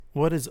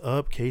What is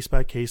up, Case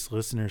by Case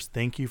listeners?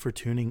 Thank you for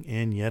tuning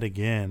in yet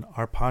again.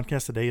 Our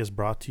podcast today is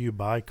brought to you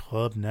by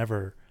Club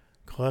Never,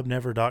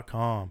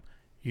 clubnever.com.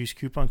 Use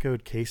coupon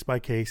code Case by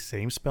Case,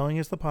 same spelling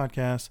as the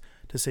podcast,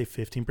 to save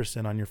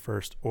 15% on your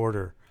first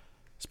order.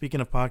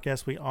 Speaking of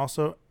podcasts, we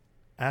also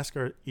ask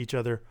each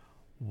other,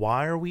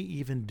 why are we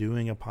even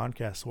doing a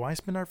podcast? Why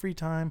spend our free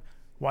time?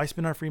 Why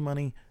spend our free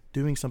money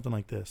doing something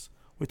like this?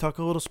 We talk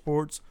a little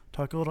sports,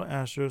 talk a little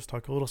Astros,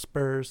 talk a little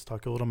Spurs,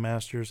 talk a little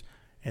Masters,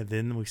 and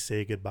then we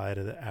say goodbye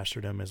to the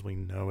Astrodome as we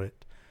know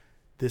it.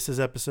 This is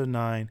episode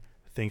 9.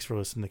 Thanks for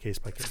listening to Case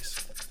by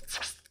Case.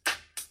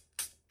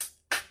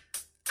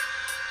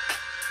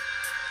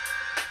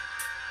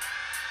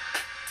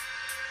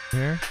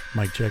 Here.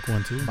 Mic check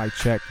 1 2. Mic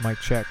check. Mic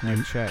check.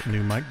 Mic check.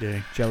 New mic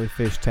day.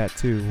 Jellyfish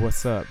tattoo.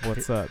 What's up?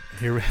 What's up?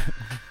 Here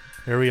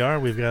we are.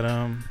 We've got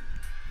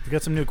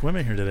some new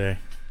equipment here today.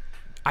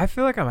 I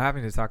feel like I'm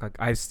having to talk like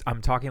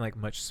I'm talking like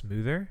much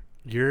smoother.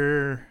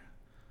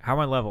 How are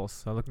my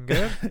levels? Are looking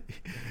good?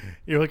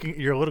 You're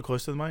a little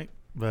close to the mic,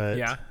 but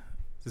yeah.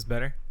 Is this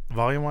better?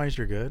 Volume wise,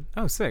 you're good.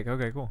 Oh, sick.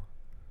 Okay, cool.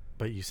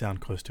 But you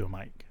sound close to a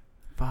mic.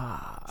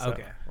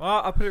 Okay.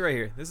 Well, I'll put it right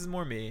here. This is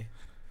more me.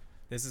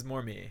 This is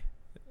more me.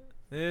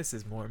 This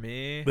is more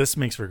me. This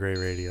makes for great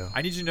radio.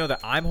 I need you to know that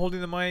I'm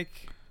holding the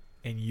mic,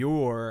 and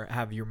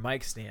have your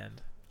mic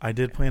stand. I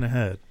did plan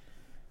ahead.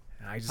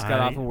 I just got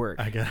off of work.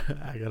 I got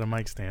a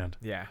mic stand.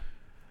 Yeah.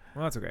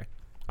 Well, that's okay.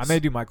 I may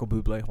do Michael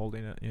Bublé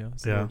holding it.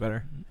 It's a little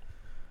better.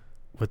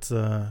 What's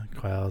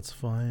Clouds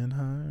Flying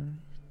High?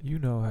 You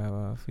know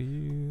how I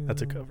feel.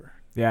 That's a cover.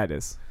 Yeah, it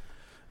is.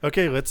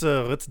 Okay, let's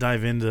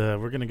dive into.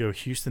 We're gonna go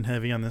Houston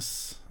heavy on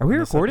this. Are we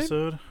recording?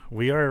 Episode.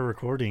 We are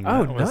recording.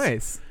 Oh,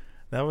 nice.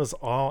 That was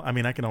all. I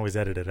mean, I can always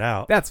edit it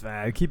out. That's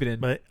fine. Keep it in.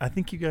 But I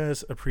think you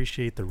guys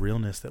appreciate the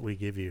realness that we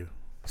give you.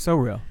 So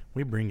real.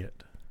 We bring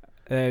it.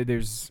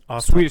 There's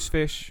Awesome. Swedish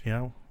fish.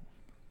 Yeah.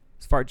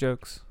 Fart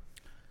jokes.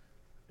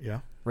 Yeah.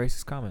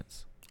 Racist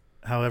comments.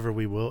 However,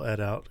 we will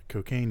edit out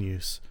cocaine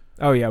use.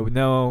 Oh yeah,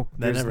 no.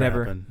 That there's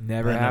never happened.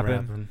 Never That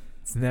happened.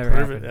 It's never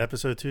Prove happened. it.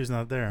 Episode 2 is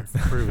not there.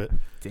 Prove it.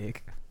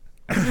 Dick.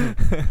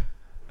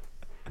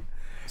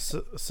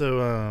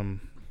 So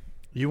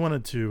you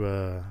wanted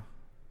to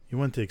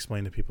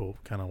explain to people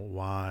kind of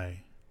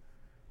why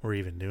we're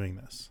even doing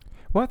this.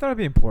 Well, I thought it'd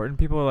be important.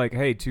 People are like,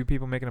 "Hey, 2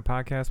 people making a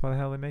podcast. Why the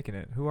hell are they making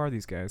it? Who are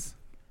these guys?"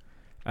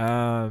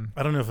 I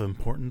don't know if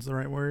important's the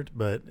right word,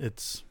 but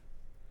it's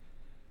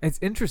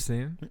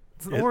interesting.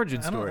 It's an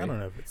origin story. I don't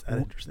know if it's that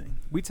interesting.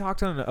 We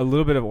talked on a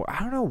little bit of. I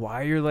don't know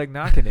why you're like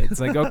knocking it. It's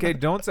like, okay,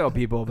 don't tell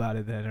people about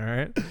it then. All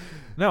right.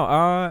 No.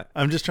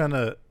 I'm trying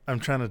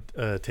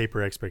to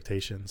taper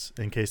expectations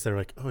in case they're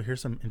like, oh, here's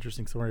some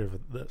interesting story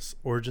of this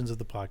origins of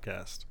the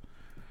podcast.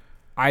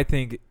 I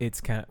think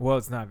it's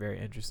it's not very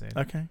interesting.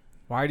 Okay.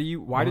 Why did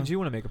you want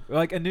to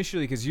make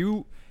initially? Because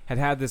you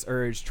had this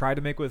urge, tried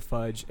to make with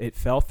Fudge, it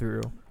fell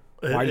through.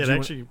 It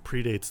actually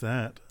predates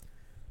that.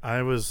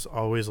 I was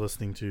always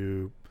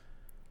listening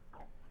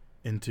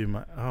into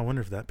my. Oh, I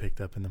wonder if that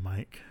picked up in the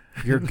mic.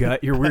 Your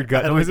weird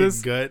gut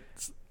noises. Like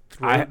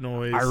throat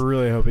noise. I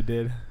really hope it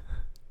did.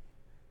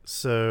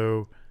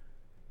 So,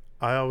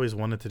 I always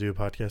wanted to do a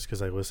podcast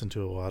because I listened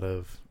to a lot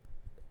of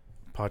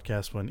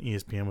podcasts when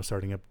ESPN was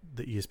starting up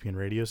the ESPN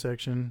radio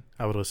section.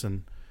 I would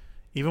listen,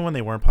 even when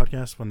they weren't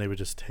podcasts, when they would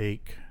just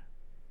take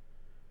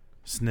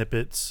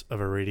snippets of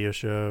a radio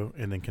show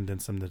and then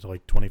condense them to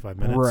like 25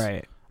 minutes.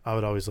 Right. I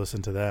would always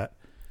listen to that.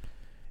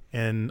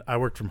 And I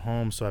worked from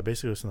home, so I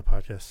basically listened to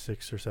podcasts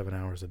 6 or 7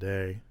 hours a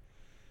day.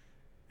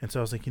 And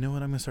so I was like, you know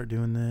what, I'm going to start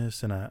doing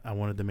this. And I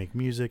wanted to make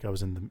music. I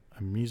was in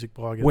a music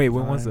blog at Wait, the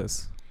when time. was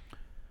this?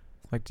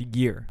 Like the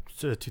year?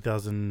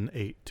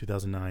 2008,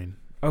 2009.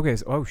 Okay,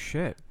 so, oh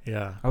shit.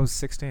 Yeah. I was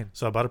 16.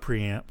 So I bought a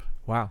preamp.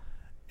 Wow.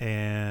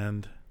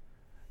 And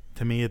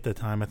to me at the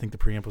time, I think the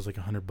preamp was like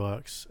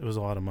 $100. It was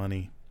a lot of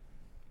money.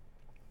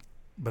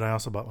 But I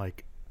also bought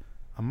like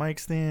a mic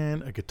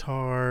stand, a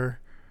guitar,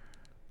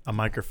 a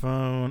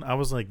microphone. I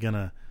was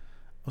gonna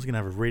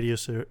have a radio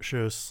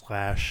show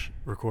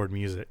 / record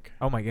music.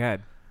 Oh my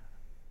god.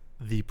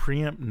 The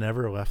preamp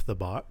never left the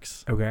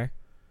box. Okay.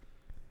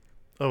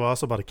 Oh, I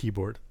also bought a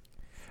keyboard.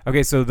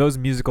 Okay, so those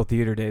musical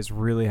theater days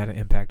really had an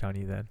impact on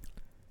you then.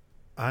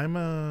 I'm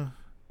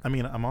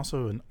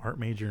also an art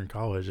major in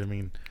college. I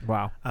mean,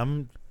 wow.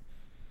 I've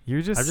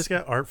just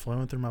got art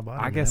flowing through my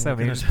body. I guess so. I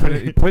mean, Just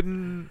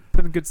putting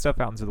good stuff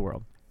out into the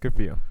world. Good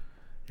for you.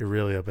 You're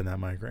really up in that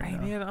mic right hey,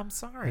 now. Hey man, I'm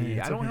sorry. Hey,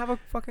 I don't okay. have a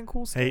fucking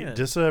cool stand. Hey,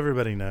 just so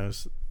everybody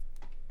knows,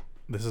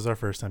 this is our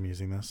first time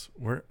using this.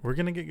 We're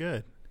gonna get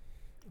good.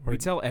 We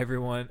tell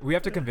everyone. We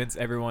have to convince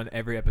everyone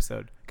every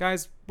episode,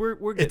 guys. We're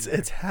getting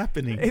it's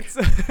happening. It's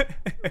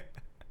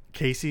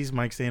Casey's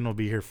mic stand will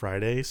be here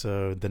Friday,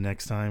 so the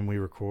next time we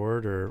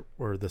record,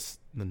 or the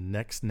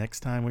next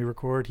time we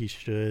record, he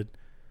should.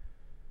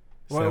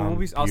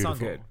 I'll sound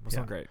good. We'll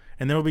sound great.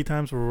 And there will be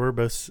times where we're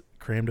both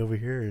crammed over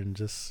here and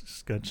just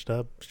scunched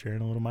up,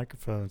 sharing a little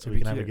microphone, so we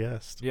can have a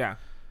guest. Yeah.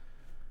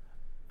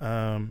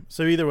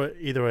 So either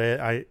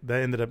way,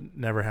 that ended up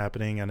never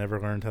happening. I never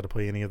learned how to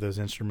play any of those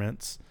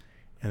instruments.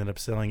 Ended up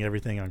selling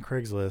everything on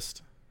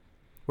Craigslist.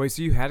 Wait,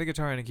 so you had a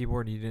guitar and a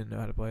keyboard and you didn't know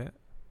how to play it?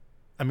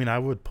 I mean, I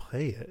would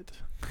play it.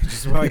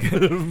 Just like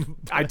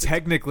I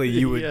technically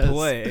you would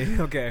play.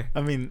 Okay.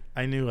 I mean,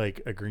 I knew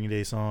like a Green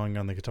Day song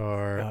on the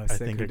guitar. I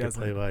think I could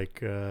play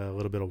like a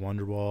little bit of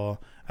Wonderwall.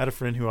 I had a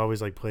friend who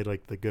always like played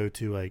like the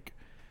go-to like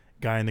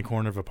guy in the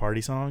corner of a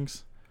party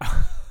songs.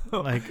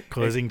 Like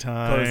Closing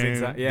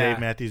Time, Dave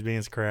Matthews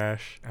Band's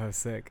Crash. Oh,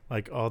 sick.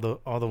 Like all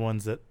the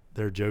ones that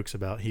there are jokes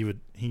about.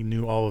 He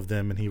knew all of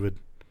them and he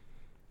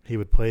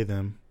would play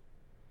them.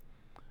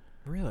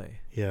 Really?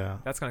 Yeah.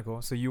 That's kind of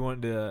cool. So you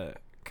wanted to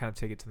kind of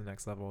take it to the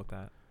next level with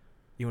that.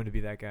 You wanted to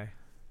be that guy.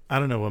 I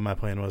don't know what my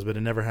plan was, but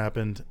it never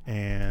happened,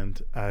 and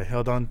I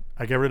held on.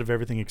 I got rid of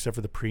everything except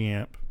for the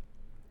preamp.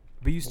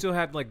 But you still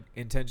had like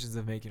intentions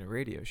of making a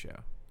radio show.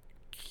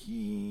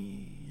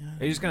 You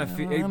just kind of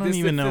I don't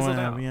even know what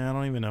happened. Yeah, I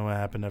don't even know what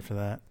happened after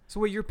that. So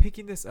wait, you're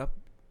picking this up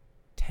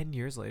 10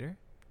 years later?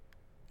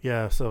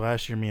 Yeah. So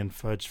last year, me and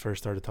Fudge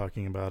first started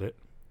talking about it.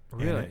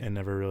 Really? And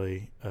never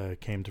really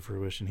came to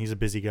fruition. He's a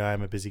busy guy.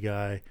 I'm a busy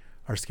guy.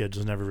 Our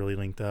schedules never really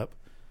linked up.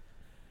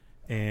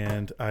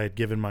 And I had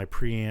given my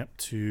preamp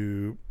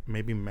to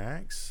maybe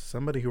Max,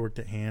 somebody who worked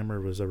at Ham or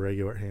was a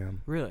regular at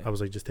Ham. Really? I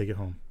was like, just take it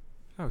home.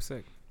 Oh,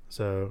 sick.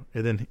 So,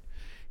 and then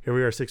here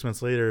we are 6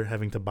 months later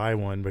having to buy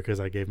one because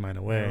I gave mine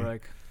away. Yeah,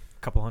 like a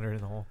couple hundred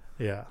in the hole.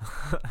 Yeah.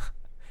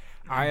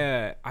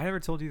 I never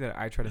told you that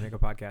I try to make a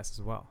podcast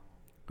as well.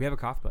 We have a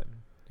cough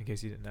button, in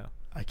case you didn't know.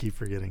 I keep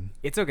forgetting.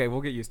 It's okay.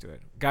 We'll get used to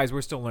it. Guys,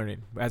 we're still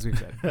learning, as we've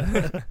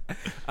said.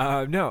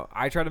 No,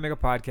 I tried to make a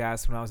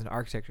podcast when I was in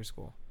architecture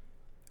school.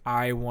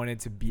 I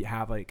wanted to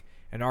have like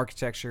an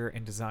architecture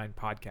and design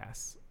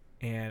podcast.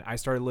 And I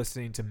started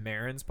listening to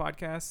Marin's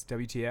podcast,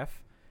 WTF,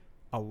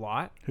 a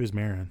lot. Who's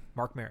Marin?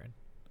 Mark Maron.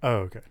 Oh,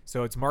 okay.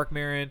 So it's Mark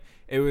Maron.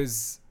 I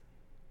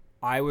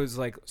was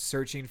like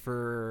searching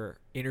for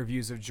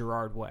interviews of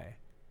Gerard Way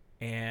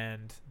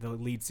and the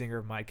lead singer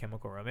of My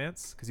Chemical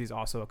Romance, because he's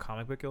also a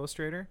comic book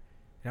illustrator.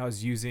 And I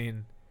was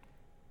using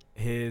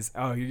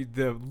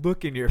the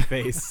look in your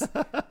face.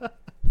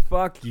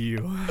 Fuck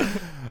you.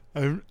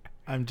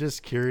 I'm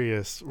just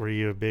curious. Were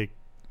you a big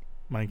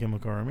My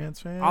Chemical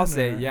Romance fan? I'll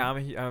say,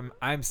 yeah.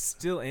 I'm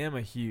still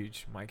a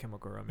huge My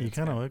Chemical Romance. You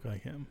kind of look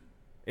like him.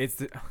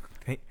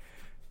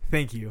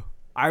 Thank you.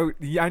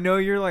 I know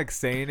you're like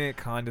saying it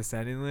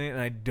condescendingly, and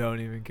I don't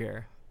even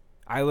care.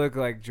 I look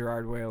like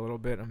Gerard Way a little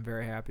bit. I'm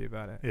very happy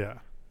about it. Yeah.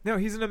 No,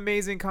 he's an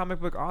amazing comic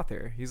book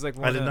author. He's like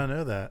I did not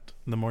know that.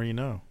 The more you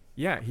know.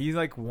 Yeah, he's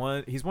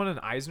won an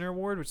Eisner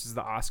Award, which is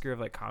the Oscar of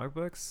like comic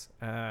books.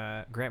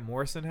 Grant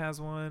Morrison has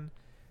one.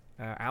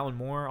 Alan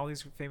Moore, all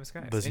these famous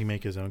guys. Does he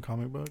make his own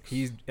comic books?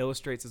 He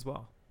illustrates as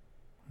well.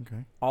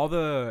 Okay. All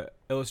the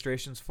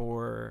illustrations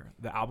for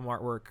the album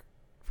artwork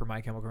for My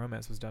Chemical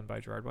Romance was done by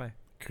Gerard Way.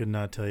 Could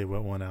not tell you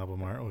what one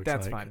album art looks like.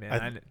 That's fine,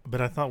 man.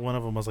 But I thought one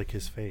of them was like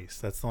his face.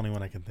 That's the only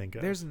one I can think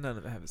of. There's none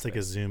of that. It's like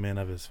a zoom in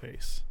of his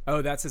face.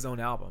 Oh, that's his own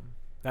album.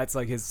 That's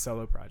like his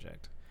solo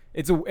project.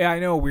 I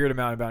know a weird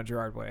amount about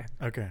Gerard Way.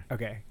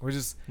 Okay. We're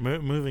just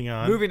moving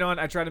on. Moving on.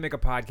 I tried to make a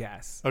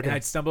podcast. Okay. And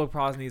I'd stumble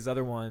across these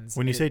other ones.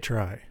 When you say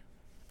try,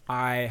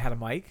 I had a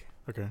mic.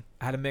 Okay.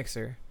 I had a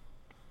mixer,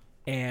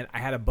 and I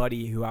had a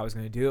buddy who I was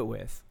going to do it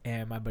with,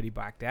 and my buddy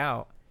backed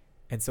out,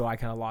 and so I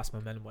kind of lost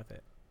momentum with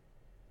it.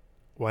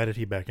 Why did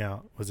he back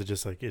out? Was it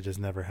just like it just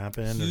never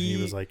happened, or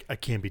he was like, I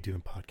can't be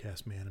doing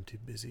podcasts, man. I'm too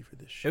busy for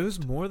this shit. It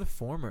was more the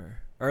former,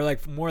 or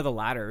like more the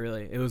latter,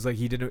 really. It was like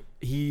he didn't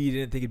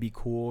think it'd be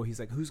cool. He's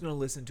like, who's gonna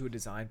listen to a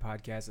design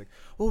podcast? Like,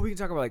 oh, we can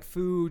talk about like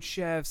food,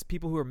 chefs,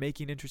 people who are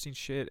making interesting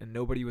shit, and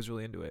nobody was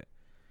really into it.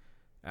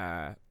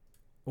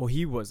 Well,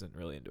 he wasn't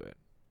really into it.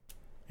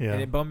 Yeah.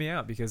 And it bummed me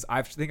out because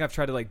I think I've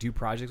tried to like do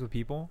projects with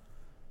people,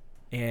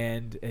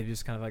 and it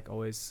just kind of like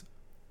always.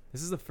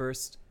 This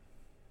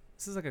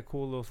is like a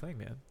cool little thing,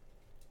 man.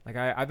 Like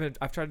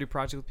I've tried to do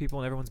projects with people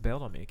and everyone's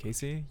bailed on me.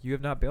 Casey, you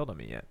have not bailed on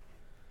me yet.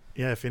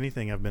 Yeah, if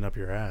anything, I've been up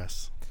your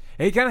ass.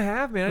 Hey, you kind of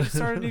have, man. I just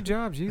started a new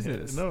job.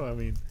 Jesus. No, I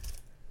mean,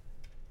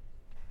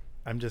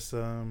 I'm just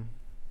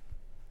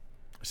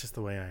it's just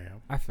the way I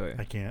am. I feel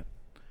you.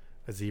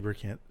 A zebra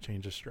can't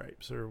change the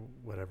stripes or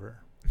whatever.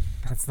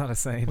 That's not a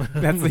saying.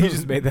 You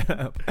just made that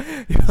up.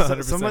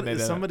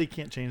 Somebody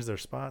can't change their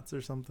spots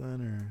or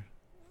something,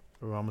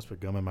 or I almost put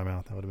gum in my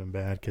mouth. That would have been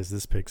bad because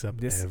this picks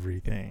up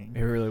everything.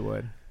 It really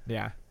would.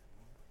 Yeah.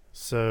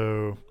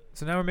 So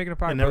now we're making a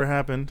podcast. It never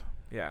happened.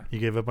 Yeah. You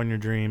gave up on your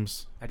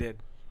dreams. I did.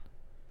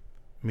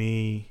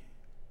 Me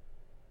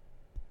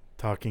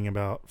talking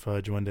about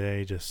Fudge one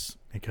day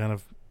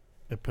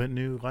it put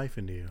new life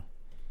into you.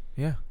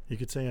 Yeah. You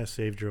could say I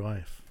saved your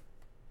life.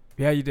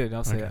 Yeah, you did.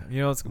 I'll say that.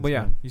 You know,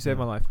 you saved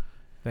my life.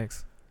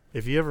 Thanks.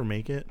 If you ever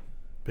make it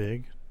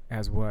big.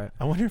 As what?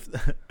 I wonder if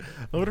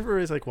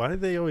everybody's like, why do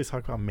they always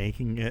talk about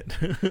making it?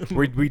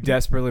 we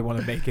desperately want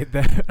to make it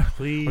that.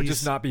 Please. Or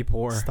just not be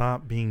poor.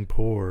 Stop being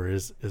poor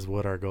is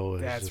what our goal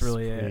is. That's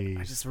really it.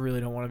 I just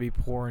really don't want to be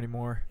poor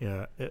anymore.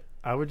 Yeah.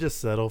 I would just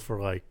settle for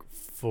like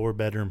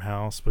 4-bedroom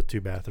house with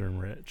 2-bathroom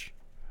rich.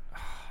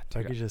 If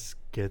I could just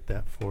get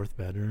that 4th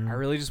bedroom. I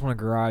really just want a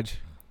garage.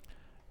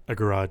 A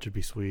garage would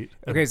be sweet.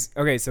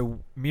 Okay. So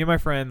me and my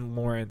friend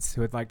Lawrence,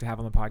 who I'd like to have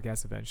on the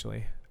podcast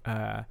eventually,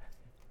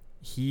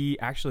 he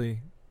has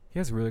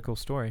a really cool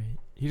story.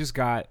 He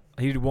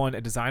won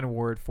a design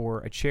award for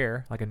a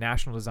chair, like a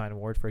national design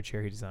award for a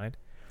chair he designed,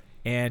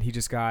 and he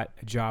just got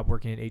a job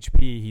working at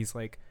HP. He's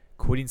like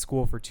quitting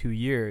school for 2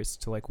 years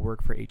to like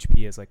work for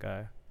HP as like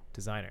a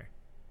designer,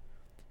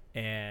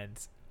 and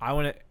I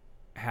want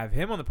to have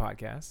him on the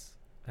podcast.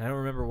 And I don't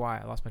remember why.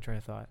 I lost my train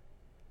of thought.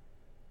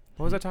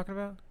 What was I talking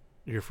about?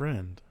 Your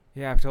friend.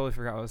 Yeah, I totally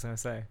forgot what I was gonna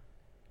say.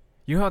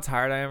 You know how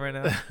tired I am right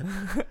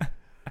now?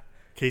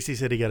 Casey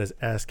said he got his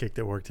ass kicked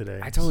at work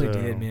today. I totally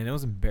did, man. It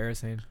was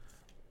embarrassing.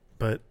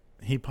 But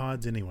he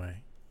pods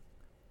anyway.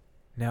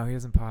 No, he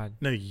doesn't pod.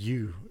 No,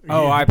 you.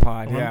 Oh, I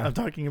pod, yeah. I'm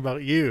talking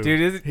about you.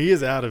 Dude, he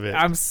is out of it.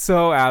 I'm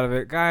so out of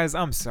it. Guys,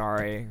 I'm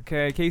sorry.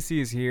 Okay,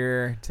 Casey is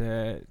here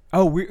to...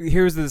 Oh,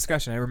 here's the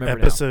discussion. I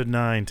remember Episode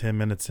 9, 10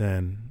 minutes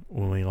in,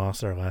 when we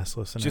lost our last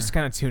listener. Just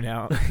kind of tune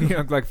out.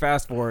 Like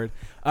fast forward.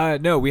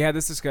 No, we had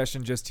this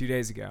discussion just 2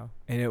 days ago,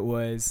 and it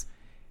was...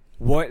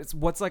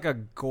 What's like a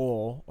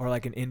goal or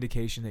like an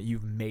indication that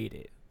you've made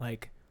it?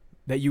 Like,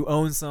 that you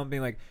own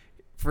something. Like,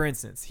 for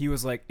instance, he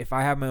was like, if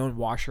I have my own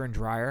washer and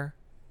dryer...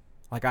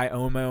 Like, I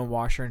own my own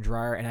washer and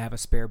dryer, and I have a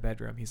spare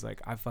bedroom. He's like,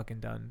 I've fucking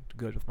done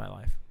good with my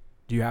life.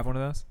 Do you have one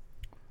of those?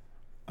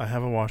 I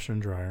have a washer and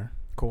dryer.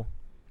 Cool.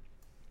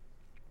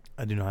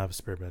 I do not have a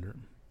spare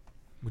bedroom.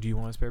 Do you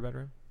want a spare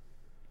bedroom?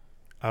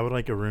 I would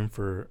like a room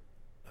for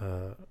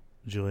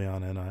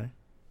Juliana and I,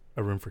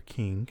 a room for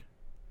King,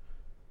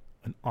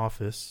 an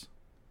office,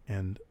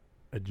 and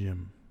a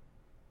gym.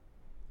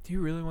 Do you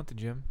really want the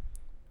gym?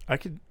 I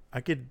could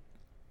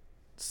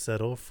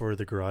settle for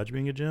the garage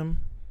being a gym.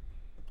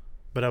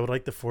 But I would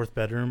like the fourth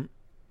bedroom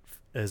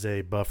as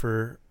a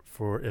buffer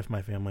for if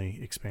my family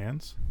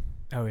expands.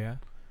 Oh yeah.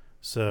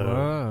 So.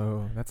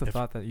 Whoa, that's a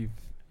thought that you've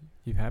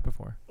had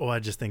before. Well, I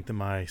just think that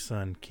my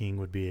son King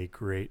would be a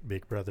great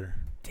big brother.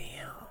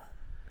 Damn.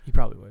 He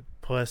probably would.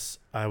 Plus,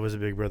 I was a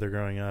big brother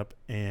growing up,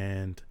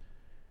 and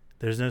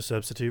there's no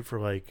substitute for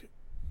like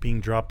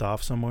being dropped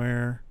off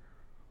somewhere,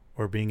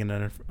 or being in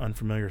an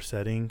unfamiliar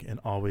setting, and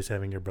always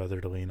having your brother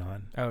to lean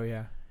on. Oh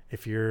yeah.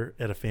 If you're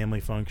at a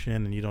family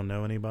function and you don't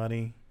know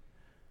anybody.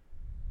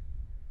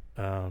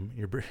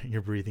 You're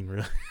breathing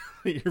really.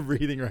 You're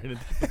breathing right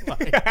into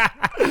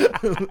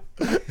the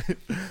mic.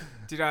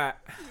 Dude,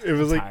 it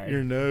was like tired.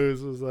 Your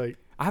nose was like.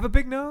 I have a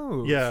big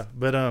nose. Yeah,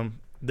 but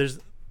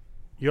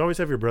you always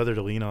have your brother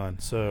to lean on.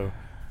 So,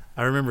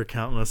 I remember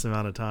countless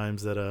amount of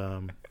times that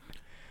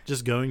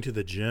just going to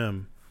the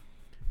gym,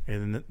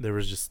 and then there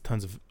was just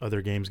tons of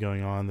other games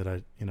going on that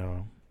I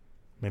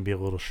maybe a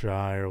little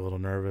shy or a little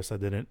nervous. I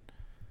didn't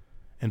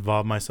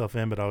involve myself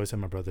in, but I always had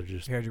my brother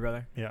just. You heard your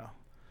brother? Yeah.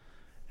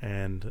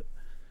 And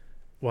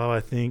while I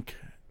think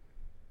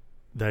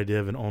the idea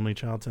of an only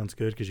child sounds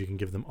good because you can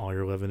give them all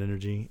your love and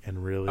energy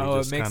and really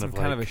just it makes them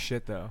kind of a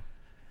shit though.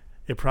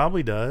 It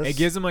probably does. It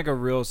gives them like a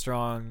real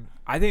strong.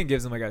 I think it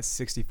gives them like a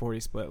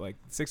 60-40 split. Like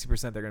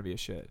 60% they're gonna be a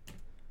shit.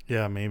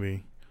 Yeah,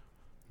 maybe.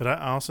 But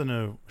I also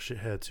know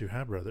shitheads who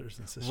have brothers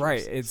and sisters.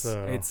 Right. It's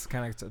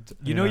kind of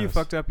you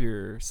fucked up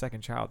your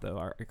second child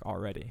though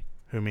already.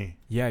 Who, me?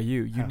 Yeah,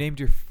 you. You named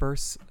your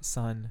first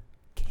son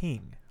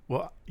King.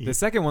 Well, the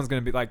second one's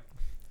gonna be like.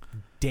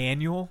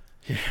 Daniel,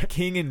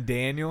 King and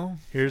Daniel.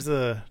 Here's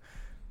something.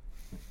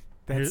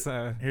 Boy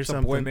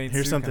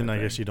here's something I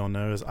guess you don't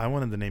know is I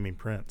wanted to name him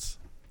Prince.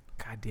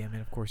 God damn it!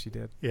 Of course you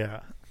did.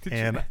 Yeah,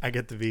 and I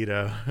get the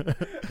veto.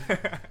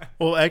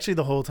 Well, actually,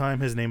 the whole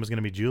time his name was going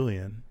to be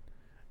Julian,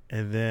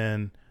 and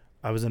then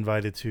I was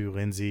invited to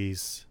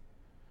Lindsay's.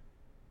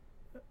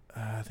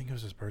 I think it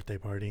was his birthday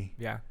party.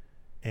 Yeah.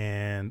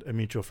 And a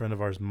mutual friend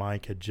of ours,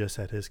 Mike, had just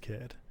had his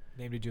kid.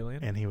 Named it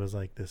Julian. And he was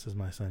like, "This is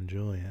my son,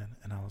 Julian,"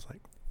 and I was like.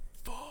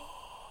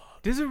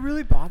 Does it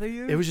really bother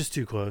you? It was just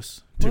too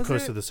close. Too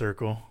close to the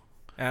circle.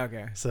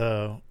 Okay.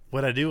 So,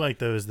 what I do like,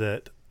 though, is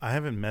that I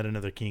haven't met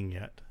another King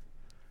yet.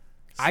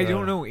 So, I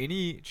don't know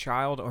any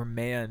child or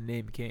man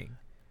named King.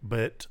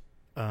 But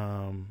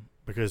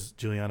because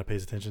Juliana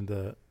pays attention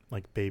to,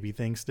 like, baby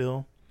things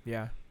still.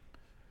 Yeah.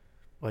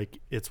 Like,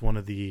 it's one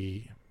of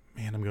the...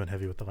 Man, I'm going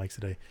heavy with the likes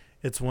today.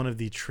 It's one of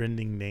the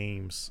trending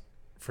names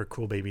for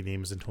cool baby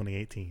names in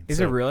 2018.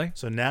 Is it really?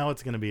 So, now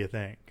it's going to be a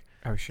thing.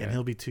 Oh shit! And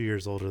he'll be 2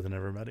 years older than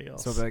everybody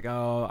else. So I'll be like,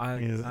 my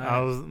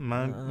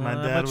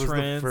dad was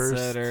the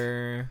first.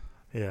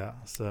 Yeah.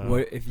 So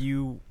what if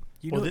you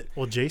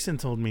well, Jason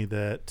told me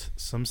that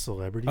some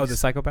celebrities. Oh, the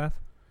psychopath.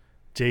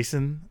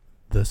 Jason,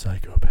 the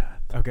psychopath.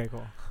 Okay,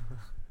 cool.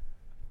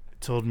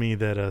 Told me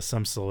that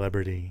some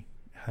celebrity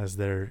has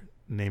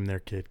named their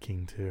kid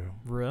King too.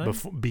 Really?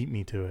 Beat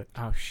me to it.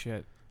 Oh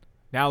shit!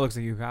 Now it looks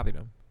like you copied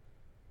him.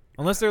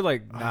 Unless they're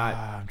like not.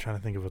 I'm trying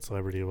to think of what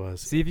celebrity it was.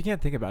 See, if you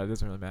can't think about it, it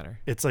doesn't really matter.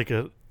 It's like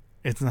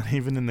it's not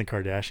even in the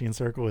Kardashian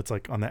circle. It's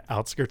like on the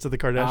outskirts of the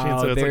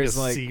Kardashians. So it's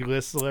like a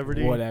C-list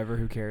celebrity. Whatever,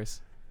 who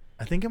cares?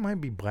 I think it might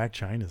be Blac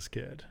Chyna's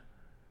kid.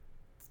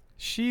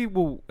 She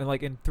will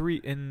like in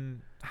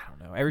I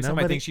don't know. Every time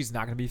I think she's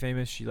not gonna be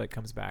famous, she like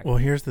comes back. Well,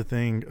 here's the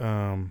thing.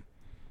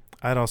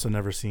 I'd also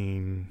never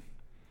seen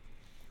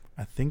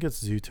I think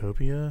it's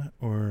Zootopia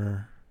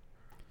or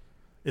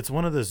it's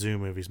one of the zoo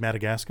movies,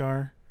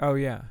 Madagascar. Oh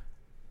yeah.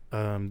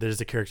 There's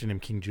a character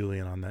named King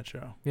Julian on that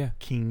show. Yeah.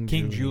 King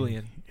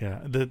Julian. Yeah,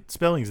 the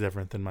spelling's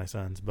different than my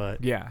son's,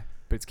 but Yeah,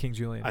 but it's King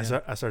Julian. I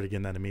started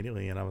getting that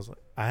immediately, and I was like,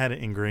 I hadn't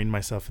ingrained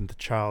myself into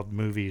child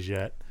movies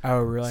yet. Oh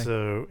really?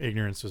 So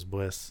ignorance was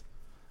bliss.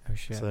 Oh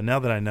shit. So now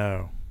that I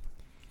know,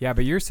 Yeah,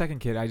 but your second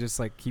kid, I just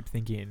like keep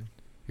thinking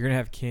you're gonna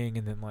have King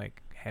and then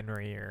like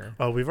Henry or.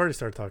 oh, we've already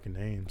started talking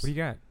names. What do you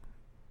got?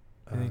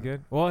 Anything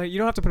good? Well, you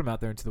don't have to put them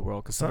out there into the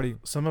world because somebody.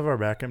 Some of our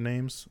backup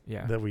names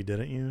Yeah. that we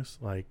didn't use,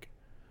 like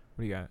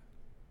What do you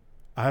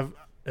got?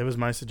 it was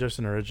my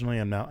suggestion originally.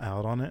 I'm now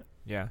out on it.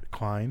 Yeah.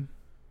 Klein.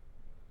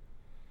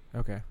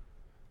 Okay.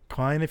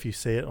 Klein, if you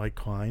say it like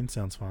Klein,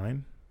 sounds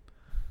fine.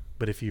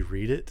 But if you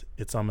read it,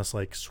 it's almost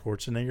like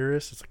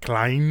Schwarzenegger-ish. It's like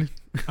Klein.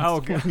 Oh,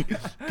 okay.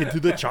 Get to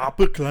the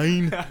chopper,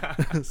 Klein.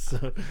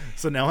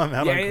 so now I'm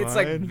out on Klein. Yeah, it's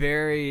like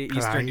very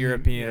Eastern Klein,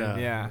 European.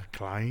 Yeah.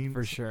 Klein.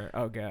 For sure.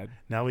 Oh god.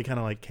 Now we kind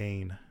of like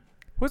Kane.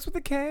 What's with the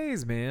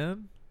K's,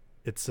 man?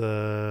 It's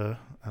I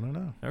don't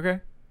know. Okay.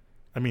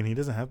 I mean, it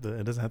doesn't have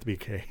to be a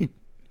K.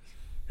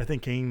 I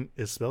think Kane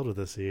is spelled with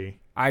a C.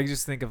 I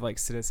just think of like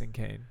Citizen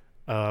Kane.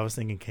 I was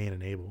thinking Cain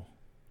and Abel.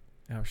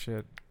 Oh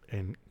shit.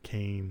 And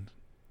Cain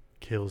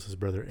kills his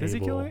brother Does he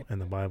kill Abel it? in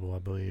the Bible, I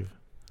believe.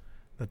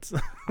 That's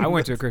I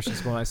went to a Christian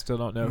school and I still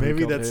don't know. maybe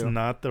who killed that's who.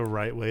 not the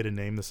right way to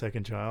name the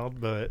second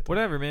child, but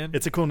Whatever, man.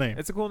 it's a cool name.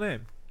 It's a cool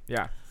name.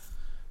 Yeah.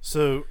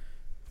 So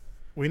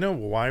we know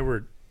why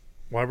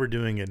we're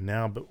doing it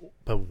now,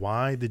 but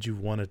why did you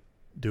want to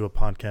do a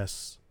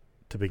podcast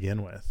to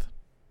begin with?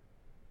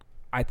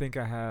 I think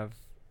I have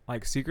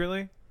like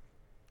secretly,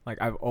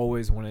 like I've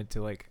always wanted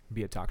to like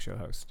be a talk show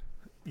host.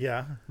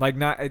 Yeah. Like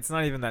it's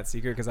not even that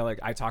secret because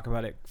I talk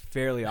about it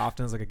fairly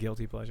often as like a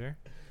guilty pleasure.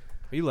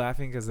 Are you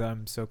laughing because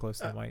I'm so close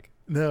to the mic?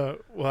 No,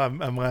 well,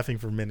 I'm laughing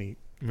for many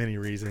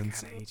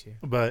reasons, God, I hate you.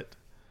 but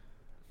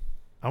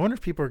I wonder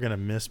if people are gonna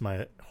miss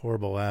my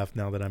horrible laugh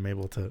now that I'm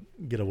able to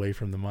get away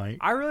from the mic.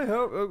 I really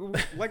hope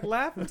like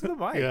laugh into the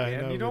mic, Yeah, I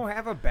man. know, You don't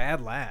have a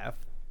bad laugh.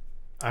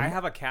 I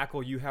have a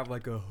cackle. You have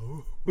like a.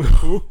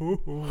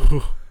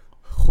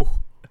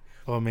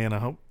 Oh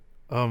man,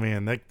 Oh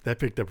man, that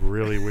picked up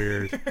really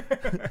weird.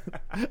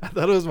 I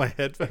thought it was my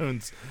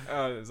headphones.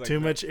 Oh, it was like Too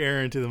much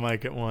air into the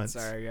mic at once.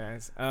 Sorry,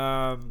 guys.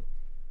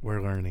 We're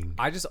learning.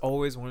 I just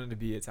always wanted to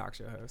be a talk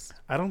show host.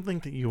 I don't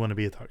think that you want to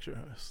be a talk show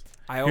host.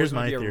 Here's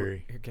my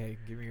theory. Okay,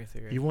 give me your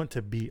theory. You want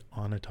to be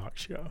on a talk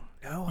show.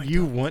 No,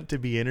 you want to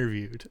be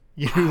interviewed.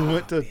 You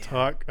want to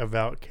talk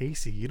about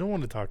Casey. You don't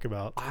want to talk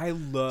about I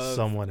love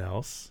someone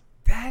else.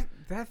 That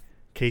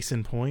Case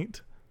in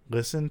point,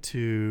 listen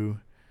to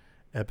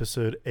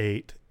episode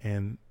 8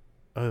 and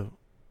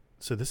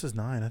so this is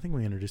 9. I think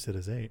we introduced it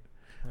as 8.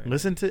 Right.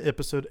 Listen to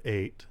episode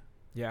 8.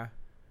 Yeah.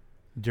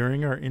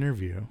 During our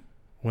interview,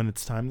 when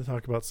it's time to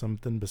talk about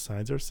something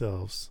besides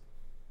ourselves,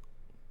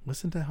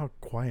 listen to how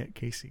quiet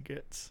Casey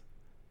gets.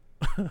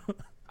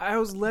 I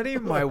was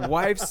letting my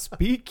wife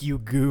speak, you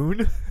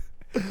goon.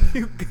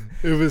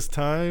 It was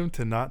time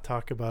to not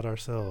talk about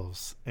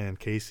ourselves, and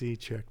Casey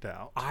checked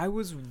out. I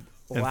was And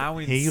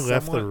allowing he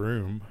left the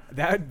room.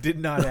 That did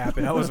not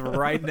happen. I was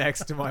right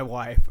next to my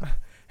wife.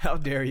 How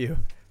dare you?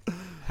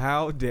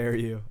 How dare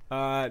you?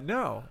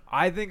 No.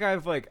 I think I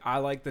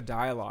like the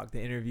dialogue,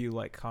 the interview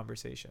like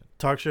conversation.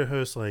 Talk show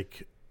host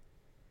like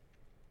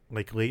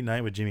late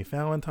night with Jimmy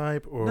Fallon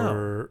type,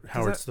 or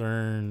Howard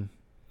Stern.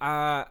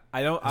 I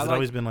don't. Has it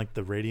always been like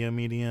the radio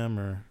medium,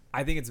 or?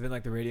 I think it's been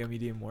like the radio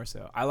medium more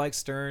so. I like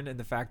Stern and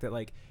the fact that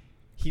like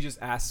he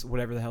just asks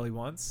whatever the hell he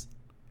wants.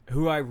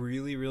 Who I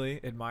really, really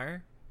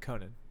admire,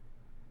 Conan.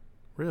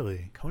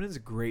 Really? Conan's a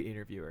great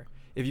interviewer.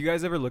 If you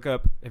guys ever look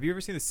up, have you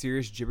ever seen the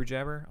Serious Jibber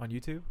Jabber on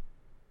YouTube?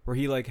 Where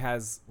he like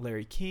has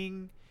Larry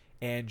King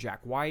and Jack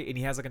White and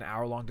he has like an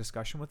hour-long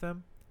discussion with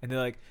them. And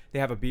they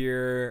have a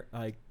beer,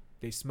 like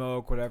they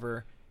smoke,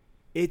 whatever.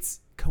 It's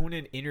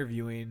Conan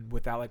interviewing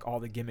without like all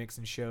the gimmicks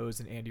and shows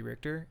and Andy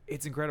Richter.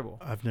 It's incredible.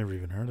 I've never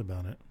even heard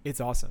about it. It's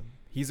awesome.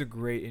 He's a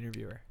great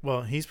interviewer.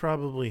 Well, he's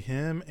probably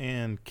him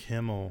and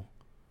Kimmel.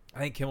 I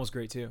think Kimmel's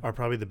great too. Are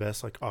probably the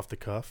best like off the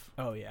cuff.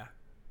 Oh yeah.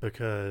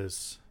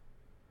 Because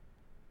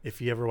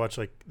if you ever watch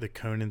like the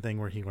Conan thing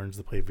where he learns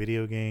to play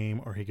video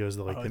game, or he goes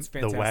to like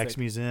the wax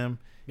museum,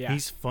 yeah.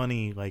 He's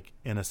funny like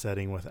in a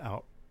setting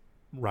without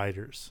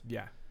writers.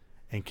 Yeah.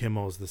 And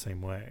Kimmel is the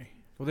same way.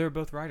 Well, they were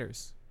both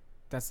writers.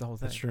 That's the whole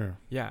thing. That's true.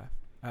 Yeah.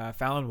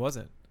 Fallon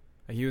wasn't.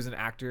 He was an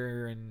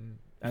actor and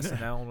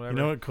SNL and whatever.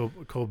 You know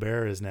what?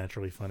 Colbert is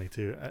naturally funny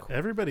too.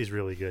 Everybody's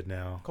really good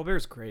now.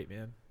 Colbert's great,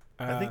 man.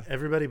 I think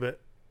everybody, but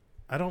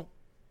I don't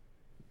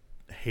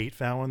hate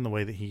Fallon the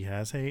way that he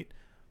has hate,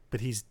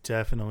 but he's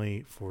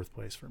definitely 4th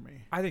place for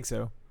me. I think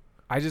so.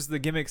 The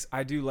gimmicks,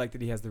 I do like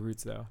that he has the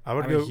Roots though. I'm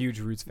a huge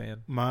Roots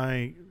fan.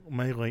 My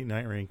late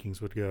night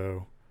rankings would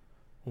go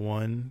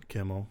 1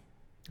 Kimmel,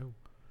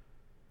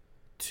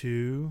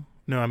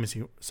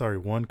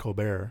 1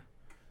 Colbert,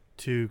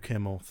 2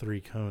 Kimmel,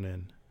 3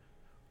 Conan,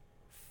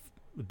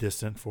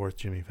 distant 4th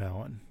Jimmy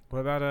Fallon. What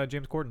about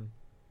James Corden?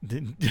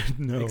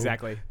 No.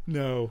 Exactly.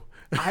 No.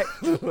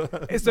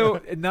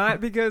 So not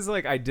because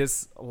like I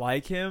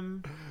dislike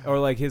him or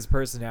like his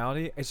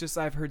personality. It's just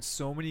I've heard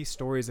so many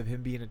stories of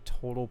him being a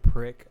total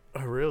prick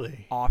Oh,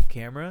 really? off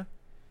camera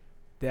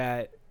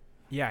that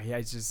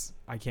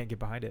I can't get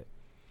behind it.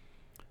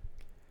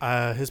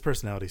 His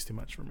personality's too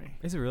much for me.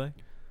 Is it really?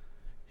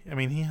 I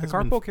mean, he The has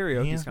carpool he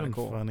karaoke has is kind been of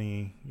cool.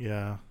 funny.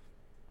 Yeah.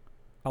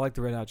 I like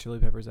the Red Hot Chili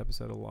Peppers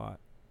episode a lot.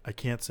 I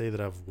can't say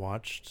that I've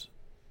watched.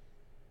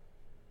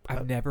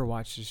 I've never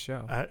watched his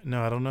show. I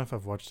don't know if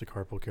I've watched the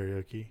carpool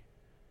karaoke.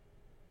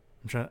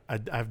 I'm trying.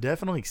 I've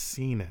definitely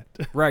seen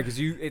it. Right, because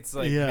it's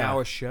like Yeah. now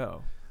a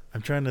show.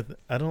 I'm trying to.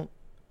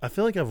 I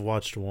feel like I've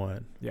watched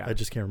one. Yeah. I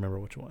just can't remember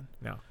which one.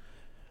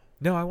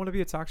 No, I want to be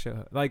a talk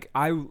show. Like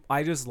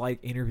I just like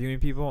interviewing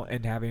people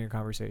and having a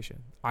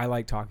conversation. I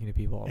like talking to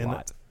people a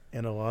lot.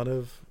 And a lot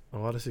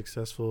of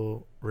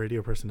successful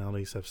radio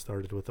personalities have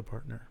started with a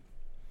partner.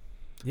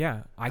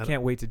 Yeah, I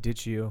can't wait to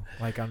ditch you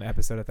like on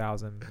episode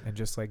 1000 and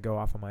just like go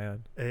off on my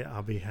own. Hey,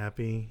 I'll be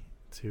happy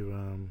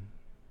to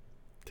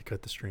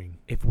cut the string.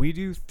 If we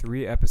do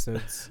 3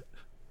 episodes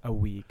a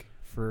week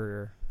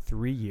for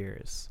 3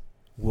 years,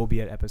 we'll be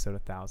at episode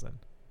 1000. Can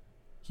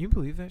you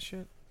believe that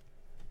shit?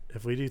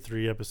 If we do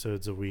 3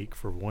 episodes a week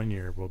for 1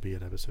 year, we'll be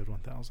at episode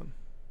 1000.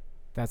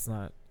 That's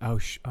not.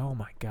 Oh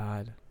my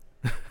god.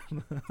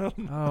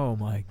 Oh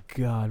my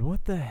god.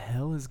 What the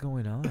hell is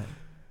going on?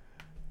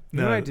 You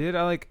know what I did?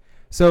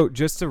 So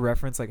just to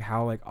reference like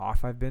how like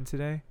off I've been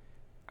today.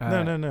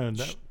 No.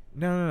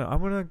 No.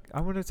 I'm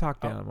gonna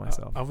talk down on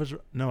myself. I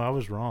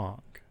was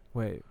wrong.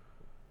 Wait,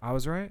 I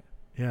was right.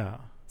 Yeah.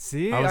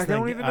 See, I I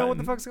don't even know what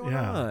the fuck's going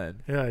yeah.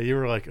 on. Yeah, you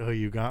were like, "Oh,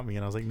 you got me,"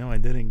 and I was like, "No, I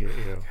didn't get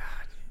you."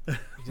 It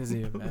doesn't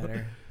even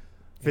matter.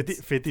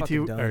 52 fucking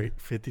all done. right,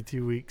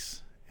 52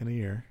 weeks in a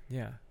year.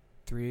 Yeah,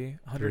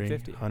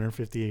 350.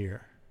 150 a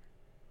year.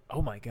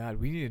 Oh my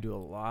god, we need to do a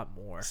lot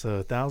more. So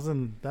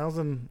 1,000.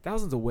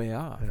 Thousands a way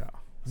off. Yeah.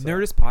 So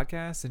Nerdist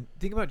podcast, and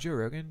think about Joe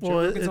Rogan. Joe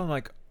Well, Rogan's on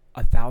like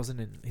 1,000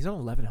 and he's on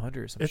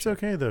 1,100 or something. it's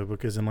okay though,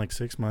 because in like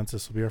 6 months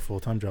this will be our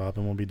full-time job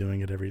and we'll be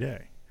doing it every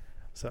day.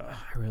 So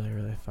I really,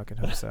 really fucking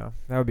hope so.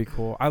 That would be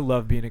cool. I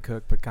love being a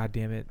cook, but god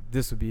damn it,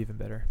 this would be even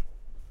better.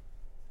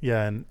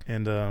 yeah,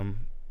 and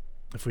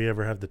if we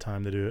ever have the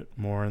time to do it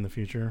more in the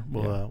future,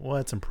 we'll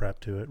add some prep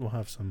to it. We'll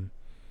have some.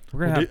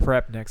 We're gonna have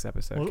prep next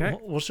episode. Okay.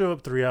 We'll show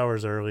up 3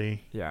 hours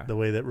early. Yeah. The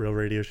way that real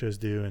radio shows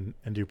do,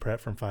 and do prep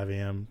from 5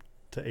 a.m.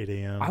 to 8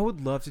 a.m. I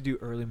would love to do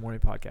early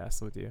morning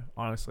podcasts with you,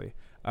 honestly.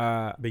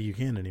 But you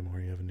can't anymore.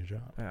 You have a new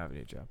job. I have a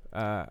new job.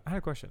 I had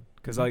a question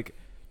because, Mhm. like,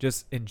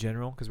 just in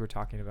general, because we're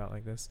talking about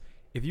like this.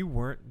 If you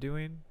weren't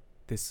doing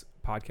this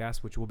podcast,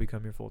 which will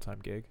become your full-time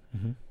gig,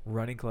 Mm-hmm.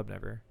 running Club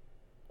Never,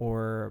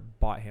 or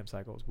bought Ham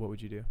Cycles, what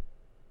would you do?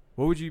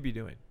 What would you be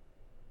doing?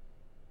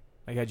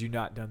 Like, had you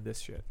not done this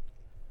shit?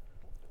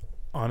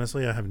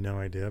 Honestly, I have no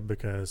idea,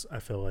 because I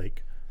feel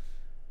like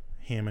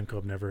Ham and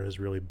Club Never has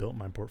really built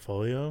my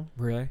portfolio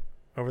Really?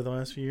 over the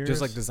last few years.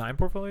 Just like design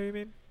portfolio, you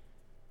mean?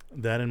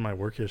 that in my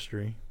work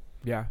history.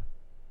 Yeah.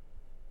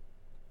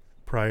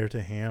 Prior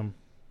to Ham,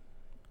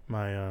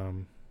 my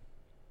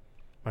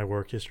my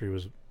work history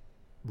was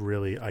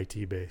really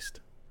IT based.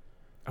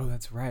 Oh,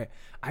 that's right.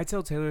 I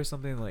tell Taylor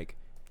something like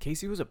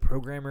Casey was a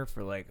programmer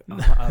for like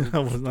I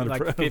was not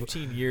like a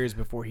 15 years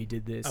before he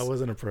did this. I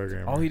wasn't a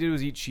programmer. All he did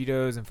was eat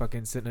Cheetos and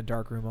fucking sit in a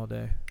dark room all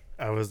day.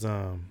 I was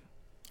an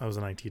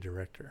IT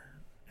director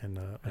and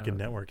like a Oh.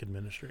 network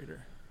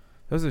administrator.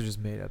 Those are just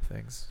made up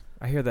things.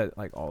 I hear that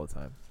like all the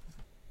time.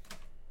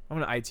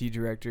 I'm an IT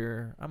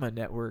director. I'm a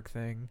network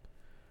thing.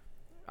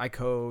 I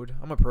code.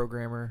 I'm a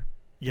programmer.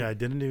 Yeah, I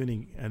didn't do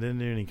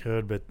any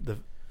code, but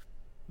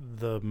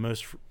the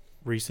most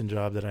recent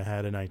job that I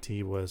had in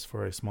IT was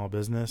for a small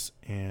business,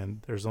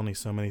 and there's only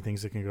so many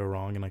things that can go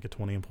wrong in like a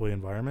 20 employee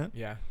environment.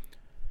 Yeah.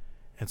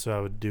 And so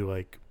I would do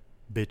like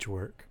bitch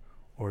work,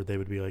 or they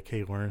would be like,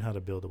 "Hey, learn how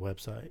to build a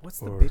website." What's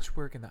the or bitch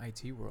work in the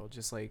IT world?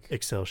 Just like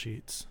Excel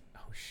sheets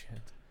oh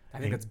shit. I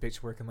think And- that's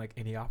bitch work in like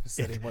any office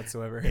setting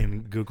whatsoever.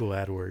 and Google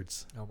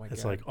AdWords. Oh my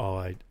That's god. like all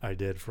I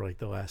did for like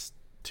the last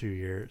 2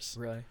 years.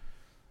 Really?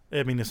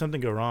 I mean, if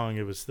something go wrong,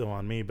 it was still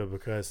on me, but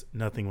because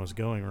nothing was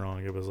going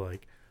wrong, it was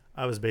like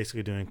I was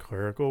basically doing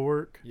clerical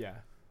work Yeah.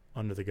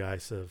 under the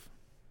guise of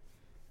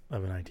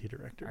an IT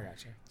director. I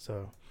got you.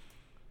 So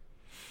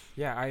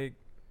Yeah,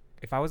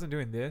 if I wasn't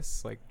doing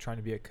this, like trying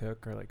to be a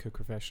cook or like cook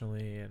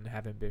professionally and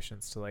have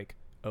ambitions to like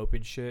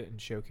open shit and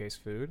showcase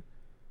food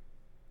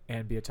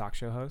and be a talk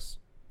show host,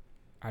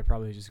 I'd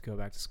probably just go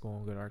back to school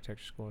and go to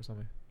architecture school or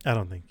something. I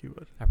don't think you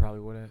would. I probably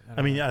wouldn't.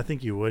 I mean, I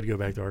think you would go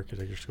back to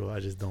architecture school. I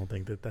just don't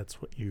think that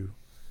that's what you.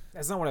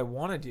 That's not what I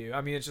want to do.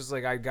 I mean, it's just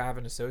like I have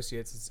an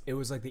associate's. It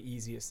was like the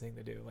easiest thing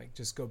to do. Like,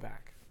 just go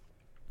back.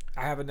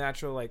 I have a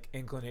natural like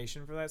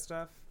inclination for that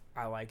stuff.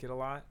 I like it a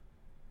lot.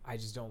 I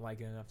just don't like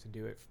it enough to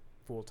do it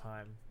full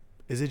time.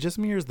 Is it just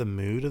me or is the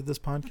mood of this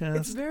podcast?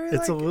 It's very.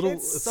 It's a like, little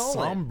it's sullen.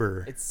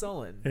 somber. It's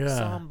sullen. Yeah.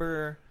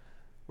 Somber.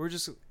 We're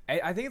just.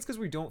 I think it's because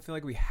we don't feel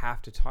like we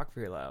have to talk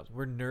very loud.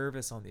 We're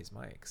nervous on these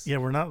mics. Yeah,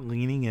 we're not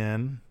leaning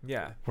in.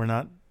 Yeah. We're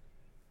not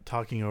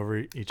talking over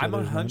each I'm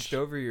other's hunched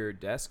lunch. over your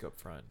desk up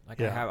front. Like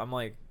Yeah. I'm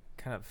like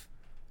kind of,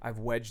 I've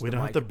wedged. We the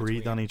don't have mic to in breathe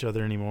between. on each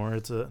other anymore.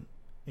 It's a,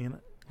 you know,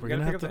 We we're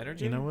gotta gonna pick have up to. the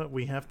energy? You know what?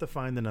 We have to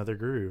find another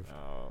groove.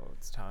 Oh,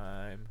 it's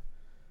time.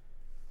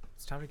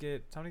 It's time to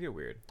get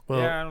weird. Well,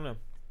 yeah, I don't know.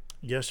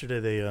 Yesterday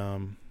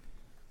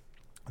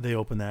they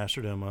opened the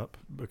Astrodome up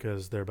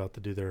because they're about to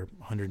do their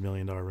 $100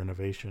 million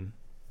renovation.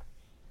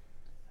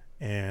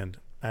 And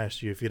I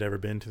asked you if you'd ever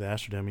been to the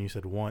Astrodome, and you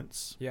said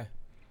once. Yeah.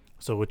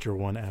 So what's your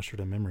one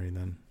Astrodome memory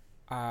then?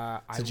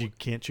 Since you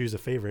can't choose a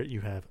favorite,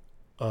 you have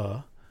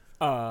yeah,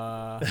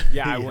 I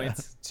Yeah.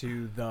 went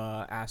to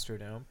the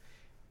Astrodome,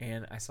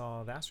 and I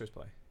saw the Astros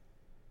play.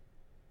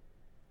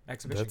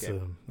 Exhibition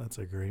game. That's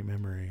a great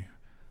memory.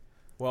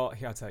 Well,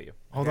 here I'll tell you.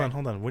 Hold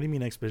on. What do you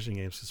mean exhibition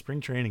games? 'Cause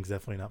spring training's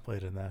definitely not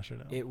played in the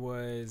Astrodome. It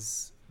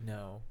was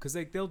no, because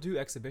they'll do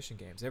exhibition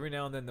games every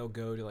now and then. They'll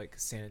go to like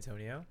San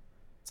Antonio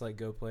to like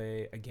go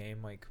play a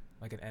game like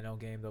an NL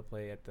game. They'll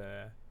play at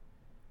the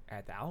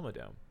Alamo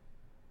Dome.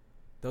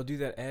 They'll do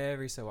that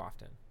every so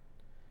often.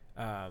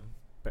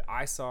 But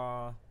I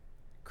saw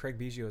Craig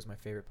Biggio as my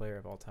favorite player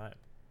of all time.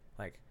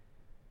 Like,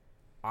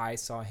 I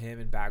saw him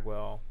in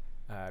Bagwell.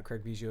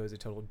 Craig Biggio is a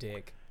total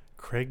dick.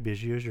 Craig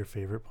Biggio is your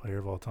favorite player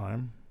of all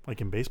time? Like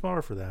in baseball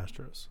or for the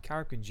Astros?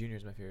 Cal Ripken Jr.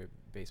 is my favorite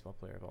baseball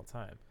player of all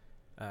time.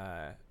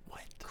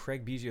 What?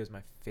 Craig Biggio is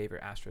my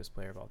favorite Astros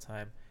player of all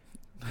time.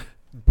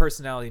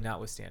 Personality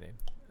notwithstanding.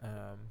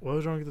 What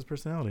was wrong with his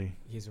personality?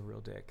 He's a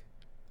real dick.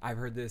 I've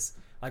heard this.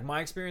 Like,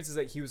 my experience is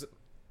that he was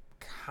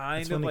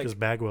kind It's of funny like... because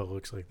Bagwell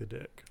looks like the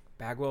dick.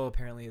 Bagwell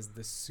apparently is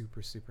the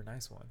super, super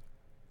nice one.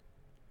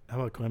 How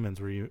about Clemens?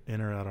 Were you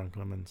in or out on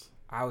Clemens?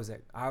 I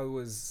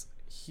was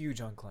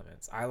huge on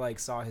Clemens. I like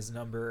saw his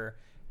number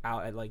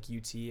out at like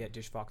UT at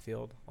Dish Falk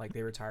Field. Like,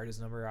 they retired his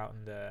number out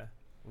in the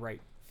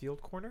right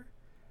field corner.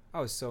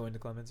 I was so into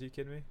Clemens. Are you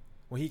kidding me?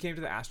 When he came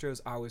to the Astros,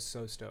 I was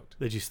so stoked.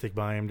 Did you stick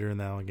by him during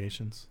the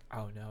allegations?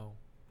 Oh no.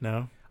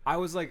 No? I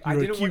was like, You're I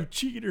didn't like, you want...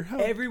 cheater. How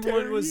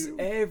Everyone was you?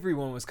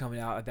 coming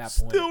out at that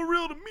point. Still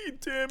real to me,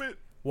 damn it.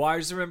 Well, I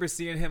just remember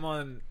seeing him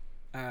on,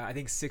 I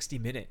think 60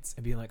 Minutes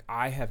and being like,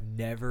 I have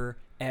never,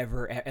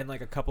 ever, and like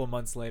a couple of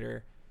months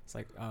later, it's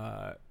like,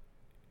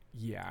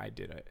 yeah, I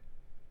did it.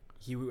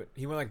 He went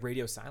like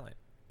radio silent,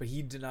 but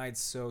he denied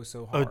so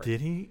hard. Oh, did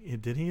he?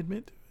 Did he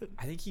admit to it?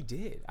 I think he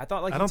did. I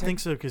thought like I don't think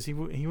so because he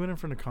went in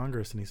front of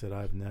Congress and he said,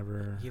 I've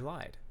never. He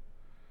lied.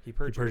 He He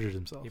perjured. perjured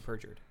himself. He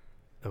perjured.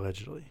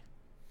 Allegedly.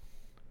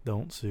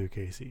 Don't sue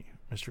Casey,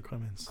 Mr.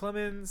 Clemens.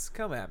 Clemens,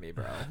 come at me,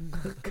 bro.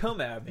 Come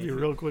at me. Be a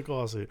real quick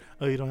lawsuit.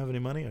 Oh, you don't have any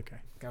money? Okay.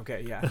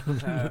 Okay, yeah.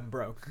 I'm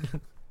broke.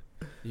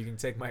 You can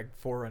take my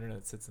 4Runner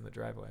that sits in the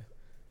driveway.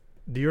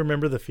 Do you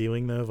remember the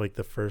feeling though of like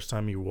the first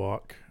time you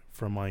walk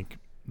from like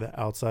the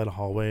outside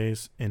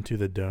hallways into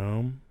the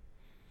dome?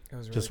 It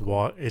was really Just cool.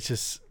 walk. It's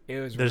just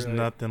there's really,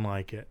 nothing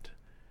like it.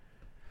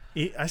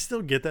 I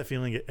still get that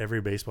feeling at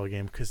every baseball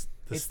game because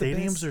the It's the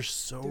stadiums best.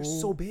 are They're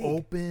so big.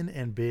 open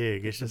and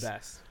big. It's It's the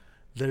just best.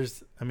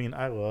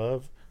 I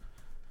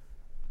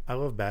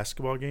love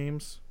basketball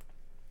games,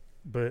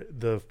 but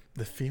the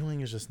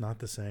feeling is just not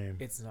the same.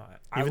 It's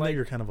not. Even though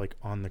you're kind of like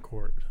on the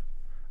court.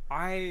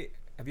 Have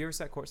you ever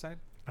sat courtside?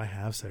 I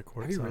have sat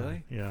courtside. Have you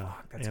really? Yeah.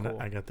 Fuck, that's and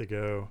cool. I got to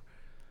go.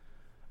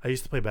 I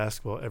used to play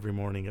basketball every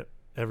morning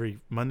every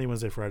Monday,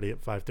 Wednesday, Friday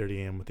at 5:30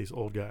 a.m. with these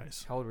old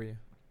guys. How old were you?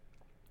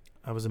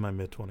 I was in my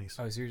mid-20s.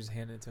 Oh, so you're just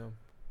handing it to him?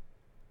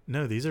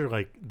 No, these are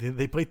like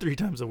they play 3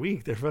 times a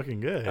week. They're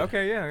fucking good.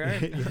 Okay, yeah, all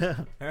right. Yeah.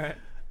 All right.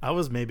 I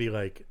was maybe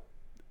like,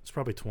 it's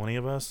probably 20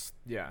 of us.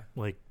 Yeah.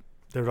 Like,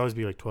 there would always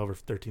be like 12 or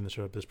 13 that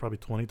show up. There's probably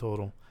 20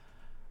 total.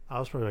 I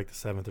was probably like the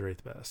 7th or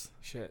 8th best.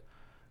 Shit.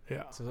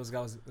 Yeah. So those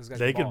guys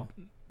They can could ball.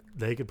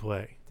 they could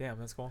play. Damn,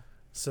 that's cool.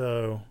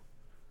 So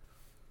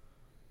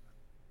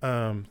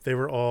they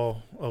were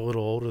all a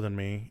little older than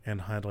me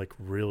and had like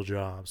real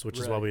jobs, which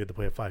is why Really? we had to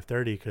play at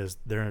 5:30 because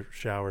their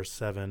showers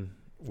 7,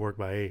 work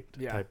by 8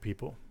 Yeah. type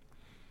people.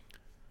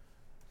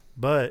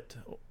 But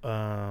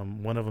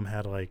one of them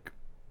had like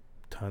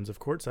tons of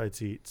courtside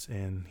seats,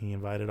 and he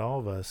invited all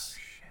of us.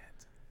 Shit.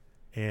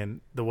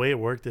 And the way it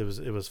worked, it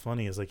was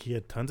funny. Is like he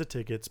had tons of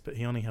tickets, but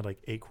he only had like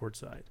 8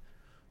 courtside.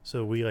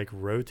 So we like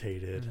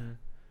rotated. Mhm.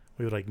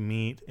 We would like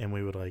meet, and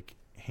we would like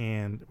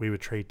we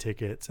would trade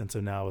tickets, and so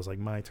now it was like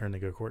my turn to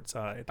go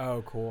courtside.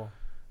 Oh, cool.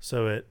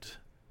 So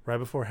right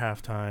before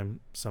halftime,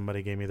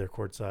 somebody gave me their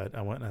courtside.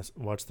 I went and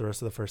I watched the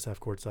rest of the first half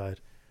courtside,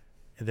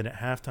 and then at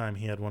halftime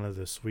he had one of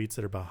the suites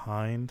that are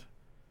behind.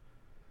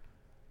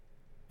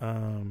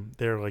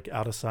 They're like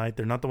out of sight.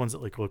 They're not the ones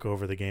that like look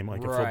over the game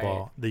like Right. a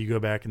football. That you go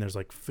back and there's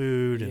like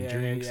food and Yeah,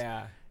 drinks.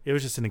 yeah. It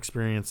was just an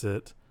experience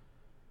that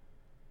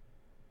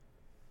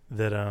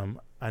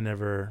I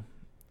never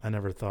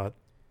thought.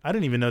 I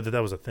didn't even know that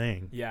was a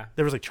thing. Yeah.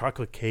 There was like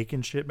chocolate cake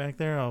and shit back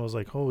there. I was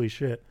like, holy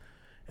shit.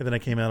 And then I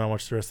came out and I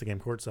watched the rest of the game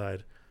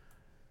courtside.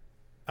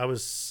 I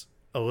was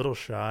a little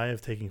shy of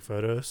taking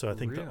photos, so I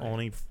think the Really?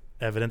 only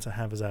evidence I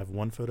have is I have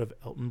one photo of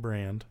Elton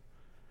Brand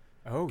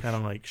Oh, kind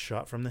of like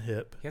shot from the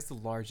hip. he has the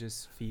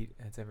largest feet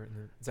that's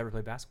ever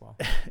played basketball.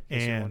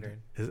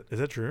 And is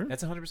that true?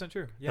 That's 100%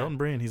 true. Yeah. Elton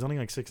Brand, he's only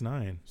like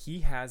 6'9".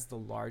 He has the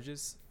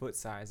largest foot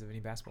size of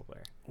any basketball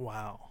player.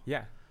 Wow.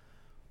 Yeah.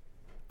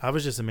 I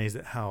was just amazed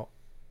at how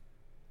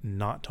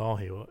not tall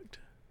he looked.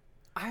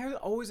 I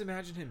always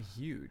imagined him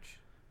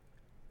huge.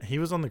 He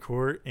was on the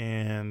court,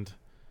 and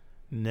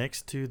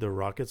next to the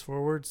Rockets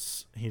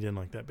forwards, he didn't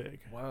look that big.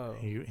 Whoa.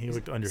 He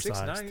looked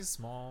undersized. 6'9", he's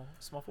small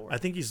forward. I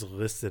think he's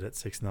listed at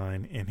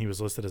 6'9", and he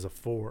was listed as a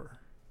 4.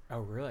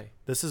 Oh, really?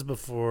 This is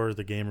before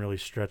the game really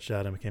stretched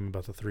out and became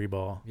about the 3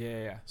 ball.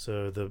 Yeah.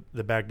 So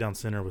the back down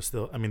center was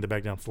still, the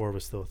back down 4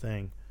 was still a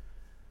thing.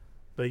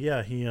 But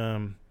yeah, he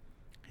didn't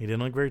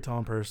look very tall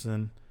in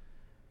person.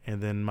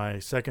 And then my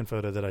second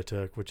photo that I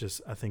took, which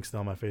is I think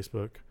still on my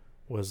Facebook,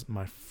 was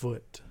my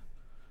foot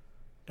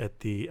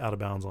at the out of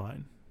bounds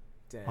line.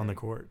 Dang. On the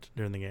court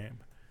during the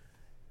game.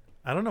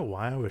 I don't know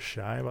why I was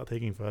shy about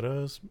taking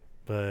photos,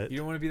 but You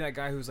don't want to be that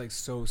guy who's like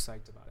so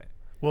psyched about it.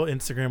 well,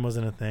 Instagram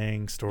wasn't a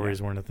thing,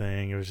 stories weren't a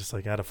thing. It was just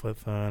like I had a flip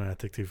phone and I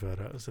took 2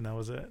 photos and that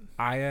was it.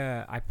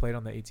 I played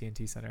on the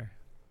AT&T Center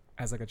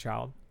as like a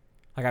child.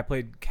 Like I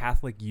played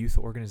Catholic Youth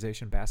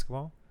Organization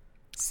basketball,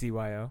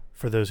 CYO.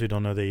 For those who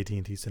don't know, the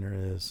AT&T Center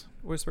is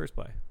Where Spurs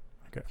play.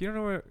 Okay. If you don't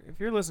know if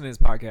you're listening to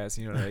this podcast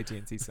and you don't know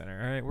AT&T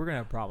Center, all right, we're gonna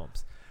have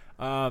problems.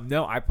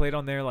 No, I played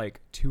on there like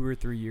 2 or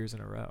 3 years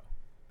in a row.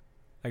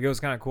 Like it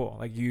was kind of cool.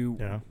 Like you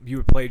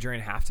would play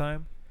during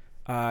halftime,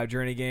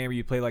 during a game, or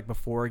you play like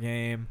before a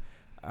game.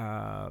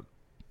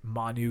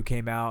 Manu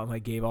came out and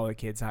like gave all the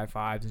kids high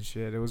fives and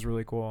shit. It was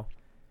really cool.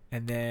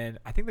 And then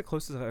I think the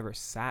closest I've ever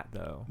sat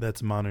though.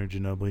 That's Manu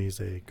Ginobili. He's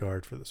a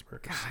guard for the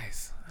Spurs.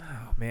 Guys,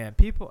 oh man,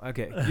 people.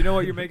 Okay, you know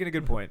what? You're making a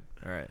good point.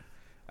 All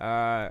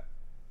right.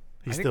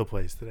 He still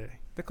plays today.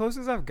 The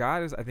closest I've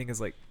got is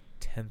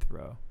 10th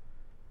row.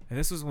 And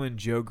this was when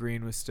Joe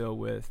Green was still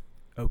with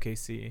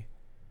OKC,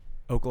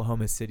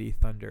 Oklahoma City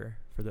Thunder,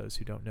 for those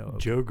who don't know.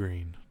 Joe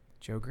Green.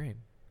 Joe Green.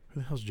 Who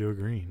the hell's Joe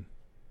Green?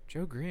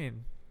 Joe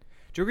Green.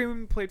 Joe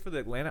Green played for the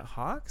Atlanta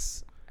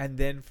Hawks and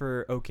then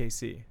for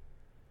OKC.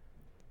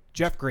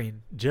 Jeff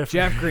Green,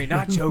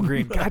 not Joe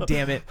Green. God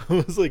damn it. I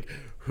was like,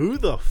 who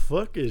the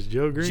fuck is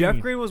Joe Green? Jeff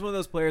Green was one of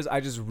those players I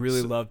just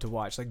really loved to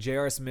watch. Like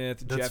J.R.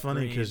 Smith, That's Jeff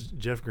funny Green. because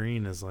Jeff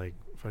Green is like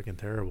fucking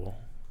terrible.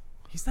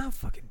 He's not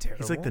fucking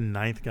terrible. He's like the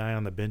 9th guy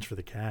on the bench for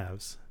the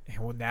Cavs.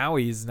 Well, now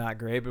he's not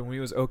great, but when he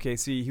was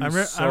OKC, he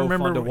was so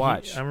fun to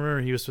watch. I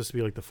remember he was supposed to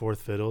be like the 4th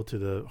fiddle to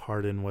the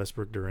Harden,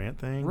 Westbrook, Durant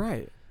thing.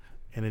 Right.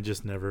 And it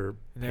just never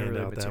panned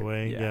really out that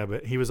way. Yeah,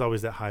 but he was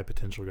always that high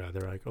potential guy.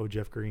 They're like, oh,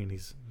 Jeff Green,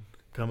 he's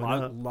coming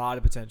up. A lot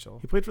of potential.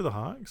 He played for the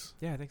Hawks?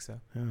 Yeah, I think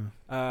so.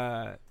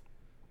 Yeah.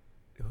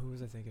 Who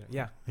was I thinking of?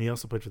 Yeah. He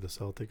also played for the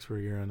Celtics for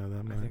a year. I know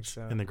that much. I think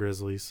so. And the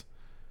Grizzlies.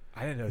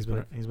 I didn't know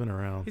he's been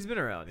around. He's been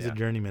around, He's a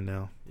journeyman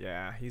now.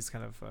 Yeah, he's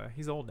kind of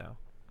he's old now.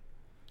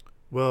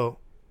 Well,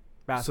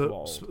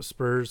 basketball. So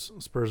Spurs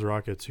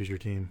Rockets, who's your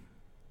team?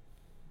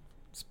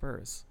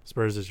 Spurs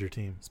is your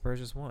team. Spurs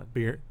just won.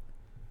 They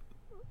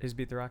just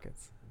beat the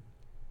Rockets.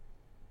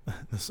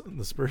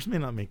 The Spurs may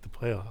not make the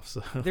playoffs.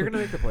 So. They're gonna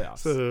make the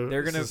playoffs.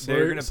 They're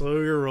gonna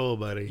slow your roll,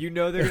 buddy. You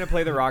know they're gonna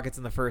play the Rockets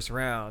in the first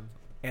round,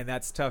 and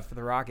that's tough for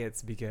the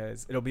Rockets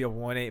because it'll be a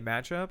 1-8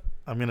 matchup.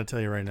 I'm gonna tell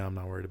you right now, I'm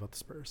not worried about the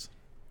Spurs.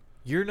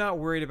 You're not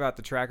worried about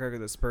the track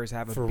record the Spurs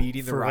have of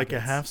beating the Rockets. For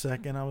like a half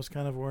second, I was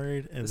kind of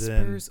worried. And the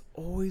Spurs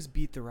always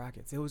beat the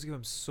Rockets. They always give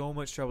them so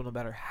much trouble, no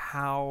matter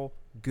how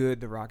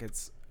good the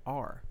Rockets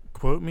are.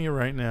 Quote me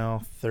right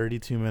now,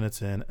 32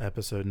 minutes in,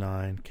 episode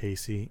 9,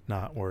 Casey,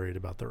 not worried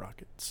about the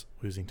Rockets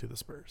losing to the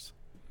Spurs.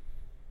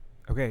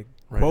 Okay,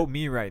 quote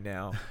me right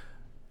now.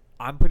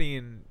 I'm putting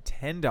in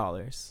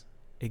 $10.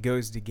 It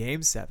goes to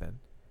Game 7.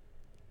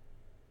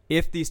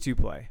 If these two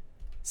play,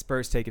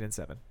 Spurs take it in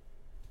 7.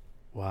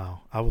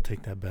 Wow, I will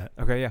take that bet.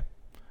 Okay, yeah.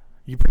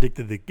 You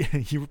predicted the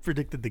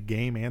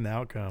game and the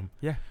outcome.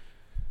 Yeah.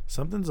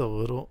 Something's a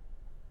little.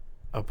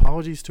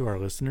 Apologies to our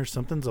listeners.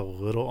 Something's a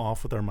little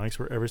off with our mics.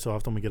 Where every so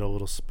often we get a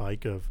little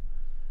spike of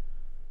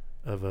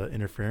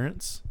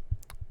interference.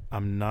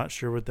 I'm not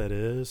sure what that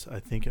is. I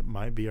think it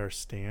might be our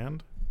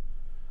stand,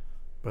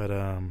 but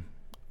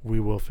we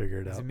will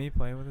figure it out. Is it me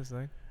playing with this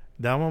thing?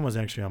 That one was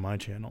actually on my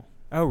channel.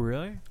 Oh,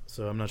 really?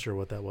 So I'm not sure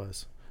what that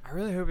was. I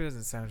really hope it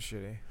doesn't sound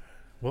shitty.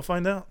 We'll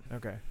find out.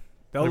 Okay.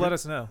 They'll let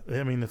us know.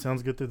 I mean, it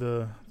sounds good through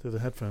the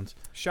headphones.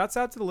 Shouts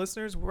out to the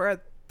listeners. We're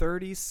at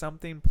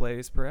 30-something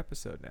plays per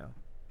episode now.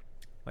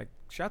 Like,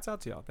 shouts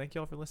out to y'all. Thank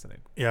y'all for listening.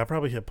 Yeah, I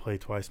probably hit play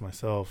twice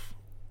myself.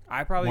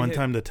 I probably one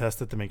time to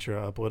test it to make sure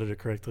I uploaded it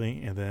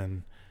correctly, and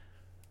then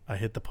I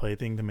hit the play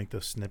thing to make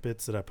those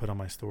snippets that I put on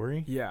my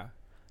story. Yeah.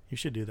 You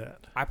should do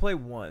that. I play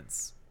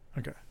once.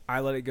 Okay. I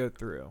let it go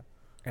through,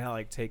 and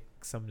I take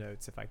some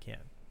notes if I can.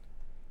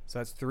 So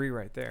that's 3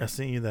 right there. I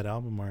sent you that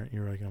album art. You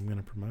were like, I'm going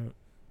to promote.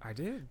 I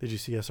did. Did you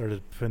see I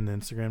started putting the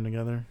Instagram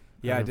together?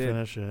 Yeah, I did.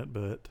 Finish it,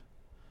 but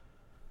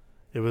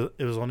it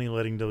was only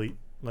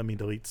let me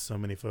delete so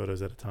many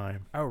photos at a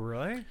time. Oh,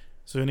 really?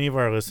 So any of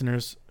our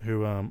listeners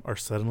who are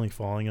suddenly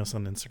following us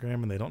on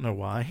Instagram and they don't know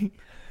why,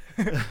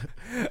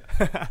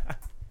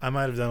 I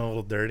might have done a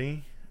little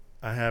dirty.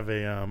 I have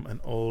an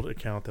old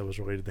account that was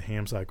related to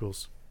ham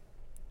cycles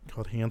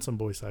called Handsome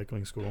Boy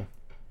Cycling School.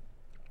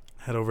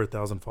 Had over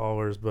 1,000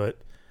 followers, but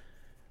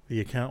the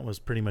account was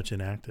pretty much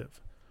inactive.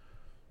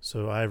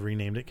 So I've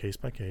renamed it Case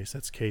by Case.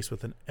 That's case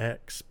with an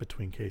X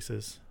between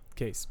cases.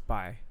 Case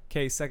by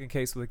case, second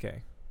case with a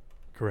K.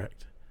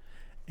 Correct.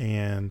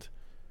 And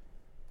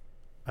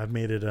I've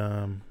made it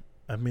a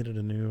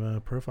new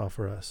profile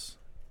for us,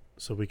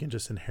 so we can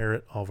just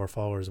inherit all of our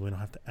followers and we don't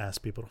have to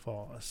ask people to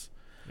follow us.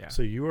 Yeah.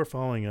 So you are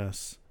following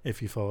us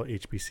if you follow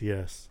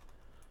HBCS.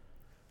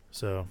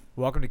 So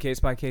welcome to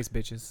Case by Case,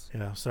 bitches.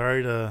 yeah,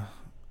 sorry to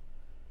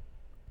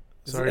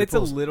It's a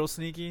little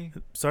sneaky.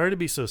 Sorry to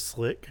be so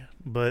slick,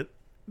 but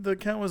the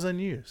account was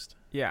unused.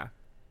 Yeah.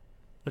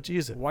 Let's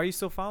use it. Why are you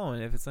still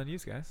following it if it's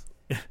unused, guys?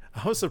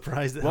 I was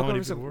surprised at how many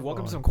people were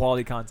Welcome to some following.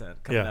 quality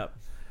content coming up.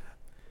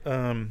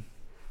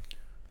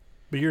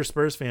 But you're a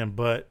Spurs fan,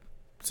 but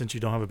since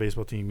you don't have a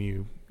baseball team,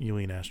 you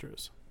lean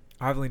Astros.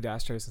 I've leaned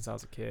Astros since I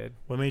was a kid.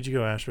 What made you go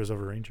Astros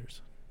over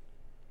Rangers?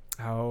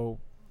 Oh,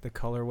 the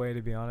colorway,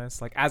 to be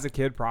honest. Like, as a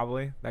kid,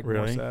 probably. Like,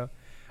 Really? more so.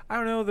 I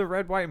don't know. The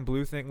red, white, and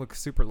blue thing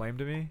looks super lame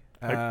to me.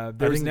 I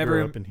There was didn't never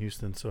grow up in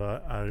Houston,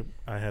 so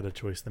I had a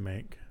choice to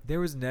make. there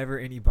was never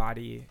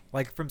anybody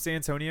like from San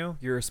Antonio.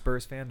 You're a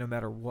Spurs fan no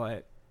matter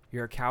what.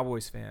 You're a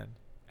Cowboys fan,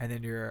 and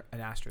then you're an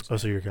Astros fan. Oh,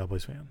 so you're a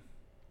Cowboys fan.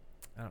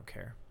 I don't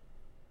care.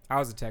 I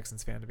was a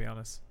Texans fan, to be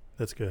honest.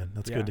 That's good.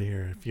 That's Yeah. good to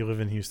hear. If you live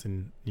in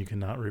Houston, you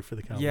cannot root for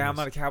the Cowboys. Yeah, I'm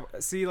not a Cowboy.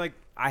 See, like,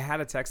 I had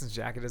a Texans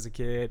jacket as a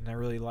kid, and I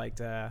really liked.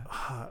 I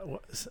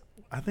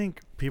think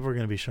people are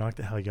going to be shocked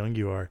at how young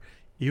you are.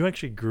 You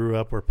actually grew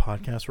up where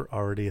podcasts were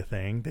already a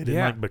thing. They didn't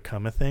Yeah.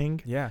 become a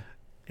thing. Yeah.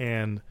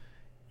 And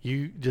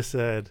you just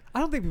said, I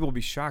don't think people will be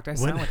shocked. I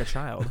sound like a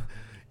child.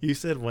 you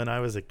said when I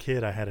was a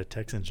kid, I had a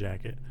Texans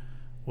jacket.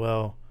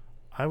 Well,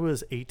 I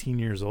was 18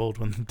 years old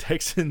when the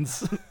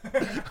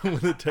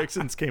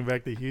Texans came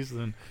back to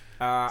Houston.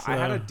 I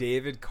had a So-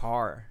 David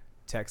Carr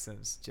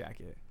Texans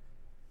jacket.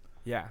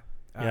 Yeah.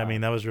 Yeah, I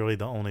mean, that was really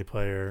the only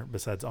player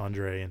besides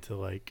Andre until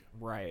like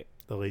right.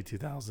 the late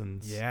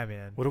 2000s. Yeah,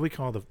 man. What do we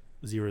call the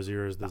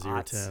 00s, the The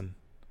aughts. 010?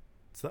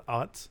 It's the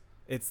aughts?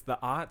 It's the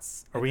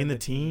aughts. Are and we in then the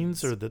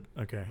teens or the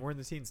okay? We're in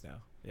the teens now.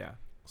 Yeah.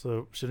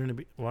 So shouldn't it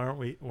be? Why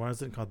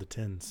is it called the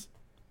tens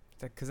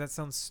Because that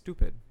sounds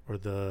stupid. or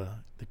the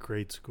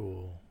grade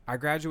school? I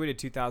graduated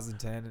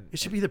 2010. And It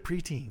should be the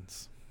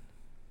preteens.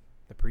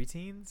 the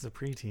preteens. The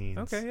preteens.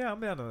 Okay, yeah,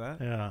 I'm down to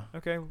that. Yeah.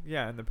 Okay,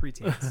 yeah, and the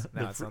preteens.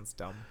 The No, it sounds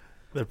dumb.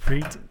 The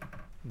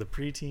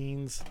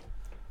preteens.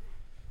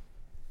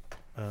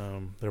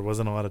 There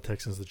wasn't a lot of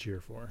Texans to cheer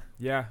for.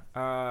 Yeah,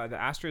 the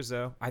Astros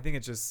though. I think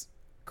it's just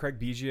Craig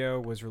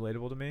Biggio was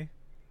relatable to me.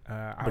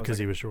 Because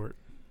he was short.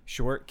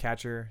 short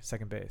catcher,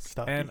 second base,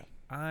 Stocky. and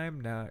I'm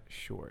not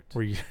short.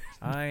 Were you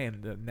I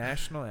am the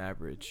national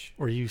average.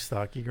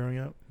 stocky growing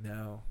up?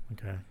 No,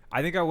 Okay.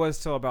 I think I was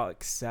till about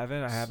like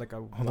 7. I had like a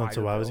Hold on.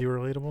 So why was he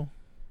relatable?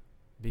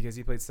 Because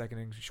he played second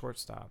and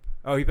shortstop.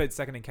 Oh, he played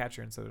second and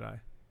catcher, and so did I.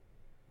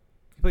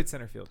 He played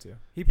center field too.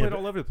 He played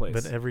all over the place.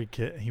 But every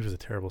kid, he was a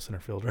terrible center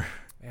fielder.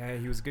 Yeah,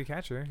 he was a good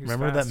catcher. He was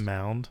Remember fast. that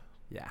mound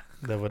Yeah.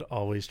 that would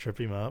always trip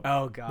him up?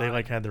 Oh god. They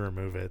like had to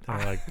remove it. They were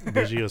like,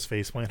 Biggio's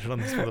face planted on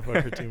this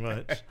motherfucker too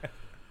much.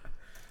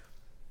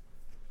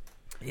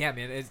 Yeah,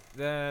 man. It's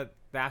the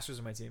Astros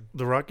are my team.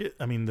 The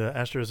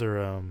Astros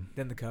are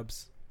Then the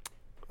Cubs.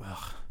 the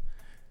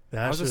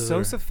I was a Astros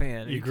Sosa are,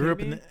 fan. Are you grew up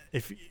kidding in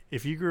me?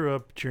 if you grew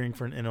up cheering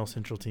for an NL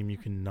Central team, you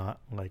cannot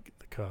like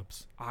the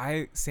Cubs.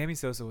 Sammy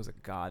Sosa was a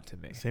god to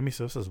me. Sammy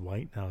Sosa's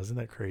white now, isn't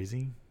that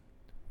crazy?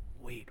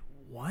 Wait,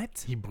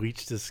 what? He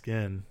bleached his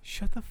skin.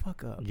 Shut the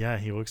fuck up. Yeah,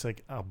 he looks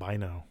like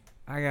albino.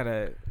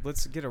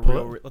 Let's get a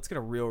Pull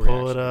real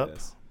pull reaction it to up.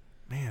 this.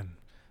 Man,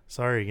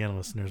 sorry again,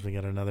 listeners. We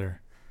got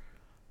another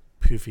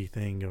poofy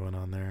thing going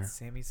on there.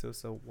 Sammy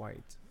Sosa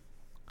white.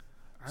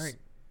 All right.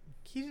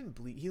 He didn't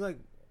bleed. He like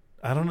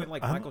I don't know. went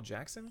like I don't- Michael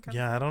Jackson kind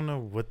Yeah, I don't know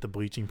what the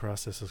bleaching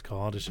process is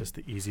called. It's just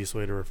the easiest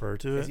way to refer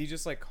to of? Is it. he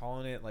just like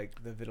calling it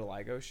like the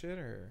vitiligo shit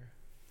or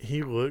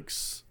He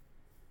looks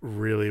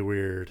really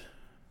weird.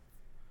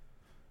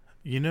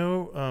 You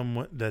know,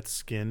 what that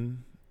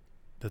skin,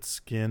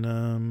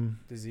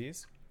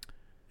 disease?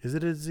 is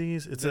it a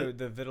disease? It's the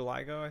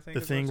vitiligo, I think.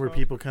 the is what thing it's where called.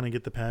 people kind of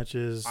get the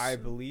patches. I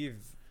believe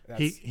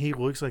that's he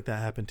looks like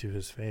that happened to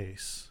his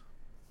face.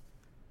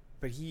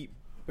 But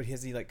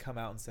has he like come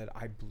out and said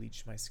I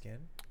bleached my skin?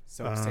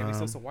 So Sammy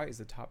Sosa white is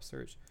the top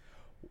search.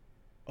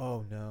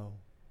 Oh no.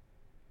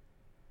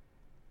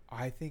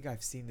 I think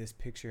I've seen this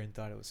picture and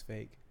thought it was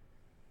fake.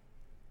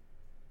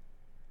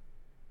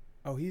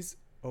 Oh, he's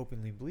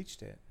openly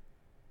bleached it.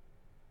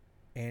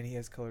 And he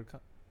has colored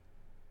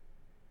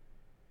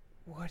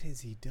what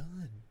has he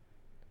done?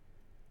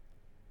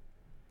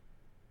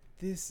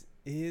 This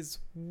is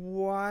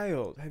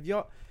wild. Have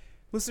y'all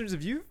listeners,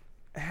 if you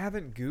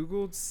haven't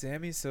Googled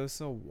Sammy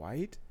Sosa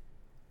white,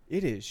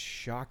 it is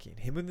shocking.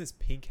 Him in this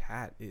pink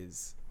hat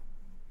is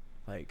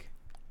like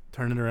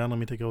Turn it around. Let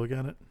me take a look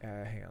at it.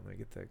 hang on, let me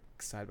get the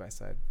side by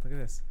side. Look at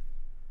this.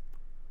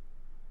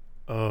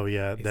 Oh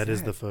yeah, Is that is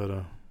that- the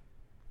photo.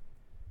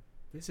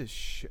 This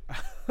is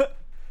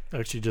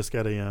Actually, just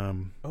got a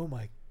Oh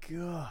my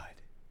god.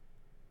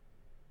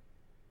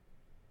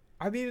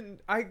 I mean,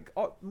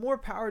 more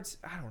power to,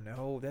 I don't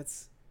know.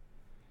 That's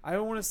I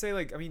don't want to say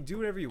like, I mean, do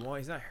whatever you want.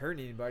 He's not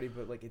hurting anybody,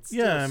 but like it's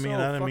still yeah. I mean, so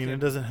I mean, fucking- it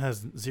doesn't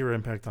has zero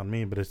impact on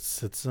me, but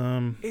it's It's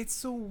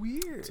so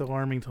weird. it's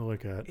alarming to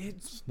look at.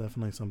 It's It's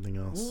definitely something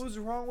else. what was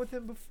wrong with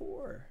him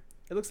before?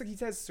 It looks like he's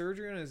had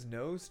surgery on his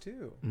nose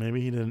too.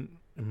 Maybe he didn't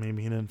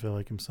feel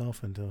like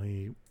himself until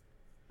he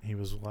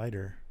was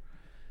lighter.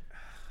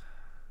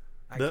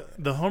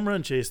 The home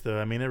run chase though,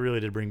 I mean, it really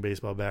did bring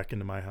baseball back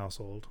into my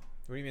household.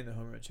 What do you mean the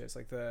home run chase?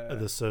 Like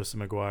The Sosa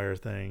McGuire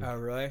thing. Oh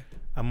really?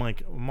 I'm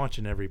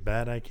watching every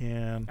bat I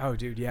can. Oh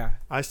dude, yeah.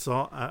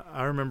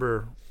 I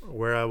remember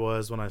where I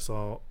was when I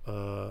saw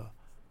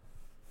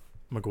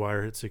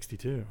McGuire hit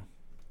 62.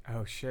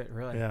 Oh shit,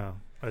 really? Yeah,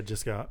 I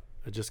just got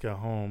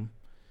home.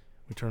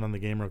 We turned on the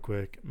game real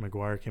quick.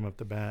 McGuire came up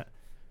to bat,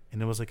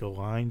 and it was like a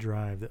line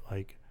drive that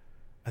like,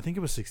 I think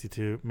it was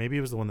 62. Maybe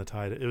it was the one that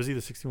tied it. It was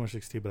either 61 or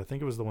 62, but I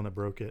think it was the one that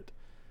broke it,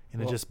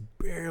 and it just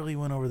barely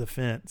went over the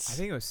fence. I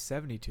think it was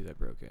 72 that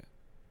broke it.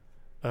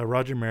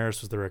 Roger Maris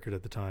was the record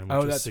at the time, which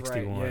was that's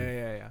 61. right.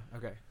 Yeah.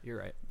 Okay, you're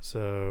right.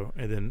 So,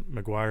 and then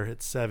McGuire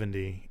hit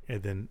 70,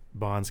 and then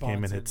Bonds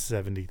came and hit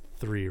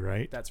 73,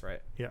 right? That's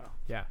right. Yeah.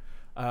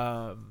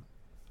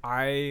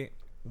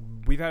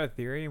 We've had a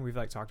theory, and we've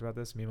like talked about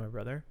this, me and my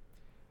brother.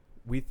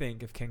 We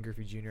think if Ken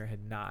Griffey Jr.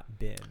 had not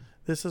been,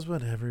 This is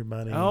what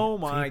everybody. Oh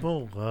my-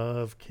 People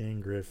love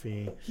King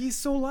Griffey. he's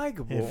so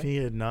likable. If he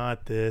had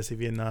not this, if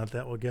he had not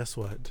that, well, guess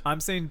what? I'm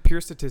saying pure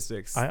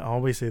statistics. I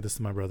always say this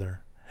to my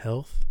brother: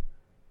 health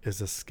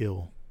is a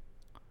skill.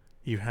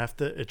 You have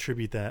to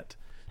attribute that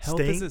Health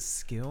is a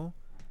skill.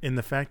 in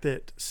the fact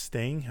that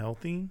staying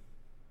healthy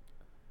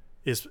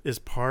is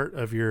part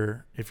of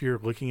your. If you're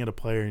looking at a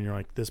player and you're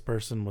like, this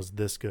person was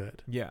this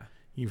good, Yeah.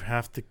 you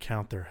have to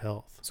count their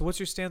health. So what's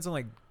your stance on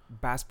like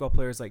basketball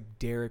players like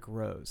Derrick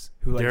Rose,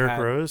 who like Derrick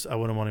Rose, I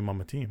wouldn't want him on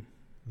my team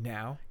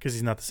now? because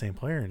he's not the same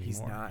player anymore.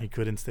 He's not. He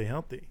couldn't stay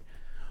healthy.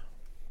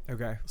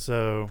 Okay.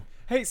 So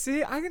Hey,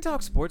 see, I can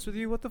talk sports with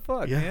you. What the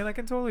fuck, Yeah. man? I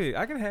can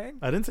hang.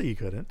 I didn't say you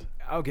couldn't.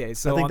 Okay,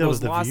 so I think on that those was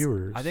the lost,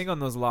 viewers. I think on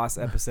those lost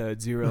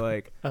episodes, you were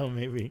like, Oh,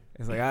 maybe.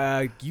 it's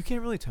like, you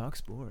can't really talk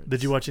sports.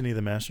 Did you watch any of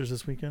the Masters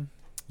this weekend?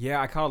 Yeah,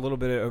 I caught a little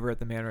bit over at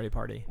the Man Ready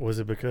party. Was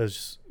it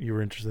because you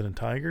were interested in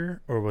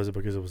Tiger, or was it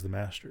because it was the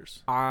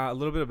Masters? A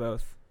little bit of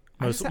both.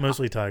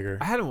 Mostly Tiger.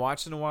 I hadn't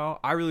watched in a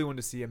while. I really wanted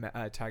to see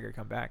a Tiger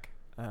come back.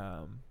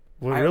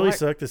 What really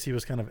sucked is he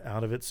was kind of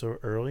out of it so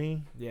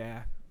early,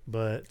 Yeah,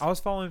 but I was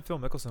following Phil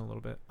Mickelson a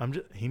little bit.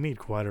 he made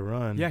quite a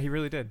run. Yeah, he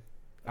really did.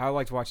 I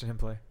liked watching him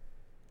play.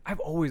 I've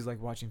always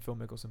liked watching Phil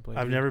Mickelson play.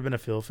 I've dude. never been a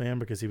Phil fan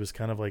because he was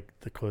kind of like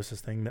the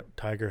closest thing that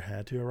Tiger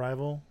had to a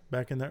rival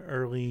back in the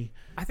early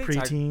I think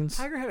preteens.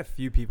 Tiger had a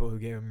few people who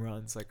gave him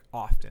runs like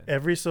often.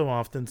 Every so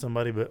often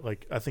somebody, but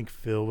like I think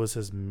Phil was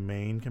his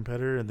main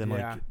competitor, and then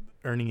Yeah. like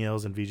Ernie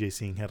Els and Vijay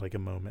Singh had like a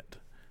moment.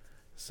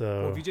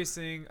 So Well, Vijay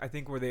Singh, I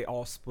think, where they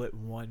all split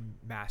one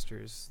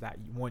Masters that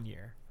one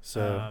year.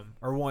 So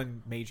or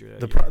one major.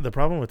 the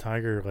problem with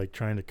Tiger like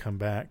trying to come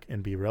back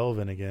and be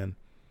relevant again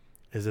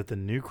is that the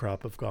new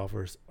crop of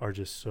golfers are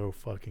just so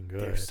fucking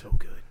good. They're so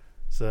good.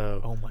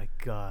 So Oh my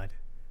god.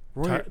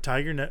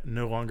 Tiger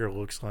no longer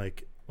looks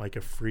like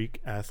a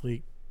freak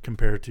athlete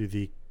compared to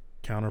the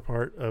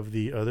counterpart of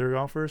the other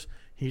golfers.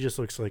 He just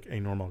looks like a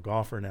normal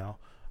golfer now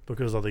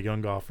because all the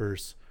young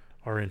golfers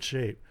are in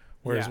shape.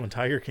 Whereas Yeah. when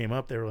Tiger came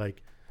up, they were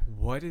like,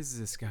 What is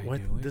this guy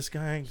 "What? doing? This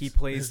guy? He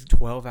plays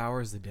 12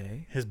 hours a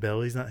day. His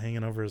belly's not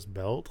hanging over his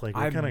belt. Like,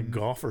 what kind of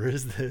golfer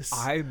is this?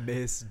 I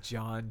miss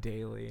John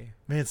Daly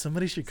Man,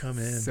 somebody should come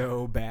in.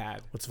 so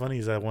bad. What's funny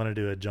is I want to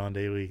do a John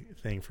Daly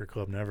thing for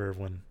Club Never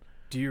when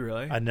Do you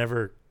really? I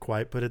never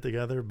quite put it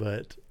together,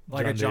 but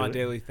Like a John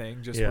Daly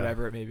thing, just Yeah.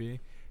 whatever it may be.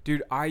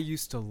 Dude, I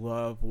used to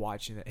love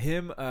watching it.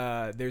 Him,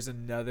 there's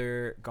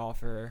another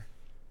golfer.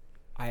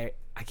 I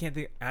can't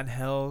think.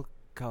 Angel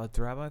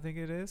Calatrava, I think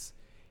it is.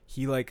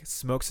 He like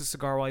smokes a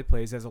cigar while he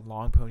plays. Has a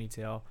long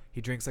ponytail.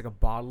 He drinks like a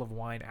bottle of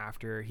wine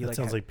after. He that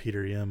sounds like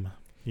Peter Yim.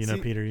 You know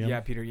Peter Yim? Yeah,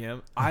 Peter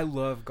Yim. I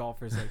love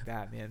golfers like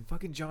that, man.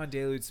 Fucking John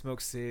Daly would smoke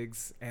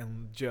cigs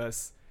and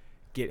just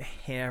get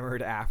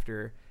hammered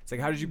after. It's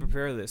like, how did you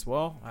prepare this?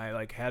 Well, I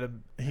like had a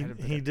He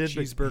did the-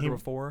 cheeseburger he-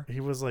 before. He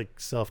was like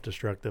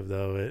self-destructive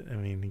though. I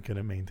mean, he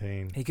couldn't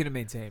maintain. He couldn't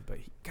maintain,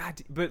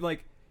 but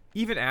like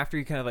even after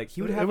he kind of like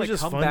he would It have was like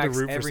just fun to comebacks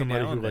root for every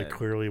somebody now who and like then.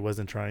 clearly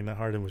wasn't trying that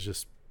hard and was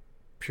just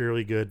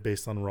purely good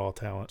based on raw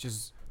talent.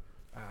 Just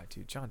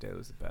dude, John Daly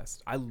was the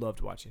best. I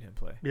loved watching him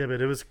play. Yeah, but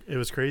it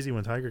was crazy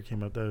when Tiger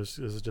came up. It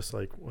was just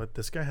like, what?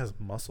 This guy has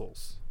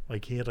muscles.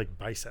 Like he had like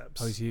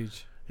biceps. Oh, he's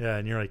huge. Yeah,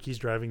 and you're like, he's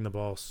driving the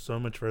ball so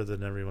much further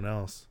than everyone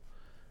else.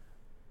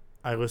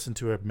 I listened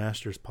to a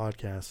Masters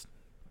podcast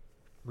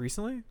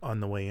Recently? on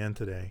the way in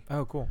today,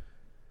 Oh, cool.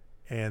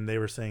 and they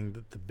were saying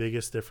that the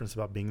biggest difference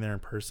about being there in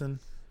person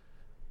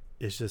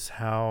is just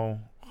how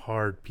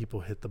hard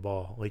people hit the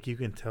ball. Like you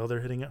can tell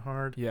they're hitting it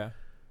hard, Yeah.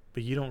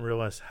 but you don't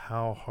realize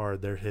how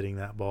hard they're hitting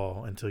that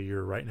ball until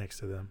you're right next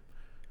to them.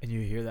 And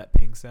you hear that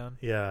ping sound?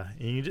 Yeah,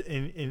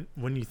 and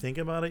when you think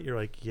about it, you're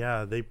like,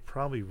 yeah, they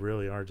probably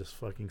really are just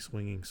fucking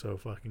swinging so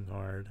fucking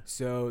hard.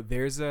 So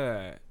there's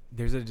a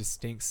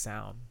distinct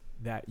sound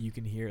that you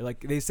can hear.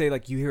 Like they say,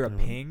 like you hear a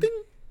ping.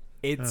 Ding.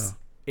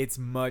 It's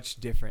much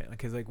different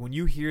because like when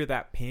you hear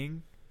that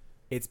ping,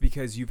 it's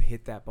because you've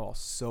hit that ball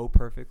so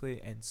perfectly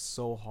and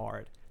so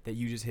hard that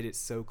you just hit it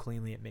so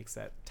cleanly it makes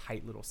that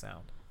tight little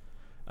sound.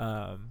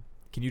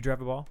 Can you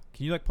drive a ball?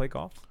 Can you like play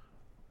golf?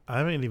 I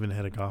haven't even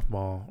hit a golf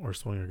ball or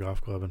swung a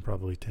golf club in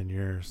probably 10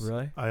 years.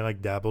 Really? I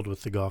like dabbled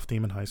with the golf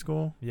team in high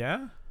school.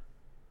 Yeah.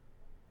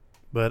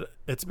 But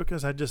it's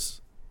because I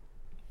don't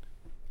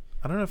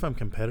know if I'm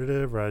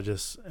competitive or I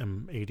just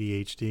am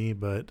ADHD,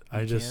 but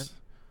I just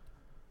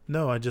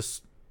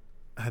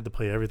had to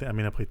play everything. I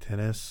mean, I played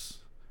tennis.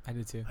 I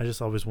did too. I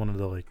just always wanted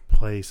to like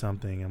play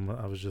something, and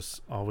I was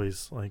just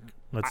always like,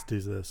 let's do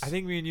this. I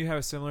think me and you have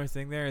a similar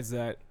thing there is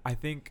that I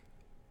think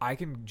I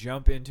can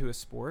jump into a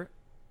sport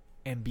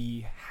and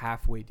be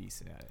halfway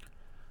decent at it.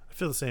 I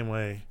feel the same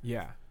way.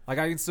 Yeah. Like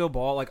I can still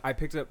ball. Like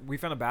we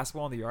found a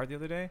basketball in the yard the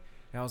other day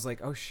and I was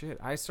like, oh shit.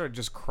 I started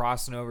just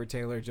crossing over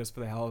Taylor just for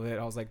the hell of it.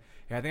 I was like,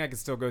 yeah, I think I can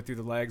still go through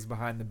the legs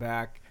behind the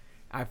back.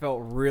 I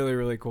felt really,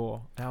 really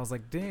cool. And I was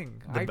like,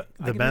 dang.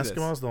 The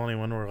basketball is the only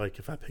one where like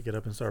if I pick it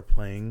up and start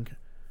playing,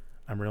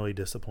 I'm really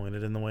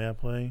disappointed in the way I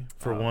play.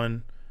 For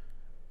one,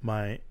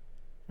 my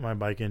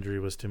bike injury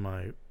was to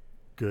my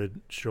good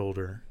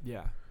shoulder.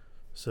 Yeah.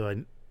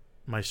 So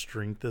my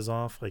strength is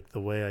off. Like the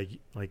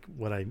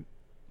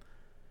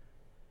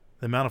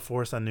amount of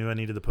force I knew I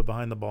needed to put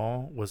behind the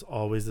ball was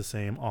always the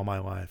same all my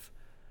life.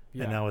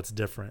 Yeah. And now it's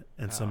different.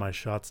 And so my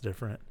shot's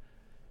different.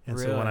 And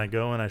so when I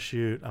go and I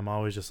shoot, I'm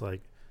always just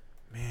like,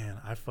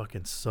 man, I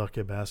fucking suck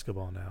at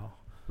basketball now.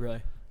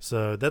 Really?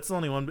 So that's the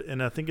only one.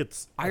 And I think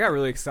I got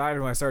really excited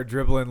when I started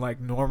dribbling like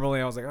normally.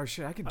 I was like, oh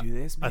shit, I can do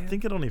this, man. I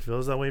think it only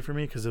feels that way for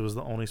me because it was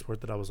the only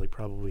sport that I was like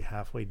probably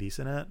halfway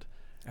decent at.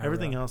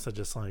 Everything else, I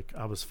just like,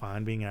 I was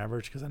fine being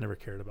average because I never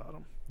cared about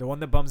them. The one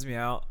that bums me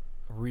out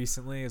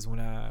recently is when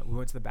we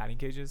went to the batting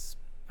cages.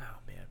 Oh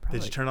man!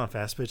 Did you turn on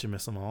fast pitch and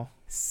miss them all?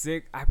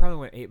 I probably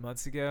went 8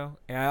 months ago,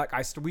 and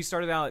we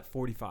started out at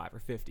 45 or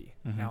 50,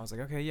 and I was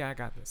like, okay, yeah, I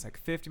got this. Like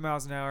 50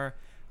 miles an hour,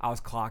 I was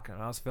clocking,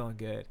 I was feeling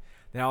good.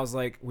 Then I was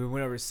like, we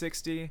went over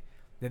 60,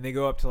 then they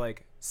go up to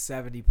like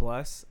 70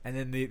 plus, and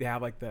then they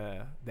have like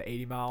the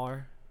 80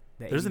 miler.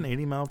 There's an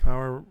 80 mile per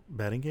hour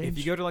batting gauge? If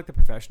you go to like the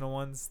professional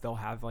ones, they'll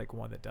have like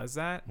one that does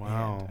that.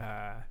 Wow.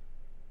 And,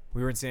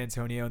 we were in San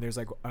Antonio, and there's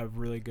like a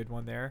really good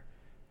one there.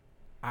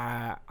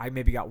 I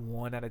maybe got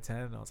 1 out of 10,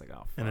 and I was like,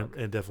 oh, fuck. And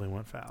it definitely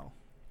went foul.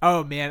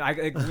 Oh, man. I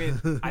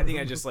think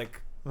I just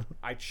like,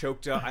 I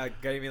choked up. I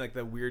gave me like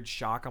the weird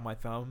shock on my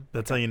thumb.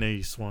 That's how you know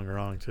you swung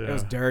wrong, too. It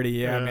was dirty,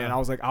 yeah, man. I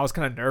was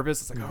kind of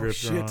nervous. I was like, oh,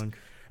 shit. Wrong.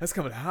 That's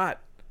coming hot.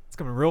 It's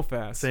coming real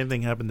fast. Same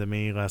thing happened to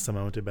me last time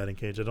I went to a batting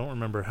cage. I don't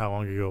remember how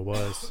long ago it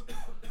was.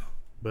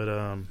 But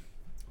I'm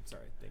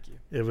sorry. Thank you.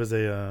 It was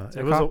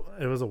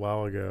a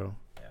while ago.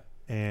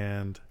 Yeah.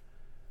 And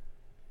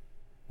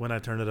when I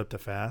turned it up to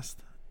fast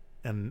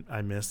and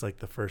I missed like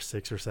the first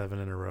 6 or 7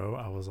 in a row,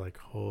 I was like,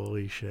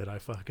 holy shit, I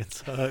fucking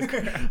suck.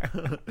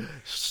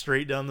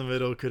 Straight down the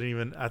middle, couldn't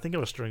even. I think I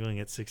was struggling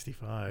at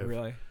 65.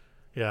 Really?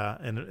 Yeah,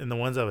 and the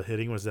ones I was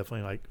hitting was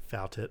definitely like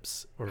foul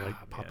tips or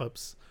like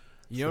pop-ups.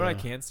 You know what I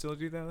can still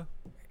do though?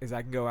 Is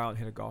I can go out and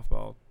hit a golf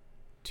ball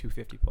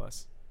 250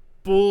 plus.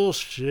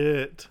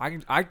 Bullshit.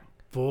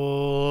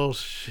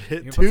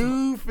 Bullshit.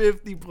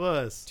 250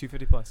 plus.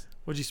 250 plus.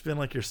 Would you spend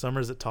like your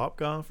summers at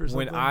Topgolf or something?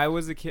 When I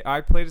was a kid,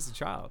 I played as a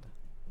child.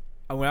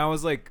 When I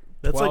was like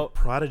 12, that's like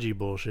prodigy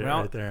bullshit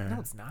right there. No,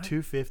 it's not.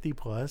 250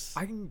 plus.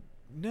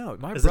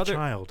 My as brother. A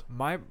child.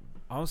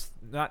 Almost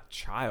not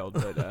child,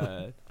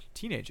 but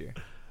teenager.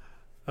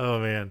 Oh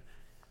man,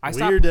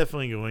 we're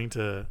definitely going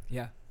to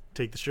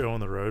take the show on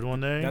the road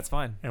one day. That's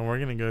fine. And we're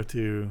gonna go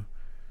to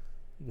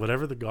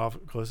whatever the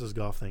closest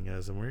golf thing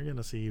is, and we're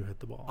gonna see you hit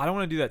the ball. I don't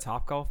want to do that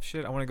Topgolf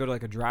shit. I want to go to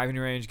like a driving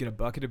range, get a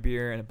bucket of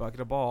beer and a bucket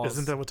of balls.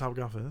 Isn't that what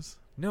Topgolf is?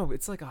 No,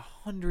 it's like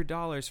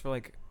 $100 for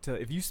like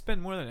if you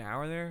spend more than an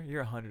hour there,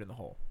 you're 100 in the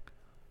hole.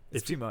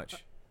 It's too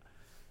much.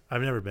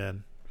 I've never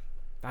been.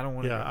 I don't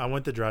want to. Yeah, I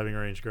went to driving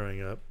range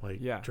growing up.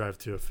 Like, drive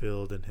to a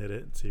field and hit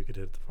it, so you could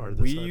hit the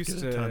farthest. We used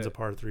to tons of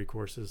par 3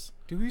 courses.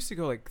 Dude, we used to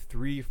go like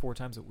 3 or 4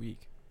 times a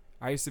week.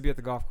 I used to be at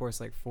the golf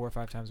course like 4 or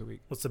 5 times a week.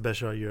 What's the best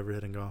shot you ever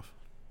hit in golf?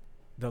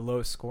 The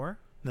lowest score?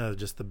 No,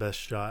 just the best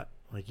shot.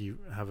 Like you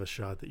have a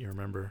shot that you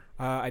remember.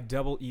 I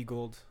double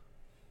eagled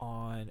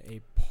on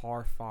a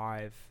par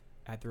 5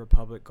 at the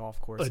Republic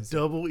Golf Course. A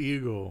double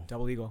eagle.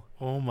 Double eagle.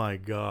 Oh my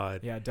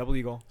god. Yeah, double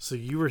eagle. So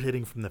you were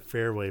hitting from the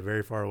fairway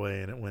very far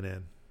away, and it went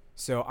in.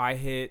 So I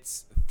hit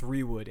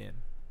 3 wood in.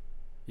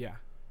 Yeah.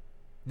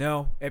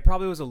 No, it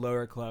probably was a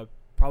lower club.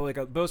 But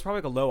it was probably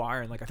like a low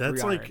iron, like a 3 iron.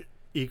 That's like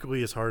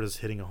equally as hard as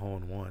hitting a hole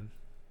in one.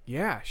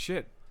 Yeah,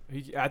 shit.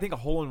 I think a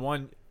hole in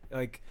one,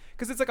 like,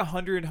 because it's like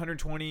 100,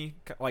 120,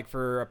 like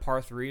for a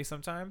par 3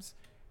 sometimes,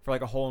 for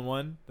like a hole in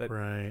one.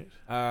 Right.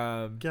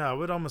 Yeah, I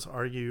would almost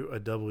argue a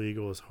double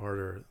eagle is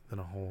harder than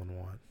a hole in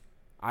one.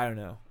 I don't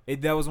know.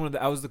 That was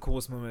that was the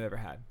coolest moment I ever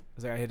had. I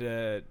was like, I hit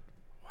a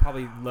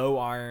probably low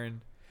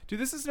iron. Dude,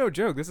 this is no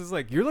joke. This is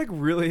like, you're like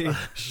really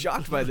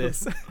shocked by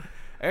this.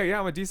 Hey, yeah,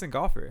 I'm a decent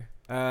golfer.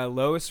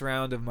 Lowest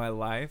round of my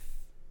life,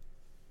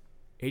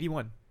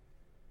 81.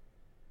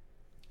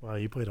 Wow,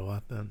 you played a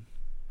lot then.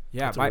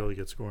 Yeah, that's a really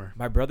good score.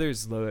 My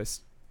brother's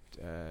lowest,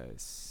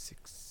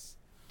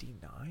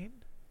 69. I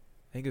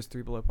think it was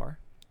 3 below par.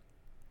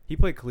 He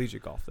played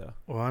collegiate golf though.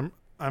 Well,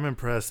 I'm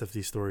impressed if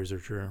these stories are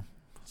true.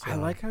 So I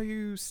like how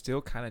you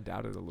still kind of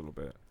doubt it a little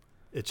bit.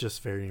 it's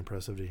just very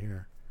impressive to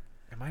hear.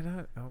 Am I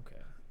not?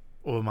 Okay.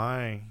 Well,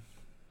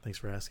 thanks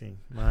for asking.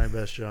 My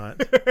best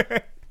shot.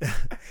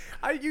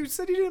 You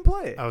said you didn't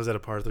play it. I was at a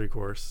par 3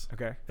 course.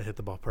 Okay. It hit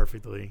the ball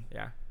perfectly.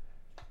 Yeah.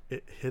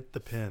 It hit the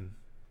pin.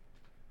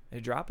 Did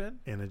it drop in?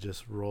 And it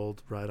just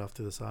rolled right off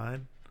to the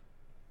side.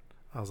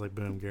 I was like,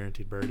 boom,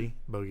 guaranteed birdie.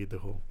 Bogeyed the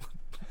hole.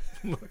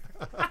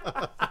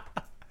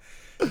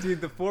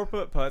 Dude, the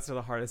 4-foot putts are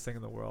the hardest thing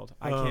in the world.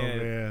 I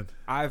can't. Man.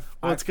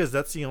 It's because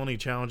that's the only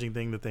challenging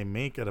thing that they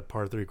make at a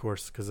par 3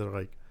 course, because they're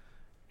like,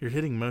 you're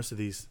hitting most of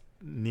these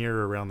near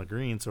or around the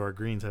green, so our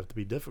greens have to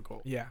be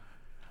difficult. Yeah.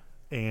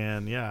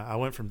 And yeah, I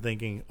went from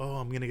thinking, oh,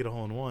 I'm gonna get a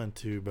hole in one,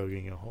 to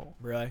bogeying a hole.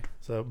 Really?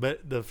 So,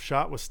 but the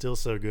shot was still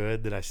so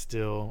good that I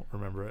still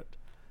remember it.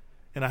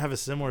 And I have a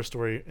similar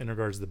story in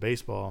regards to the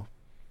baseball.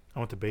 I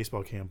went to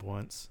baseball camp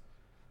once.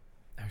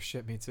 Oh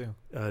shit, me too.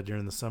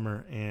 During the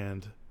summer,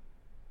 and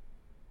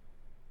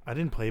I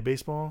didn't play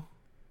baseball.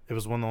 It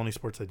was one of the only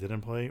sports I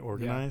didn't play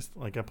organized.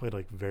 Yeah. Like I played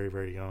like very,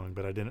 very young,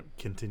 but I didn't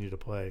continue to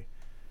play.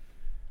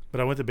 But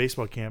I went to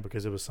baseball camp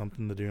because it was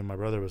something to do, and my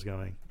brother was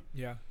going.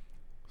 Yeah.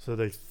 So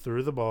they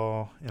threw the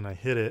ball, and I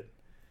hit it,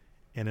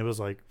 and it was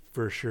like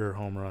for sure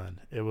home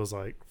run. It was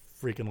like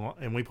freaking long,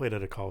 and we played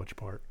at a college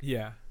park.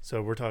 Yeah.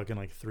 So we're talking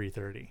like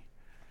 3:30.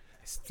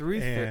 It's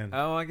 3:30.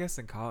 Oh, I guess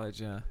in college,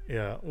 yeah.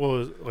 Yeah.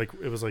 Well,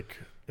 it was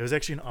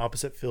actually an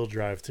opposite field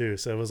drive too.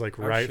 So it was like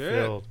right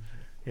field.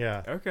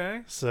 Yeah.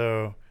 Okay.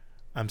 So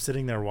I'm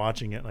sitting there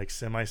watching it, like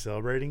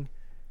semi-celebrating.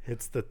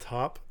 Hits the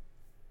top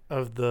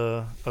of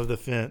the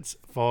fence,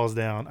 falls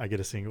down. I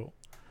get a single.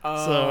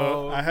 Oh,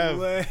 so I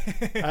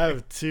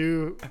have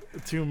two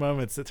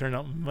moments that turned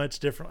out much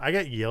different. I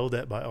got yelled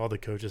at by all the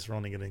coaches for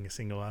only getting a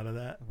single out of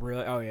that.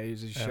 Really? Oh yeah, you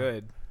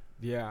should.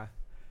 Yeah.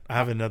 I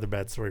have another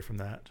bad story from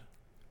that.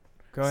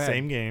 Go ahead.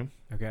 Same game.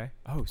 Okay.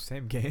 Oh,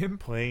 same game.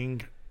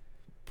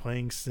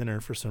 Playing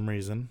center for some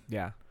reason.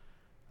 Yeah.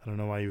 I don't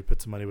know why you would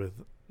put somebody with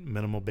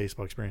minimal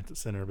baseball experience at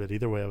center, but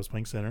either way, I was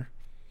playing center.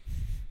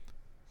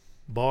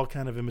 Ball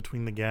kind of in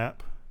between the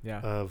gap.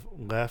 Yeah. Of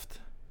left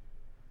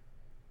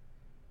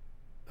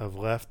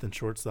and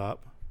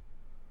shortstop.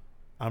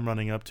 I'm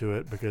running up to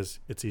it because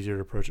it's easier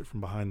to approach it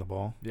from behind the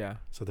ball. Yeah.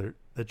 So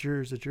that's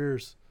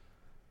yours.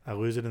 I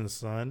lose it in the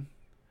sun.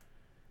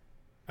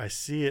 I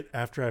see it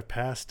after I've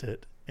passed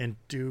it and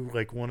do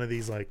like one of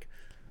these like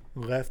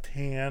left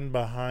hand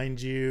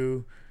behind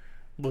you,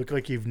 look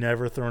like you've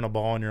never thrown a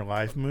ball in your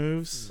life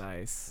moves.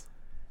 Nice.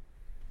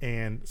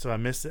 And so I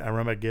missed it. I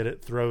run back, get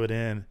it, throw it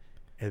in,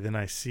 and then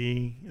I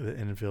see the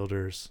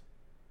infielders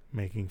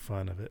making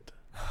fun of it.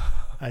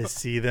 I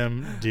see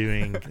them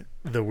doing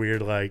the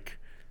weird like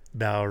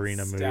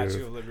ballerina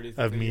move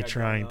of me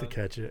trying to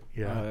catch it.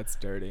 Yeah. Oh, that's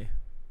dirty.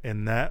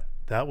 And that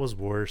was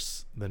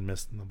worse than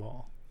missing the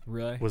ball.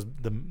 Really? Was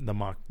the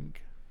mocking.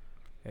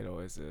 It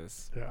always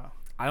is. Yeah.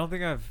 I don't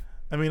think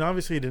I mean,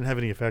 obviously, it didn't have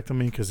any effect on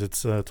me because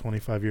it's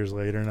 25 years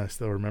later and I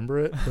still remember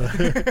it.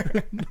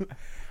 But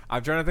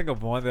I'm trying to think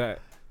of one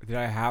did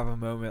I have a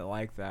moment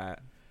like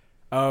that?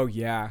 Oh,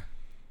 yeah.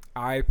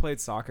 I played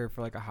soccer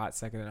for like a hot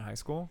second in high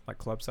school, like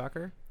club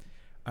soccer.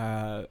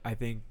 I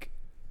think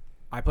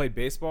I played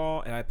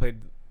baseball and I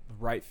played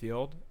right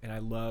field, and I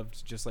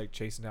loved just like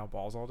chasing down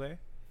balls all day.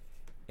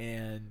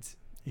 And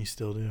you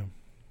still do.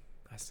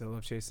 I still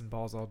love chasing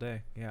balls all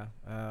day. Yeah.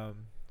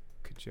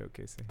 Good joke,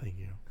 Casey. Thank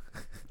you.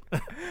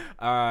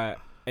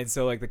 And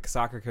so like the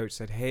soccer coach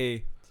said,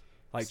 hey,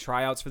 like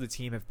tryouts for the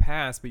team have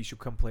passed, but you should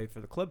come play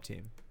for the club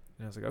team.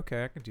 And I was like,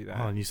 okay, I can do that.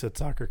 Oh, and you said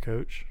soccer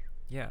coach?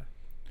 Yeah.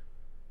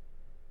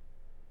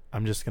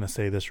 I'm just going to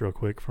say this real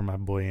quick for my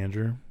boy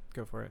Andrew.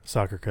 Go for it.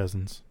 Soccer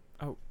cousins.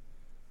 Oh.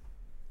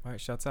 All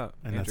right, shouts out.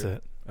 And Andrew. that's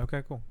it.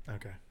 Okay, cool.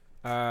 Okay.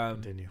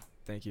 Continue.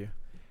 Thank you.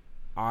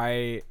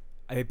 They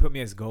put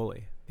me as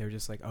goalie. They were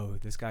just like, oh,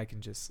 this guy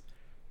can just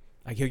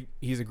like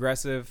he's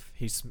aggressive.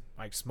 He's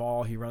like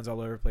small. He runs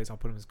all over the place. I'll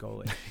put him as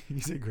goalie.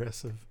 He's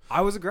aggressive.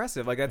 I was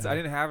aggressive. Like that's I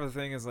didn't have a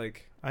thing as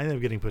like. I ended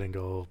up getting put in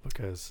goal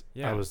because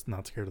I was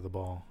not scared of the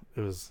ball.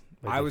 It was.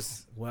 Like that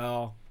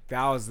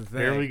was the thing.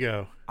 There we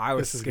go. I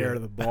was scared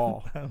of the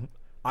ball.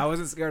 I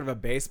wasn't scared of a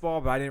baseball,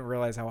 but I didn't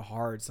realize how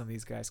hard some of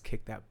these guys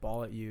kick that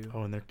ball at you.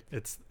 Oh, and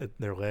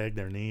their leg,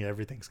 their knee,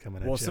 everything's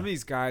coming at you. Well, some of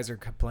these guys are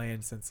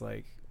playing since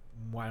like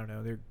I don't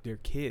know, they're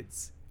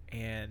kids,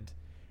 and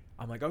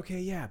I'm like, okay,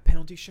 yeah,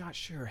 penalty shot,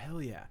 sure,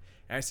 hell yeah.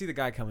 And I see the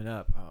guy coming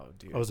up. Oh,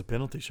 dude. Oh, it was a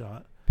penalty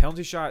shot.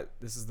 Penalty shot.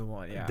 This is the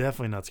one. Yeah.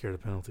 Definitely not scared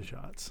of penalty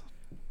shots.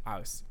 I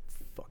was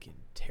fucking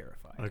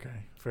terrified.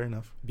 Okay, fair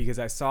enough. Because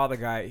I saw the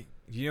guy.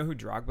 Do you know who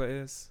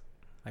Drogba is?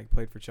 like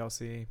played for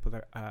Chelsea, from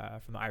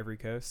the Ivory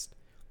Coast.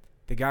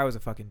 The guy was a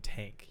fucking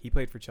tank. He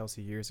played for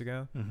Chelsea years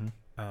ago.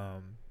 Mm-hmm.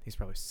 He's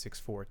probably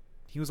 6'4".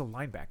 He was a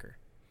linebacker.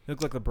 He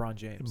looked like LeBron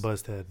James.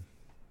 Buzzed head.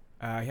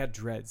 He had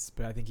dreads,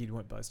 but I think he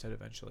went buzzed head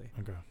eventually.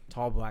 Okay.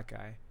 Tall black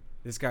guy.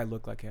 This guy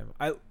looked like him.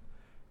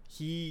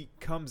 He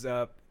comes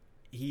up.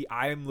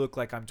 I look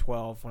like I'm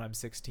 12 when I'm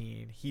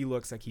 16. He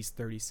looks like he's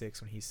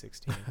 36 when he's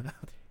 16.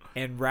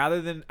 And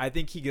rather than, I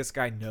think this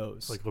guy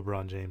knows. Like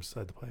LeBron James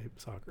had to play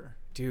soccer.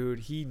 Dude,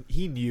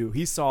 he knew.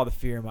 He saw the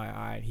fear in my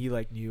eye. And he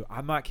like knew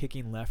I'm not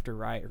kicking left or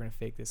right. We're gonna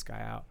fake this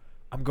guy out.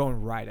 I'm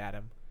going right at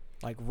him,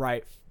 like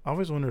right. I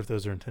always wonder if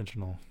those are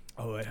intentional.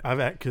 Oh,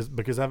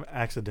 because I've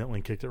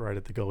accidentally kicked it right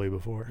at the goalie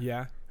before.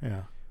 Yeah.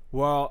 Yeah.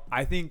 Well,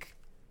 I think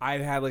I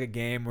had like a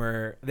game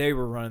where they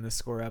were running the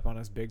score up on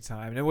us big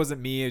time, and it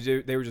wasn't me.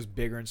 They were just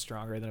bigger and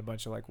stronger than a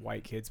bunch of like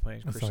white kids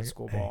playing Christian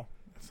school ball.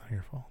 It's not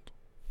your fault.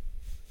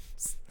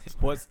 It's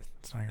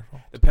not your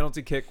fault. The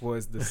penalty kick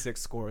was the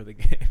sixth score of the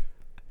game.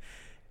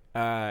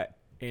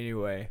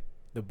 Anyway,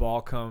 the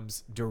ball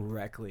comes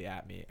directly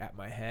at me, at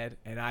my head,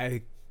 and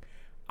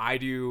I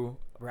do,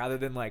 rather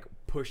than like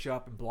push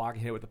up and block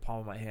and hit it with the palm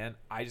of my hand,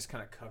 I just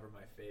kind of cover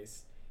my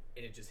face,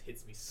 and it just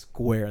hits me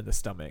square in the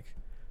stomach,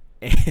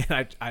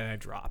 and I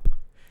drop.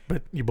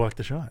 But you blocked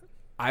the shot.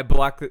 I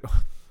blocked it.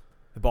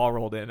 The ball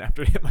rolled in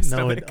after it hit my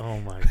stomach. Oh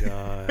my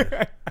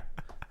god.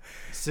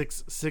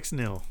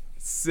 6-0.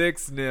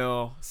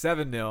 6-0,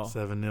 7-0.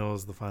 7-0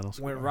 is the final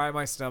score. Went right in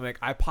my stomach.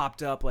 I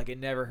popped up like it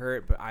never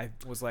hurt, but I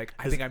was like,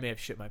 I think I may have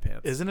shit my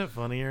pants. Isn't it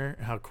funnier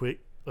how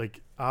quick?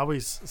 Like I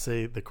always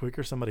say, the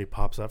quicker somebody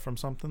pops up from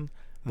something,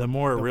 the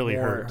more it really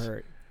hurts.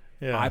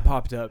 Yeah. I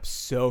popped up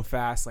so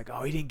fast, like,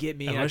 oh, he didn't get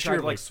me. And I tried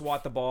to like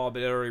swat the ball,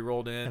 but it already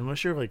rolled in.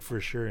 Unless you're like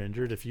for sure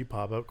injured, if you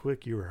pop up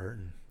quick, you were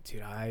hurting.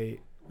 Dude,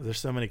 there's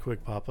so many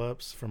quick pop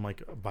ups from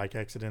like bike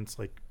accidents,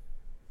 like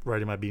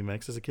riding my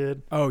BMX as a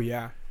kid. Oh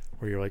yeah.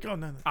 Where you're like, oh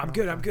no, I'm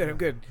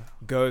good.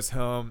 Goes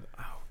home.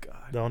 Oh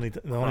god. The only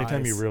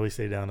time you really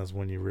stay down is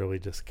when you really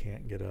just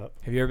can't get up.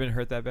 Have you ever been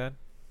hurt that bad?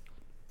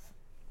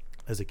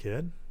 As a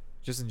kid?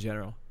 Just in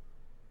general.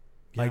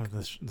 Yeah, like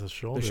the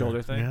shoulder. The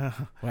shoulder thing? Yeah.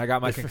 When I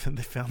got my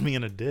they found me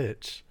in a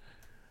ditch.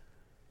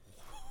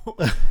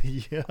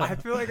 Yeah. I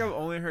feel like I've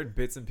only heard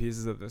bits and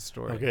pieces of this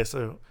story. Okay,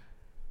 so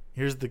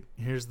here's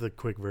the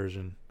quick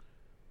version.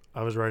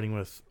 I was riding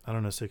with, I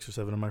don't know, 6 or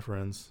 7 of my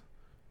friends.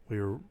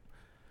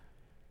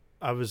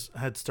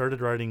 Had started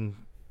riding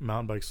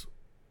mountain bikes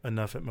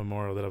enough at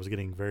Memorial that I was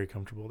getting very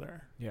comfortable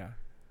there. Yeah.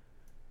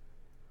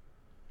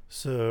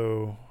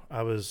 So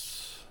I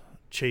was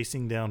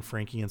chasing down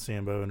Frankie and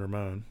Sambo and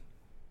Ramon,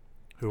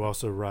 who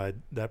also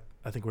ride that.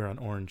 I think we were on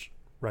Orange,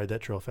 ride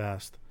that trail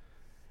fast.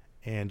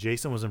 And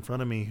Jason was in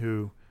front of me,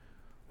 who,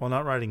 while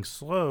not riding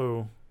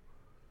slow,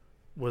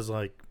 was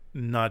like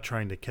not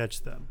trying to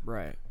catch them.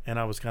 Right. And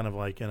I was kind of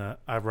like in a,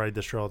 I ride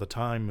this trail all the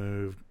time,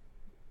 move,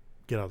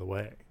 get out of the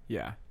way.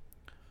 Yeah.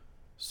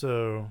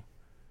 So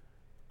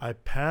I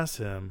pass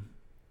him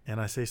and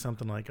I say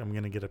something like, I'm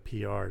going to get a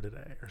PR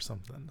today or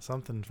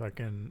something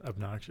fucking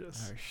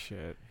obnoxious. Oh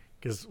shit.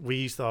 Because we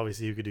used to always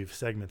see who could do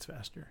segments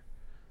faster.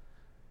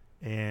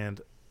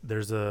 And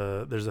there's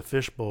a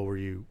fishbowl where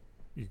you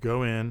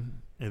go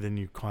in and then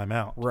you climb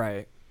out.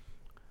 Right.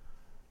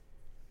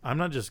 I'm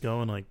not just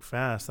going like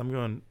fast.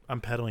 I'm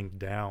pedaling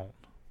down.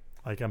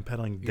 Like I'm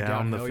pedaling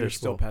down the fishbowl. You're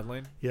still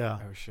pedaling? Yeah.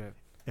 Oh shit.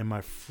 And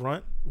my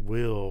front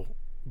wheel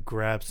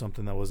grabbed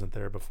something that wasn't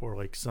there before.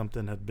 Like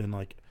something had been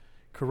like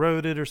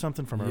corroded or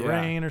something from a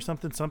rain or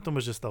something. Something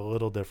was just a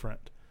little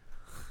different.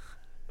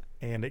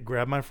 And it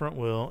grabbed my front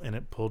wheel and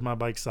it pulled my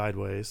bike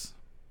sideways.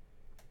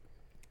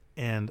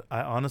 And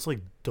I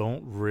honestly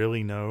don't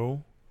really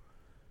know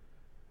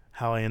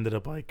how I ended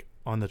up like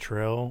on the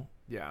trail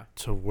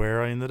to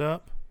where I ended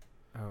up.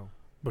 Oh.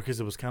 Because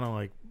it was kind of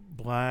like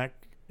black.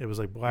 It was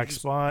like black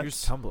spots. You're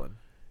just tumbling.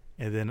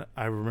 And then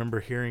I remember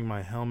hearing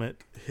my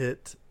helmet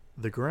hit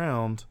the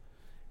ground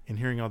and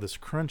hearing all this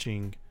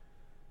crunching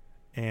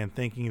and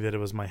thinking that it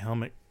was my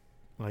helmet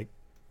like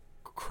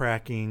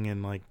cracking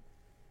and like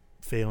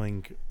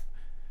failing.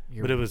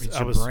 But it was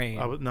I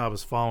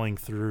was falling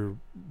through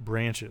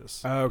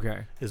branches. Oh,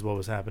 okay. Is what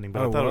was happening.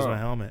 But I thought it was my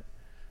helmet.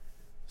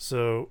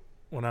 So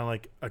when I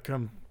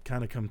come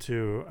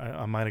to,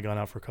 I might have gone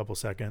out for a couple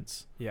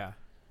seconds. Yeah.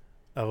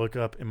 I look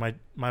up and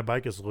my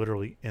bike is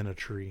literally in a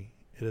tree.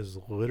 It is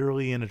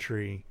literally in a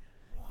tree.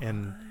 What?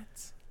 And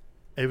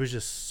it was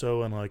just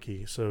so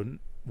unlucky. So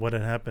what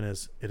had happened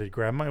is it had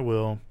grabbed my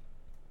wheel.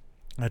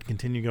 I'd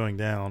continue going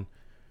down.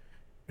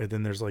 And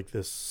then there's like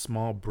this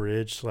small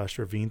bridge /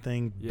 ravine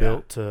thing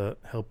built to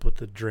help with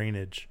the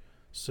drainage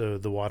so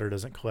the water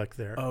doesn't collect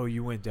there. Oh,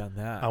 you went down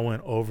that. I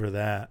went over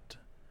that.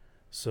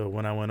 So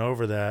when I went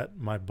over that,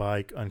 my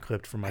bike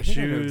unclipped from my shoes.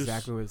 I know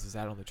exactly what is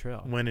that on the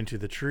trail. Went into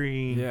the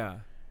tree. Yeah.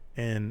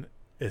 And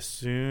as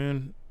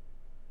soon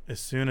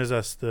as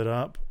I stood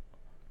up,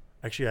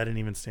 actually I didn't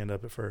even stand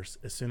up at first.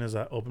 As soon as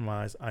I opened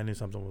my eyes, I knew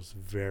something was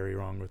very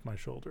wrong with my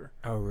shoulder.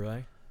 Oh,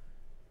 really?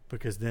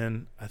 Because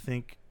then I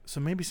think, so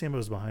maybe Sambo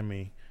was behind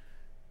me.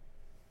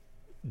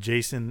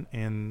 Jason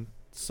and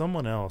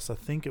someone else, I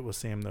think it was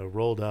Sam though,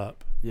 rolled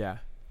up, Yeah.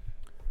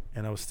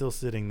 and I was still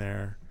sitting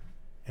there,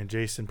 and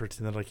Jason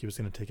pretended like he was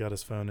going to take out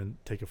his phone and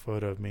take a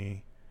photo of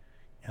me,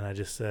 and I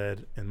just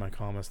said in my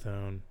calmest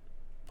tone,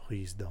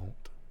 "Please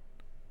don't."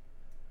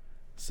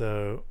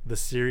 So the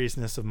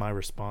seriousness of my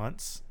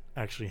response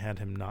actually had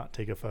him not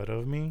take a photo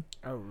of me.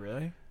 Oh,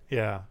 really?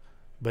 Yeah,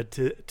 but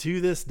to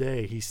this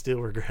day, he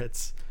still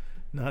regrets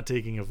not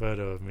taking a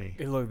photo of me.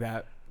 It looked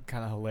that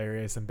kind of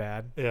hilarious and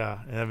bad.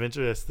 Yeah, and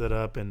eventually I stood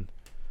up, and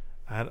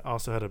I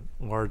also had a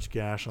large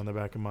gash on the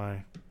back of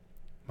my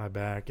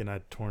back, and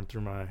I'd torn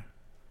through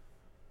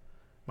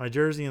my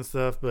jersey and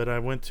stuff. But I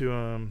went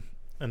to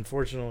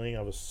unfortunately,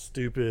 I was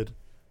stupid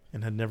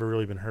and had never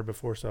really been hurt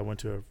before, so I went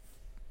to a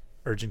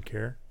urgent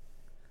care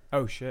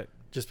Oh, shit.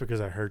 just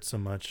because I hurt so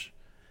much.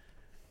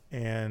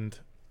 And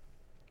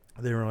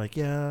they were like,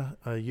 "Yeah,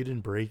 you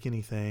didn't break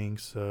anything,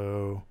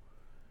 so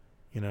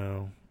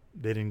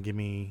they didn't give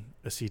me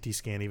a CT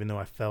scan, even though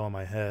I fell on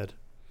my head."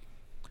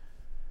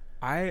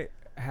 I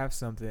have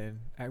something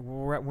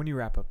when you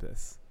wrap up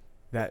this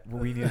that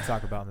we need to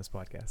talk about on this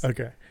podcast.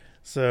 Okay.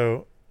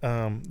 So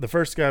the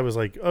first guy was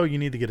like, "Oh, you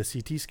need to get a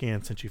CT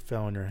scan since you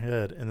fell on your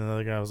head." And then the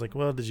other guy was like,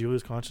 "Well, did you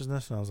lose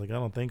consciousness?" And I was like, "I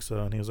don't think so."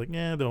 And he was like,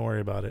 "Yeah, don't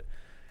worry about it."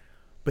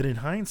 But in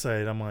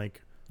hindsight, I'm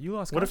like, You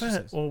lost what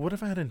consciousness. what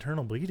if I had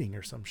internal bleeding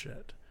or some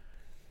shit?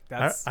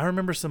 That's I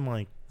remember some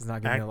like it's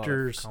not giving me a lot of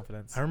actors.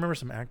 confidence. I remember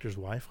some actor's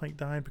wife like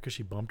died because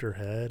she bumped her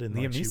head, and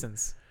Liam like,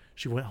 Neeson's.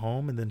 she went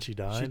home and then she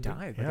died. She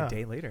died like Yeah. a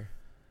day later.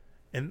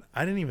 And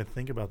I didn't even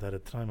think about that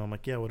at the time. I'm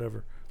like, yeah,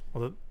 whatever.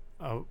 Well,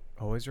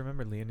 Always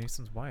remember Liam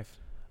Neeson's wife.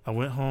 I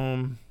went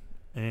home,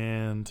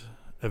 and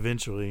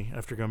eventually,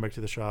 after going back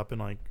to the shop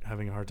and like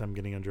having a hard time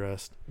getting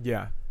undressed,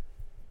 Yeah.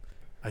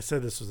 I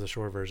said this was the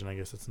short version. I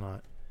guess it's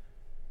not.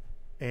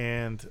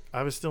 And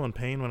I was still in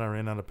pain when I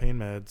ran out of pain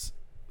meds.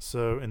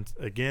 So,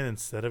 again,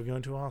 instead of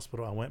going to a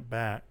hospital, I went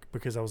back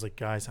because I was like,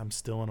 guys, I'm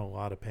still in a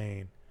lot of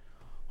pain,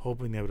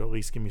 hoping they would at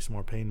least give me some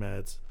more pain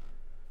meds.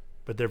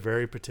 But they're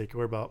very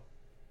particular about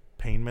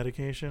pain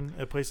medication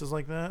at places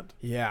like that.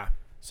 Yeah.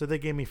 So they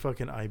gave me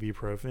fucking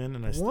ibuprofen,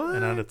 and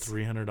I had a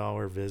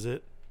 $300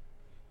 visit.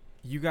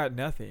 You got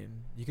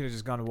nothing. You could have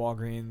just gone to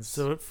Walgreens.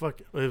 So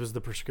it was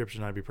the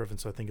prescription ibuprofen,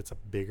 so I think it's a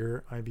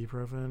bigger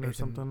ibuprofen or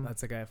something.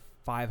 That's like a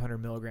 500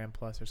 milligram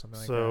plus or something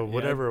like that. So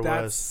whatever it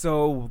that's was.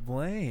 so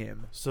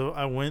lame. So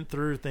I went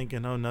through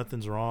thinking, oh,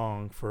 nothing's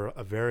wrong for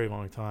a very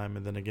long time,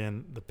 and then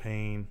again, the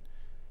pain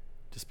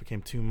just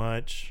became too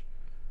much.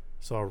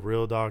 Saw a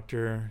real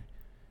doctor.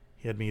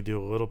 He had me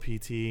do a little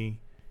PT, and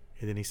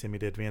then he sent me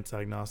to advanced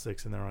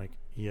diagnostics, and they're like,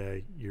 yeah,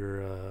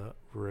 your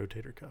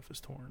rotator cuff is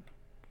torn.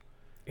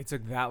 It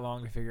took that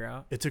long to figure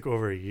out. It took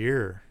over a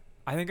year.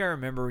 I think I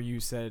remember you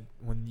said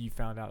when you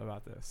found out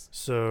about this.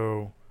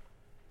 So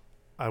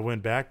I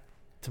went back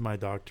to my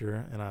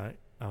doctor, and I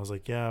was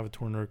like, yeah, I have a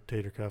torn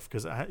rotator cuff,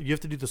 because you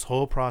have to do this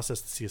whole process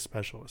to see a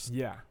specialist.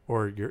 Yeah.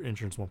 Or your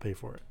insurance won't pay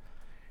for it.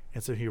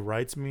 And so he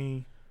writes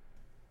me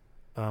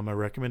a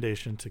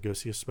recommendation to go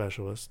see a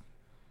specialist.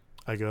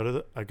 I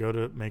go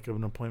to make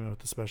an appointment with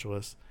the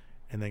specialist,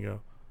 and they go,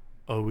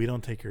 "Oh, we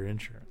don't take your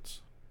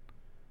insurance."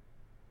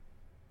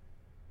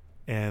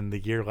 And the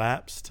year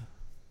lapsed.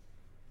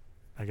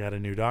 I got a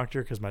new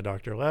doctor because my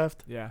doctor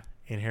left. Yeah.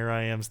 And here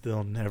I am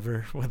still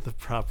never with the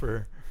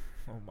proper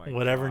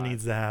whatever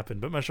needs to happen.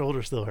 But my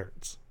shoulder still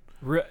hurts.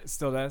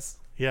 Still does?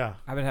 Yeah.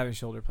 I've been having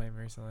shoulder pain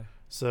recently.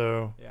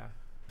 So yeah.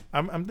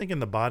 I'm thinking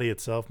the body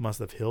itself must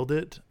have healed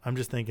it. I'm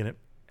just thinking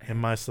it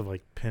must have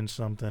like pinched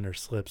something or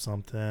slipped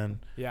something.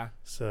 Yeah.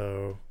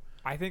 So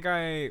I think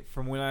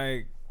from when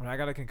I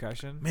got a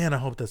concussion. Man, I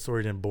hope that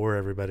story didn't bore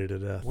everybody to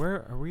death.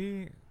 Where are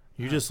we?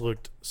 You just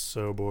looked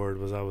so bored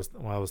while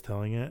I was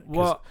telling it.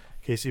 Well,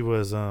 Casey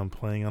was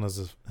playing on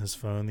his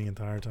phone the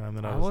entire time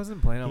that I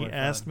wasn't playing on my phone. He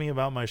asked me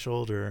about my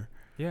shoulder.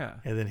 Yeah.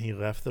 And then he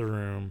left the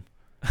room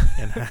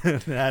and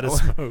had a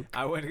smoke.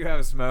 I went to go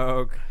have a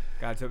smoke.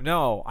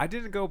 No, I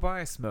didn't go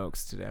buy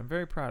smokes today. I'm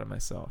very proud of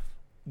myself.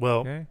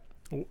 Well, okay.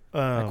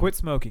 I quit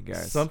smoking,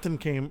 guys. Something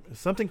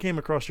came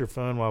across your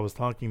phone while I was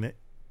talking that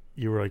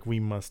you were like, we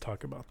must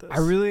talk about this.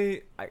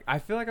 I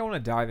feel like I want to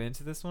dive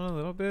into this one a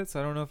little bit, so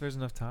I don't know if there's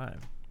enough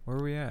time. Where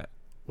are we at?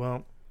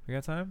 Well, we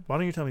got time? Why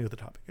don't you tell me what the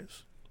topic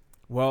is?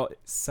 Well,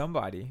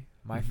 somebody,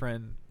 my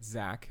friend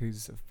Zach,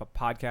 who's a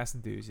podcast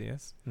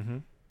enthusiast,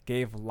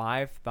 gave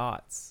live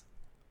thoughts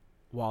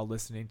while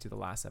listening to the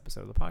last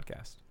episode of the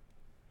podcast.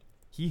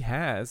 He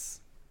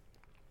has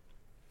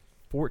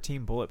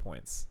 14 bullet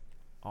points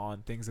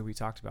on things that we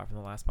talked about from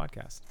the last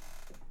podcast.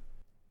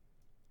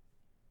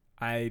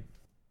 I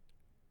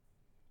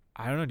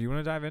don't know. Do you want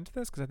to dive into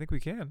this? Because I think we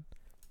can.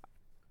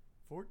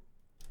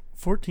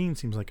 14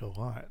 seems like a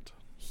lot.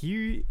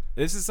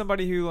 This is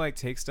somebody who like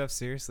takes stuff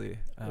seriously.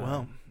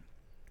 Well,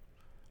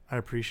 I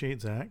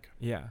appreciate Zach.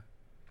 Yeah.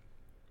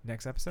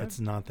 Next episode? It's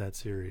not that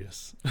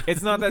serious.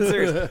 It's not that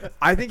serious.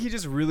 I think he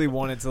just really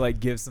wanted to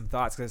like give some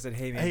thoughts, because I said,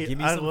 hey man, give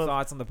me some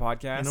thoughts on the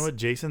podcast. You know what?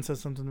 Jason said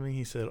something to me.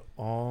 He said,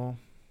 all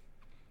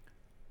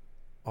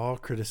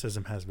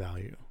criticism has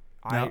value.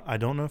 Now, I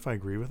don't know if I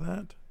agree with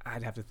that.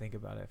 I'd have to think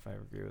about it if I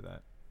agree with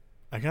that.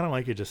 I kind of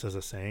like it just as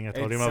a saying. I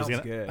told him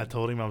good. I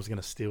told him I was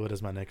gonna steal it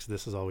as my next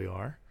 "This is all we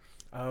are."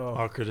 Oh.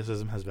 All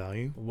criticism has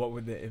value. What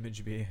would the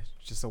image be?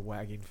 Just a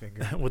wagging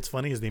finger. What's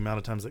funny is the amount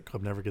of times that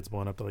Club Never gets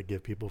blown up to like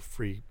give people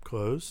free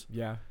clothes,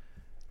 Yeah.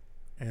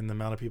 and the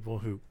amount of people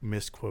who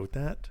misquote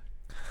that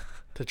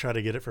to try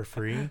to get it for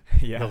free.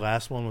 Yeah. The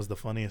last one was the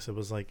funniest. It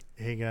was like,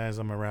 "Hey guys,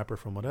 I'm a rapper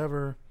from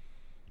whatever.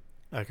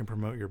 I can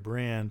promote your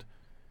brand.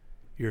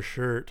 Your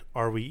shirt,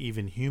 Are We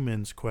Even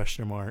Humans?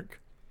 Question mark.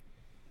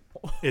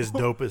 Is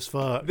dope as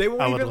fuck." They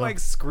won't I would even love- like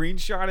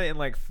screenshot it and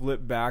like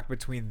flip back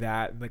between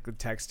that and like the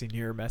texting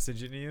you or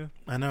messaging you.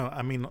 I know.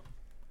 I mean,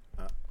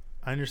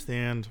 I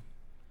understand.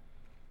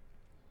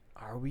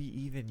 Are we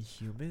even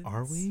humans?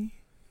 Are we?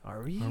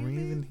 Are we? Are we human?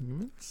 even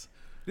humans?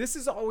 This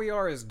is all we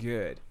are is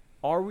good.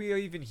 Are we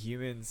even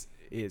humans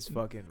is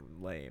fucking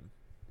lame.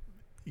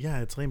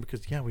 Yeah, it's lame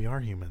because we are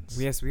humans.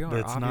 Yes, we are.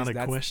 That's not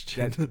Obviously, a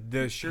question.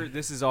 The shirt.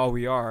 This is all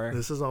we are.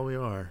 This is all we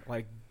are.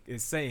 Like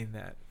is saying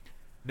that.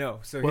 No.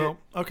 So Well,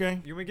 here,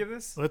 okay. you want me to give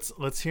this?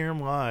 Let's hear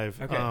him live.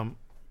 Okay.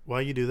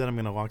 While you do that, I'm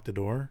gonna lock the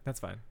door, That's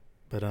fine.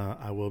 but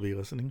I will be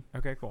listening.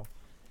 Okay, cool.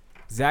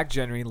 Zach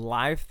Genry,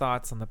 live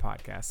thoughts on the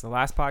podcast. The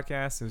last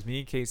podcast, it was me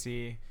and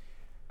Casey.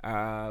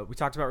 We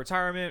talked about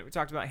retirement. We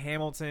talked about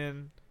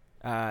Hamilton,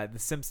 the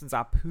Simpsons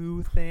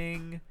Apu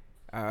thing.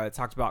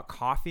 Talked about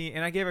coffee.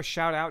 And I gave a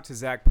shout out to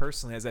Zach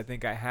personally, as I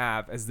think I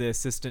have, as the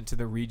assistant to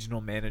the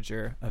regional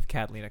manager of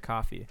Catalina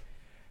Coffee.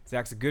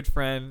 Zach's a good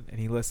friend, and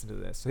he listened to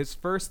this. So his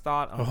first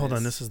thought on Hold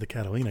on. This is the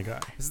Catalina guy.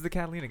 This is the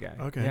Catalina guy.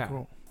 Okay, Yeah.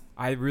 cool.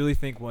 I really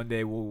think one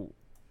day we'll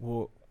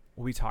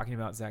be talking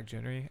about Zach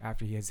Genry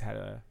after he'll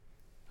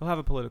have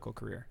a political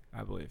career,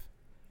 I believe.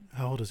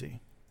 How old is he?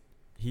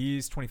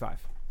 He's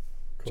 25.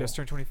 Cool. Just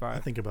turned 25. I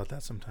think about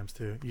that sometimes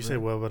too. You say,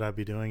 Really? what would I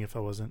be doing if I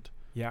wasn't?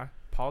 Yeah.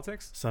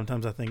 Politics?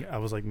 Sometimes I think I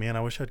was like, man,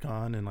 I wish I'd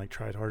gone and like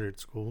tried harder at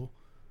school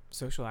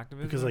Social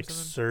activism? because or like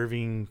something?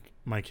 serving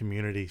my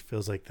community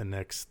feels like the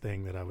next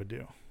thing that I would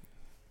do.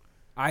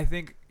 I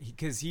think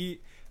because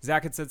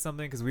Zach had said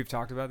something, because we've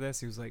talked about this.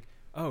 He was like,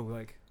 oh,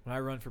 like when I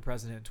run for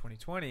president in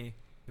 2020,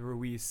 the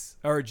Ruiz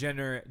or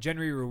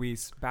Genry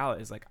Ruiz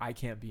ballot is like, I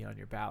can't be on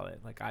your ballot.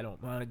 Like, I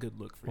don't want a good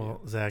look for you.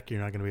 Well, Zach, you're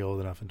not going to be old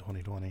enough in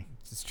 2020.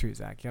 It's true,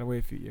 Zach. You gotta wait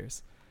a few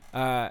years.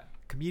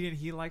 Comedian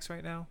he likes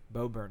right now,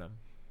 Bo Burnham.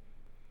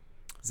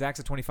 Zach's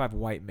a 25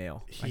 white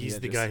male. He's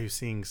the guy who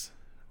sings,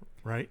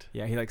 right?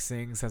 Yeah, he like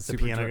sings. Has The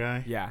super piano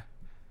guy? Yeah,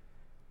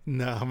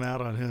 No, I'm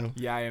out on him.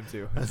 yeah, I am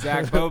too.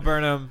 Zach, Bo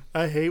Burnham.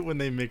 I hate when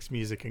they mix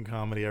music and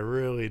comedy. I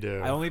really do.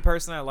 The only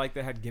person I liked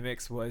that had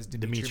gimmicks was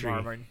Dimitri Dimitri.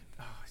 Marmon.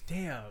 Oh,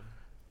 damn.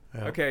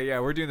 Yeah. Okay, yeah,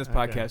 we're doing this Okay.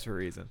 podcast for a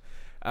reason.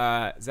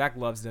 Zach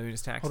loves doing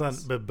his taxes. Hold on,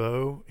 but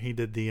Bo, he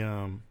did the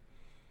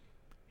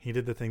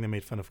thing that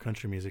made fun of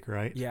country music,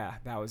 right? Yeah,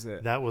 that was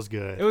it. That was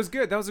good. It was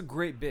good. That was a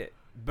great bit.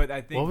 But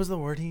I think What was the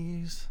word he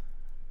used?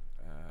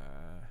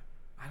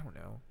 I don't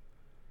know.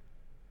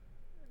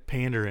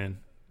 Pandering.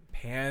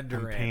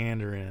 Pandering. I'm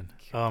pandering.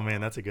 Oh man,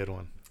 that's a good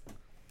one.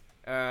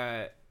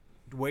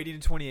 Waiting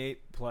to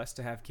 28 plus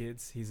to have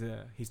kids. He's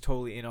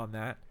totally in on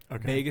that.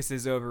 Okay. Vegas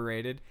is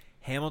overrated.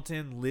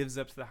 Hamilton lives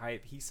up to the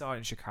hype. He saw it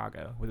in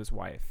Chicago with his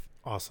wife,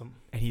 Awesome.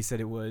 and he said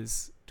it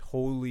was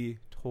totally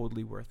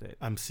worth it.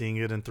 I'm seeing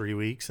it in 3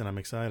 weeks, and I'm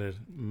excited.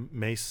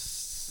 May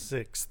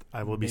 6th,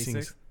 I will be May seeing.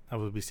 6th? I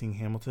will be seeing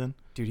Hamilton.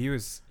 Dude,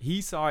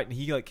 he saw it and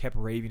he like kept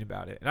raving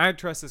about it. And I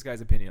trust this guy's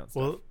opinion on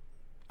stuff. Well,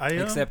 I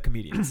except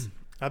comedians.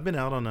 I've been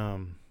out on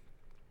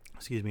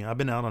I've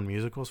been out on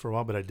musicals for a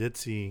while, but I did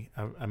see.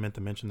 I meant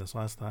to mention this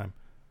last time.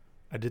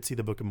 I did see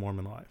the Book of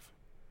Mormon live.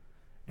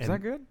 Is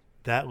that good?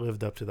 That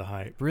lived up to the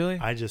hype. Really?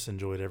 I just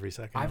enjoyed every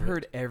second. I've of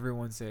heard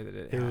everyone say that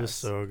it it. It has. was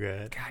so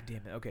good. God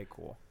damn it. Okay,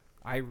 cool.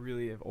 I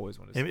really have always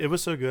wanted to see It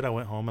was so good. I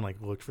went home and like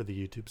looked for the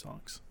YouTube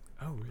songs.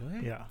 Oh,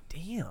 really? Yeah.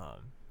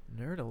 Damn.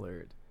 Nerd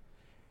alert.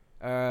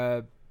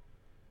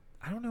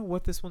 I don't know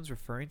what this one's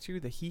referring to.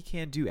 The he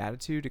can't do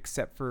attitude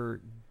except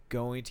for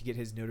going to get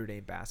his Notre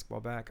Dame basketball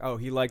back. Oh,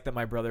 he liked that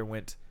my brother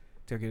went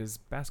to get his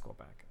basketball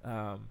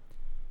back.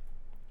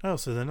 Oh,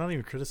 so they're not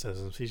even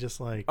criticisms. He's just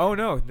like, Oh,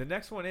 no. The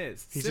next one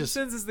is He's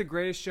Simpsons is the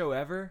greatest show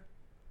ever.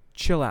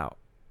 Chill out.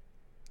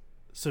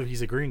 so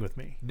he's agreeing with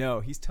me.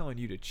 No, he's telling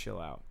you to chill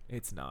out.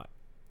 It's not.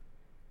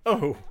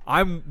 Oh,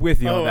 I'm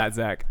with you on Oh. that,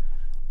 Zach.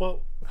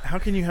 well, how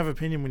can you have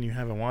opinion when you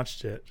haven't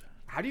watched it?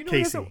 How do you know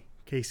he doesn't-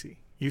 Casey,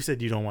 you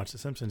said you don't watch The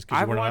Simpsons because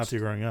you I've weren't allowed watched- to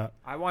growing up.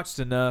 I watched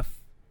enough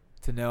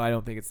to know I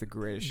don't think it's the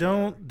greatest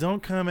show ever.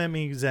 Don't come at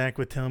me, Zach,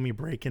 with telling me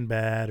Breaking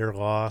Bad or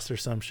Lost or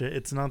some shit.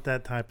 It's not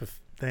that type of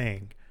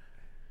thing.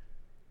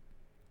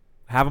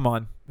 Have him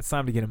on. It's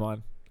time to get him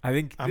on. I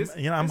think I'm this,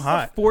 I'm this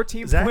hot. Is a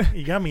 14 Zach, point,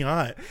 you got me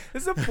hot.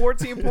 this is a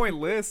 14-point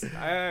list.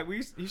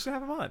 You should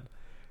have him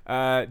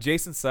on.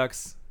 Jason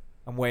sucks.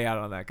 I'm way out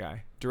on that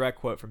guy. Direct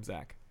quote from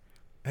Zach.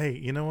 Hey,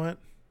 you know what?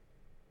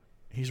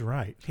 He's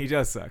right. He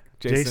does suck.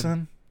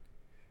 Jason,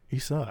 you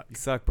suck. You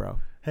suck, bro.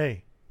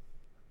 Hey,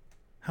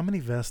 how many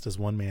vests does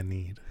one man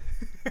need?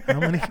 How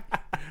many?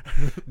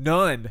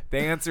 None. The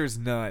answer is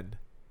none.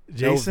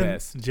 Jason,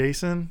 vest.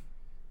 Jason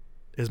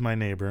is my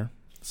neighbor,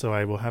 so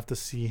I will have to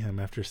see him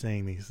after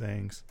saying these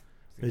things.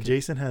 But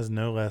Jason has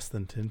no less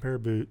than 10 pair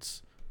of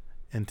boots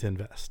and 10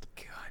 vests.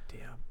 God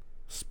damn.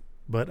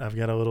 But I've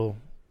got a little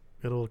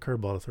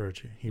curveball to throw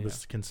at you. He Yeah.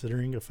 was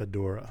considering a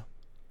fedora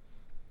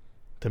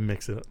to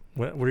mix it up.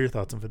 What are your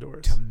thoughts on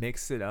fedoras? To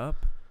mix it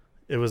up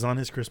It was on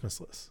his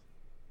Christmas list.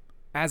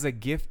 as a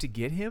gift to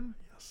get him?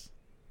 Yes.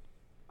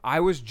 I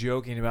was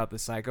joking about the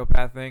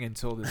psychopath thing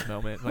until this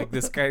moment. Like,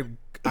 this guy,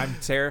 I'm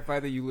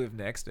terrified that you live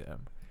next to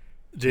him.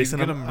 Jason,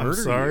 gonna I'm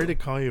murder sorry you. to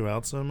call you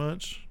out so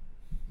much,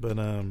 but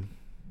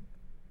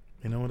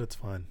you know what? It's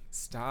fine.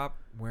 Stop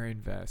wearing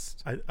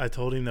vests. I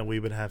told him that we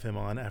would have him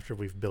on after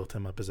we've built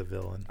him up as a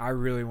villain. I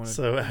really want to.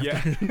 So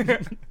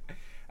Yeah.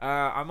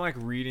 I'm like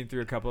reading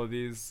through a couple of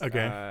these.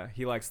 Okay.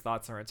 He likes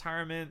thoughts on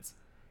retirement.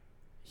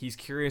 He's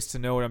curious to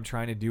know what I'm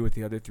trying to do with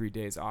the other 3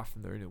 days off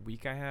from the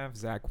week I have.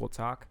 Zach will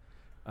talk.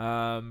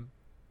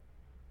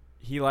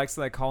 He likes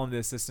to call him the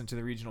assistant to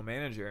the regional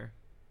manager.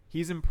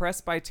 He's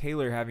impressed by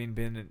Taylor having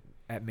been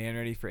at Man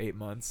Ready for 8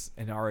 months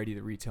and already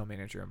the retail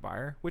manager and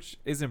buyer, which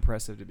is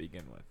impressive to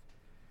begin with.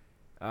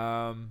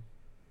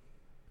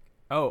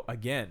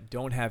 Again,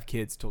 don't have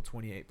kids till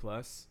 28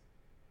 plus.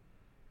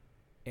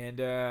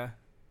 And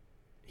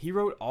he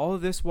wrote all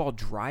of this while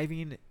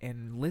driving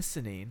and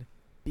listening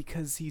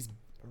because he's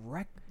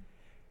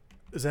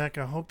Zach,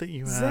 I hope that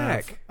you have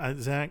Zach.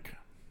 Zach.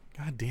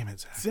 God damn it,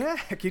 Zach.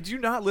 Zach, did you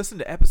not listen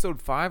to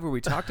episode 5 where we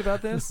talked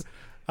about this?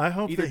 I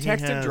hope Either that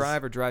text he and has,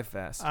 drive or drive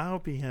fast. I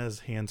hope he has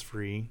hands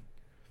free,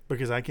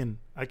 because I can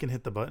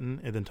hit the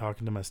button and then talk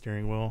into my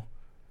steering wheel,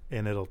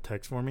 and it'll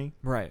text for me.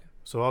 Right.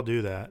 So I'll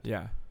do that.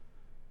 Yeah.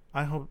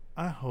 I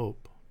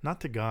hope not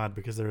to God,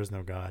 because there is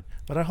no God,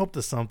 but I hope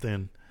to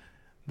something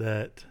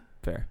that.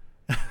 Fair.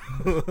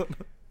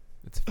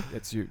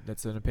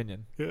 That's an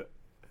opinion. Yeah.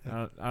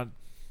 I don't,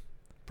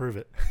 Prove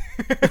it.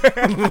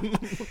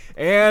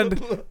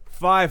 and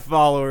 5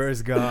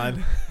 followers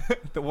gone.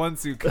 The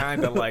ones who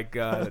kind of like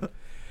God.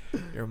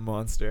 You're a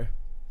monster.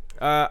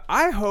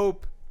 I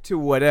hope to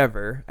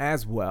whatever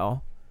as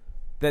well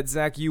that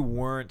Zach, you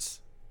weren't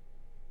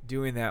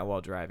doing that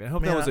while driving. I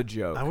hope that was a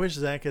joke. I wish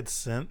Zach had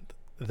sent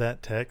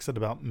that text at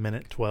about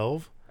minute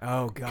 12,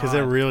 oh God. because it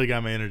really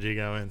got my energy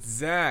going.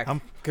 Zach,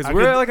 because I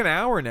we're could- at like an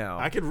hour now.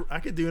 I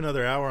could do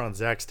another hour on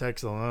Zach's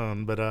text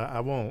alone, but I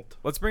won't.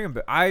 Let's bring him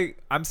back.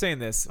 I'm saying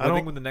this. I I think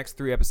don't- with the next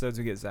 3 episodes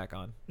we get Zach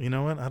on. You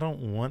know what? I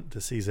don't want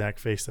to see Zach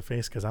face to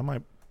face, because I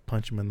might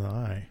punch him in the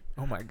eye.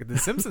 Oh my God, the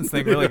Simpsons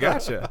thing really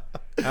got you.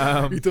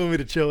 He told me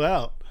to chill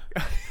out.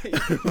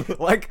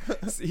 Like,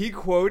 he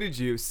quoted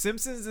you.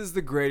 Simpsons is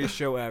the greatest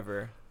show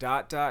ever. ...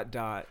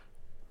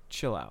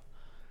 Chill out.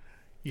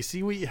 You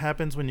see what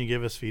happens when you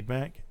give us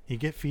feedback? You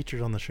get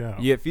featured on the show.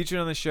 You get featured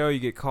on the show. You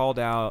get called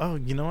out. Oh,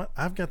 you know what?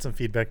 I've got some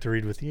feedback to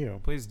read with you.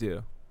 Please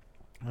do.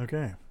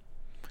 Okay.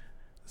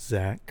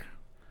 Zach.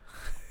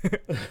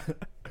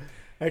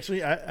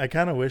 Actually, I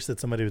kind of wish that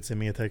somebody would send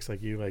me a text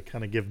like you, like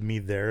kind of give me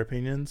their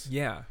opinions.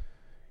 Yeah.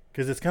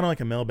 Because it's kind of like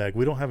a mailbag.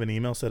 We don't have an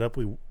email set up.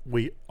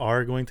 We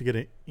are going to get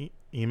an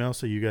email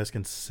so you guys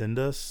can send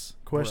us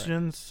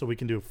questions, so we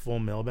can do a full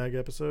mailbag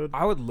episode.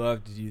 I would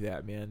love to do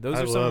that, man. Those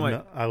I are some love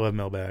like I love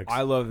mailbags.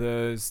 I love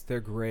those. They're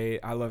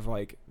great. I love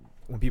like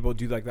when people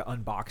do like the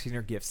unboxing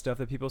or gift stuff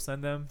that people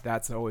send them.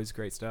 That's always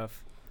great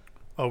stuff.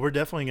 Oh, we're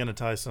definitely going to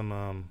tie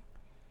some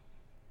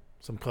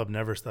Club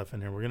Never stuff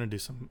in here. We're going to do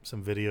some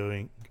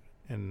videoing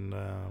and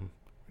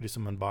do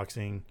some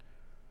unboxing.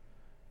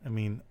 I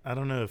mean, I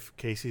don't know if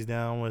Casey's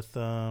down with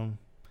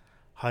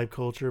hype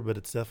culture, but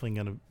it's definitely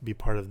going to be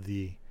part of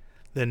the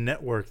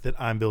network that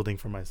I'm building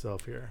for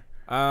myself here.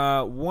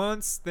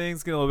 Once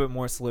things get a little bit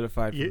more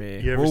solidified for me,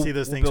 You ever see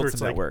those things build where it's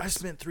some like, networks. I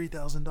spent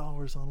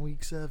 $3,000 on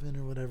week 7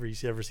 or whatever? You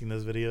ever seen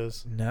those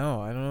videos?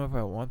 No, I don't know if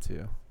I want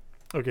to.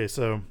 Okay,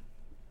 so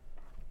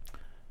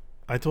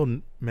I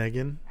told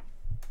Megan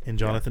and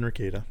Jonathan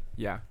Ricada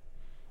Yeah.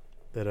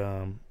 that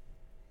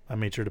I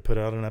made sure to put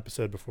out an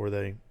episode before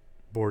they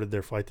boarded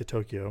their flight to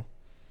Tokyo.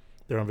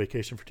 They're on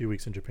vacation for 2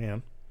 weeks in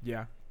Japan.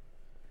 Yeah.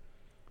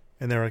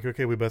 And they're like,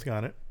 okay, we both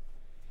got it.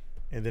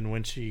 And then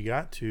when she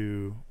got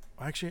to...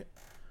 Actually,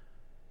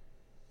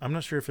 I'm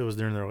not sure if it was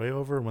during their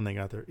layover or when they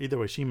got there. Either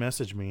way, she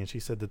messaged me and she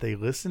said that they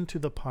listened to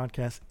the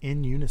podcast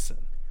in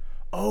unison.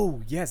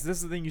 Oh, yes. This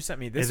is the thing you sent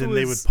me. This and then was...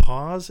 they would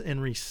pause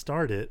and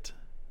restart it.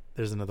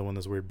 There's another one of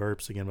those weird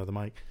burps again by the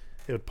mic.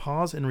 They would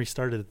pause and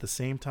restart it at the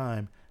same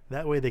time.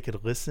 That way they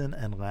could listen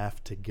and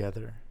laugh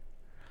together.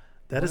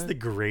 That is the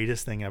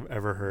greatest thing I've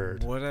ever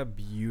heard. What a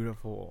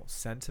beautiful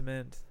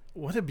sentiment.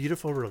 What a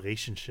beautiful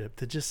relationship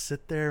to just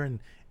sit there and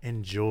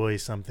enjoy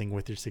something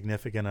with your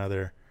significant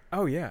other.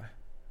 Oh, yeah.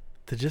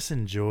 To just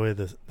enjoy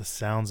the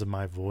sounds of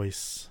my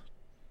voice.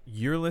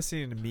 You're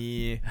listening to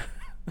me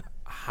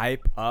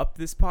hype up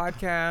this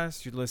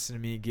podcast. You're listening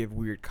to me give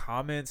weird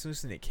comments.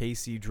 Listening to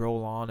Casey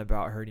droll on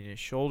about hurting his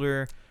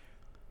shoulder.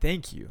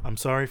 Thank you. I'm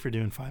sorry for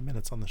doing 5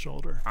 minutes on the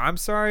shoulder. I'm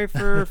sorry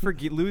for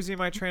losing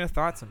my train of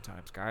thought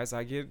sometimes, guys.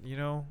 I get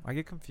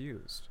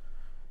confused.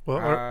 Well,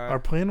 our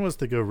plan was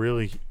to go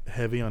really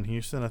heavy on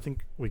Houston. I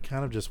think we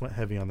kind of just went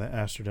heavy on the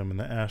Astrodome and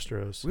the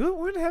Astros. We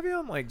went heavy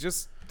on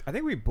I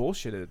think we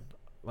bullshitted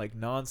like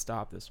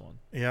nonstop this one.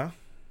 Yeah.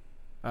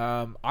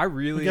 I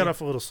really We got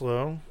off a little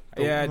slow.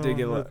 Yeah, I did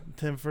get a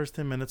little. First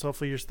 10 minutes.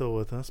 Hopefully you're still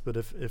with us, but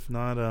if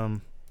not,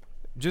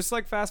 Just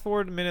like fast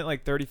forward a minute,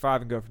 like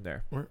 35, and go from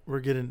there. we're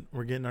getting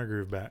our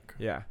groove back.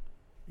 Yeah.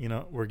 You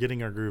know, we're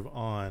getting our groove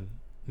on.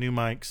 New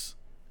mics.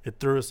 It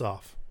threw us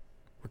off.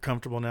 We're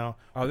comfortable now.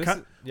 Oh,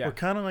 We're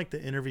kind of like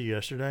the interview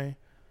yesterday.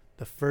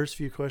 The first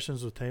few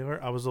questions with Taylor,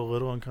 I was a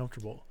little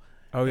uncomfortable.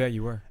 Oh yeah,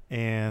 you were.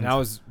 And I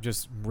was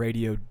just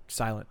radio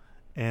silent.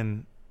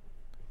 And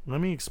let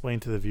me explain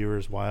to the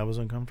viewers why I was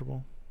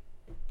uncomfortable.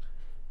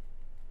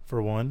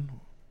 For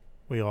one,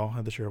 we all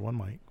had to share one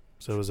mic,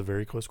 so it was a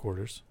very close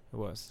quarters. It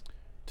was.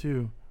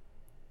 2,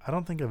 I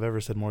don't think I've ever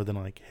said more than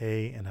like,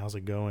 "Hey," and "How's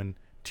it going"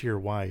 to your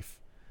wife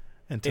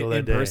until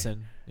that day. In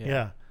person.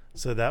 Yeah.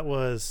 So that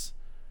was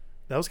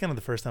kind of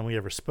the first time we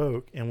ever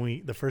spoke,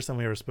 and the first time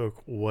we ever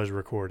spoke was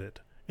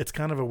recorded. It's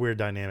kind of a weird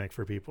dynamic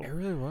for people. It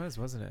really was,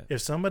 wasn't it?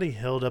 If somebody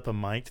held up a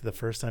mic to the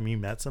first time you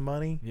met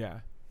somebody, Yeah.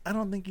 I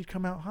don't think you'd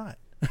come out hot.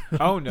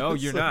 Oh no,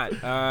 you're not.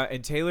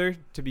 And Taylor,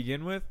 to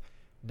begin with,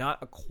 not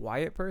a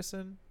quiet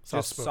person,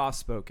 just soft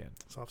spoken.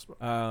 Soft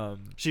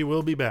spoken. She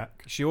will be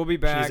back. She will be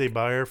back. She's a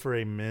buyer for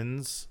a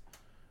men's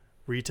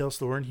retail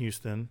store in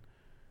Houston.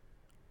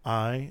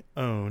 I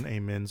own a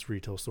men's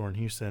retail store in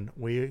Houston.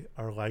 We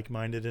are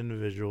like-minded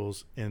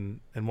individuals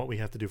in what we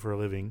have to do for a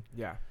living.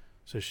 Yeah.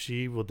 So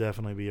she will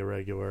definitely be a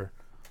regular.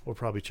 We'll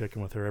probably check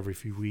in with her every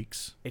few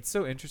weeks. It's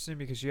so interesting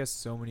because she has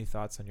so many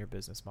thoughts on your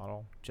business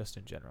model, just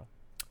in general.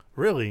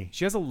 Really?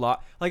 She has a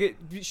lot. Like,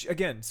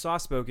 again,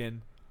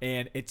 soft-spoken,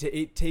 and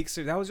it takes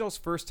her. That was y'all's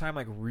first time,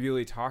 like,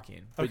 really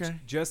talking. But okay.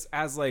 Just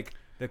as, like,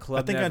 the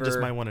Club I think Never. I just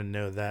might want to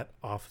know that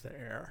off the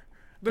air.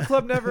 The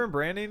Club Never and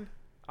branding,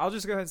 I'll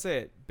just go ahead and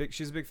say it.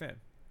 She's a big fan.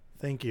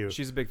 Thank you.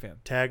 She's a big fan.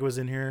 Tag was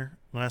in here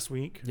last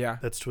week. Yeah.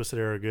 That's Twisted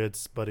Arrow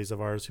Goods, buddies of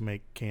ours who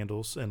make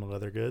candles and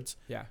leather goods.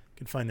 Yeah. You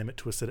can find them at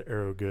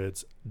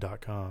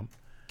twistedarrowgoods.com.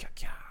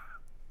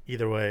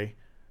 Either way,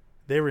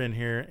 they were in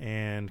here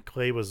and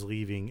Clay was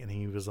leaving and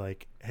he was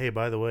like, "Hey,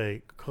 by the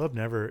way, Club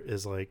Never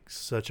is like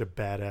such a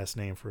badass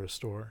name for a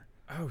store."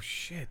 Oh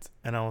shit.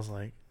 And I was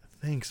like,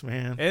 "Thanks,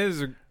 man." It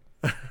is.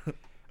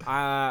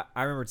 I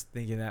remember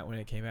thinking that when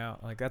it came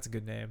out. Like, that's a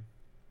good name.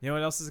 You know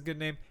what else is a good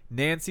name?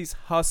 Nancy's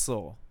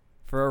Hustle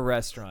for a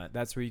restaurant.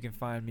 That's where you can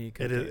find me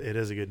cooking. It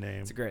is a good name.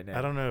 It's a great name.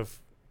 I don't know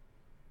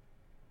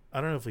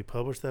if we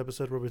published the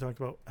episode where we talked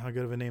about how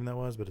good of a name that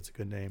was, but it's a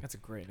good name. That's a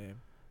great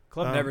name.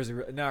 Club Never's a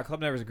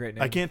great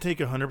name. I can't take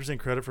 100%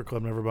 credit for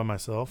Club Never by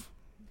myself.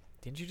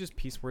 Didn't you just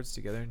piece words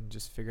together and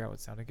just figure out what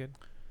sounded good?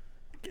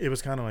 It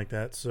was kind of like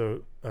that.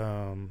 So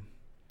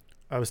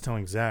I was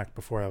telling Zach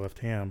before I left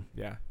Ham.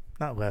 Yeah.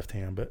 Not left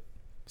Ham, but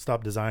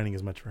stopped designing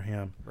as much for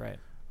Ham. Right.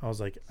 I was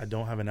like, I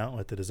don't have an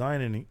outlet to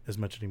design as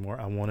much anymore.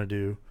 I want to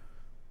do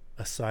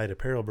a side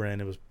apparel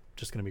brand. It was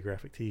just going to be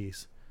graphic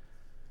tees.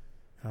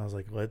 And I was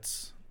like,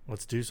 let's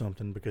do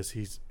something, because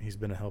he's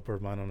been a helper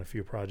of mine on a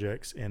few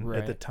projects. And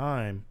at the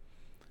time,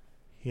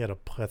 he had a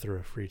plethora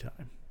of free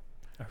time.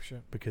 Oh,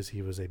 shit. Because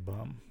he was a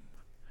bum.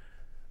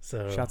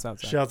 So shouts out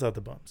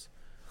to bums.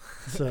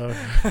 So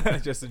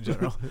just in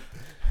general.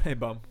 Hey,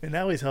 bum. And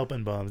now he's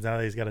helping bums. Now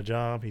that he's got a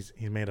job, he's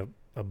made a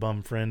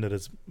bum friend at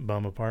his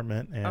bum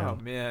apartment. And oh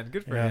man,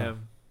 good for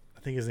him.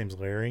 I think his name's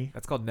Larry.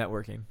 That's called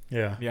networking.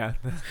 Yeah. Yeah.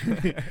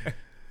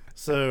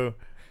 So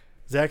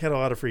Zach had a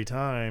lot of free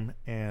time,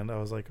 and I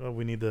was like, "Oh,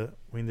 we need to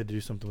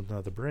do something with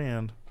another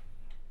brand."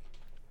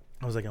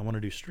 I was like, "I want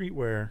to do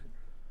streetwear,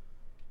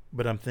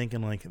 but I'm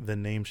thinking like the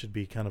name should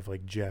be kind of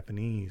like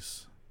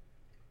Japanese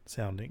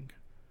sounding,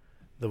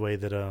 the way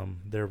that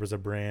there was a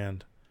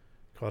brand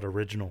called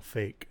Original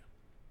Fake,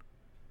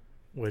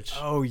 which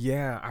oh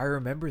yeah, I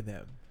remember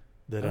them.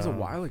 That was a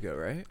while ago,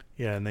 right?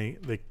 Yeah, and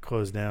they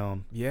closed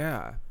down.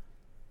 Yeah.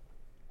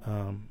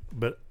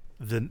 But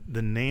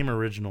the name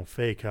Original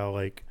Fake, how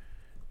like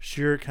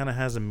sure it kind of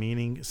has a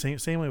meaning.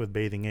 Same way with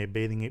Bathing Ape.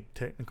 Bathing Ape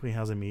technically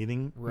has a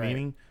meaning,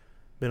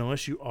 but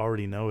unless you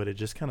already know it, it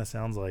just kind of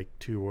sounds like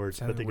two words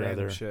put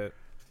together. Shit.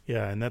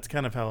 Yeah, and that's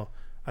kind of how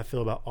I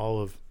feel about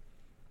all of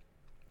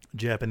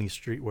Japanese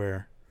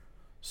streetwear.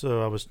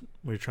 So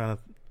we were trying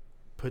to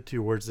put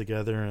two words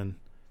together, and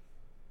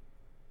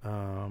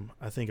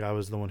I think I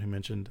was the one who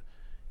mentioned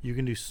you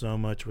can do so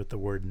much with the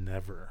word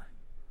never.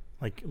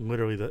 Like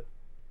literally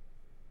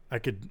I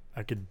could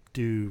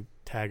do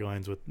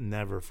taglines with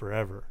never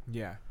forever.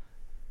 Yeah.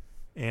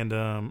 And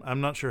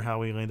I'm not sure how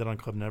we landed on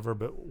Club Never,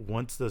 but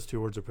once those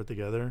two words are put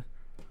together,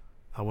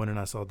 I went and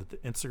I saw that the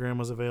Instagram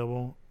was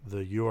available,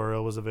 the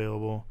URL was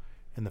available,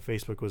 and the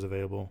Facebook was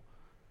available.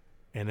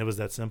 And it was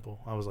that simple.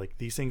 I was like,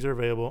 these things are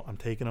available. I'm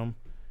taking them.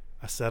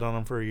 I sat on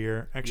them for a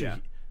year.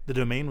 Actually, the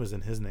domain was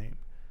in his name.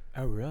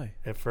 Oh, really?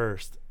 At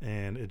first.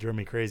 And it drove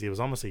me crazy. It was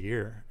almost a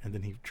year. And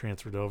then he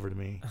transferred over to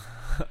me.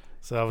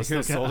 So I was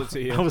still sold it to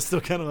you. I was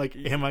still kind of like,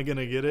 am I going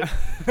to get it?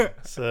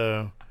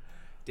 So.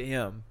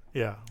 Damn.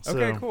 Yeah. So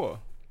okay, cool.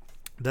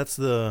 That's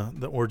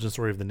the origin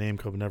story of the name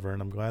Club Never.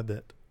 And I'm glad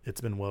that it's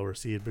been well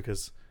received,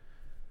 because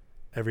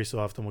every so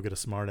often we'll get a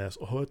smart ass,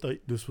 oh, I thought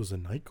this was a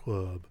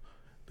nightclub.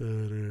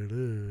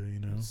 You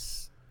know,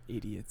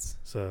 idiots.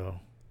 So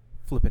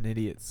Flipping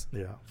idiots.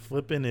 Yeah,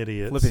 flipping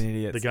idiots. Flipping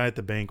idiots. The guy at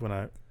the bank when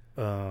I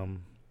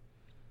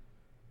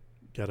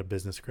got a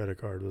business credit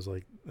card was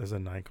like, there's a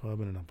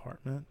nightclub in an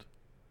apartment.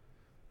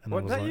 And I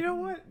Well, was that, like, you know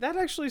what? That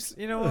actually,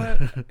 you know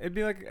what? It'd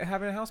be like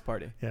having a house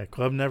party. yeah,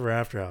 Club Never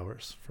after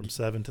hours from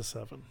 7 to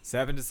 7.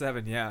 7 to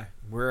 7, yeah.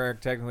 We're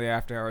technically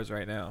after hours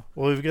right now.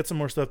 Well, we've got some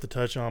more stuff to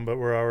touch on, but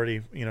we're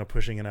already,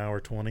 pushing an hour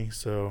 20.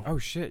 So Oh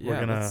shit! We're Yeah,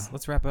 gonna-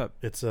 let's wrap up.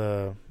 it's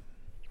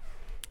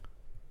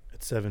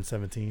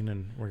 7:17,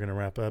 and we're gonna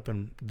wrap up.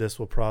 And this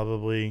will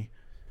probably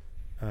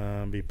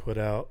be put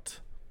out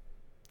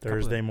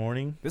Thursday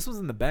morning. This was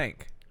in the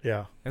bank.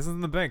 Yeah, This was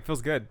in the bank.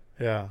 Feels good.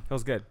 yeah.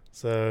 Feels good.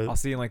 So I'll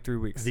see you in like 3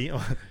 weeks. the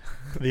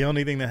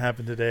only thing that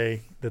happened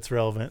today that's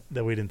relevant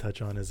that we didn't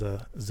touch on is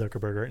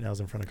Zuckerberg right now is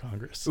in front of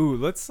Congress. Ooh,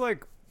 let's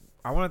like.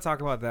 I want to talk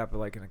about that, but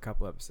like in a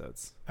couple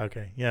episodes.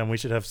 Okay, yeah, and we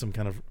should have some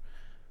kind of,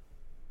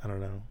 I don't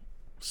know,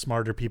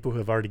 smarter people who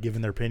have already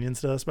given their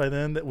opinions to us by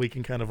then that we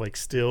can kind of like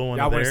steal one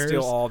Yeah, I of want to theirs.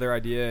 steal all their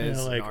ideas.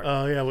 Yeah, like, and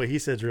oh yeah, what he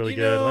said's really You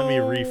good. Let me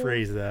know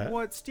rephrase that.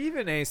 What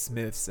Stephen A.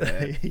 Smith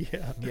said.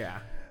 Yeah. Yeah.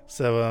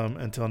 So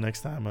until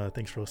next time,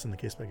 thanks for listening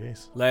to Case by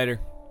Case. Later.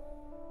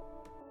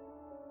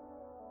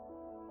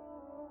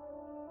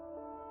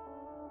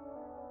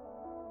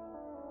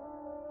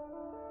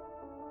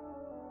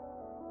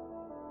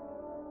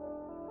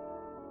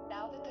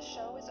 Now that the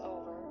show is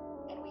over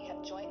and we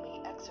have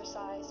jointly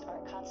exercised our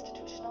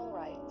constitutional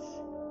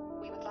rights,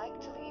 we would like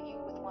to leave you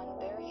with one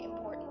very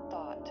important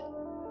thought.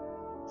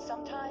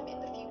 Sometime in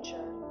the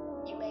future,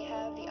 you may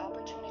have the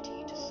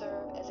opportunity to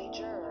serve as a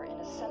juror in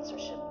a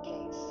censorship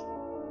case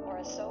or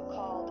a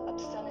so-called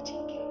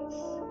obscenity case.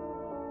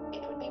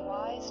 It would be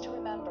wise to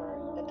remember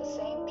that the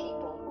same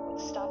people who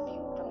would stop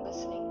you from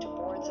listening to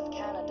Boards of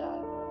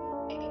Canada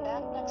may be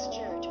back next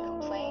year to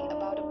complain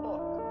about a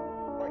book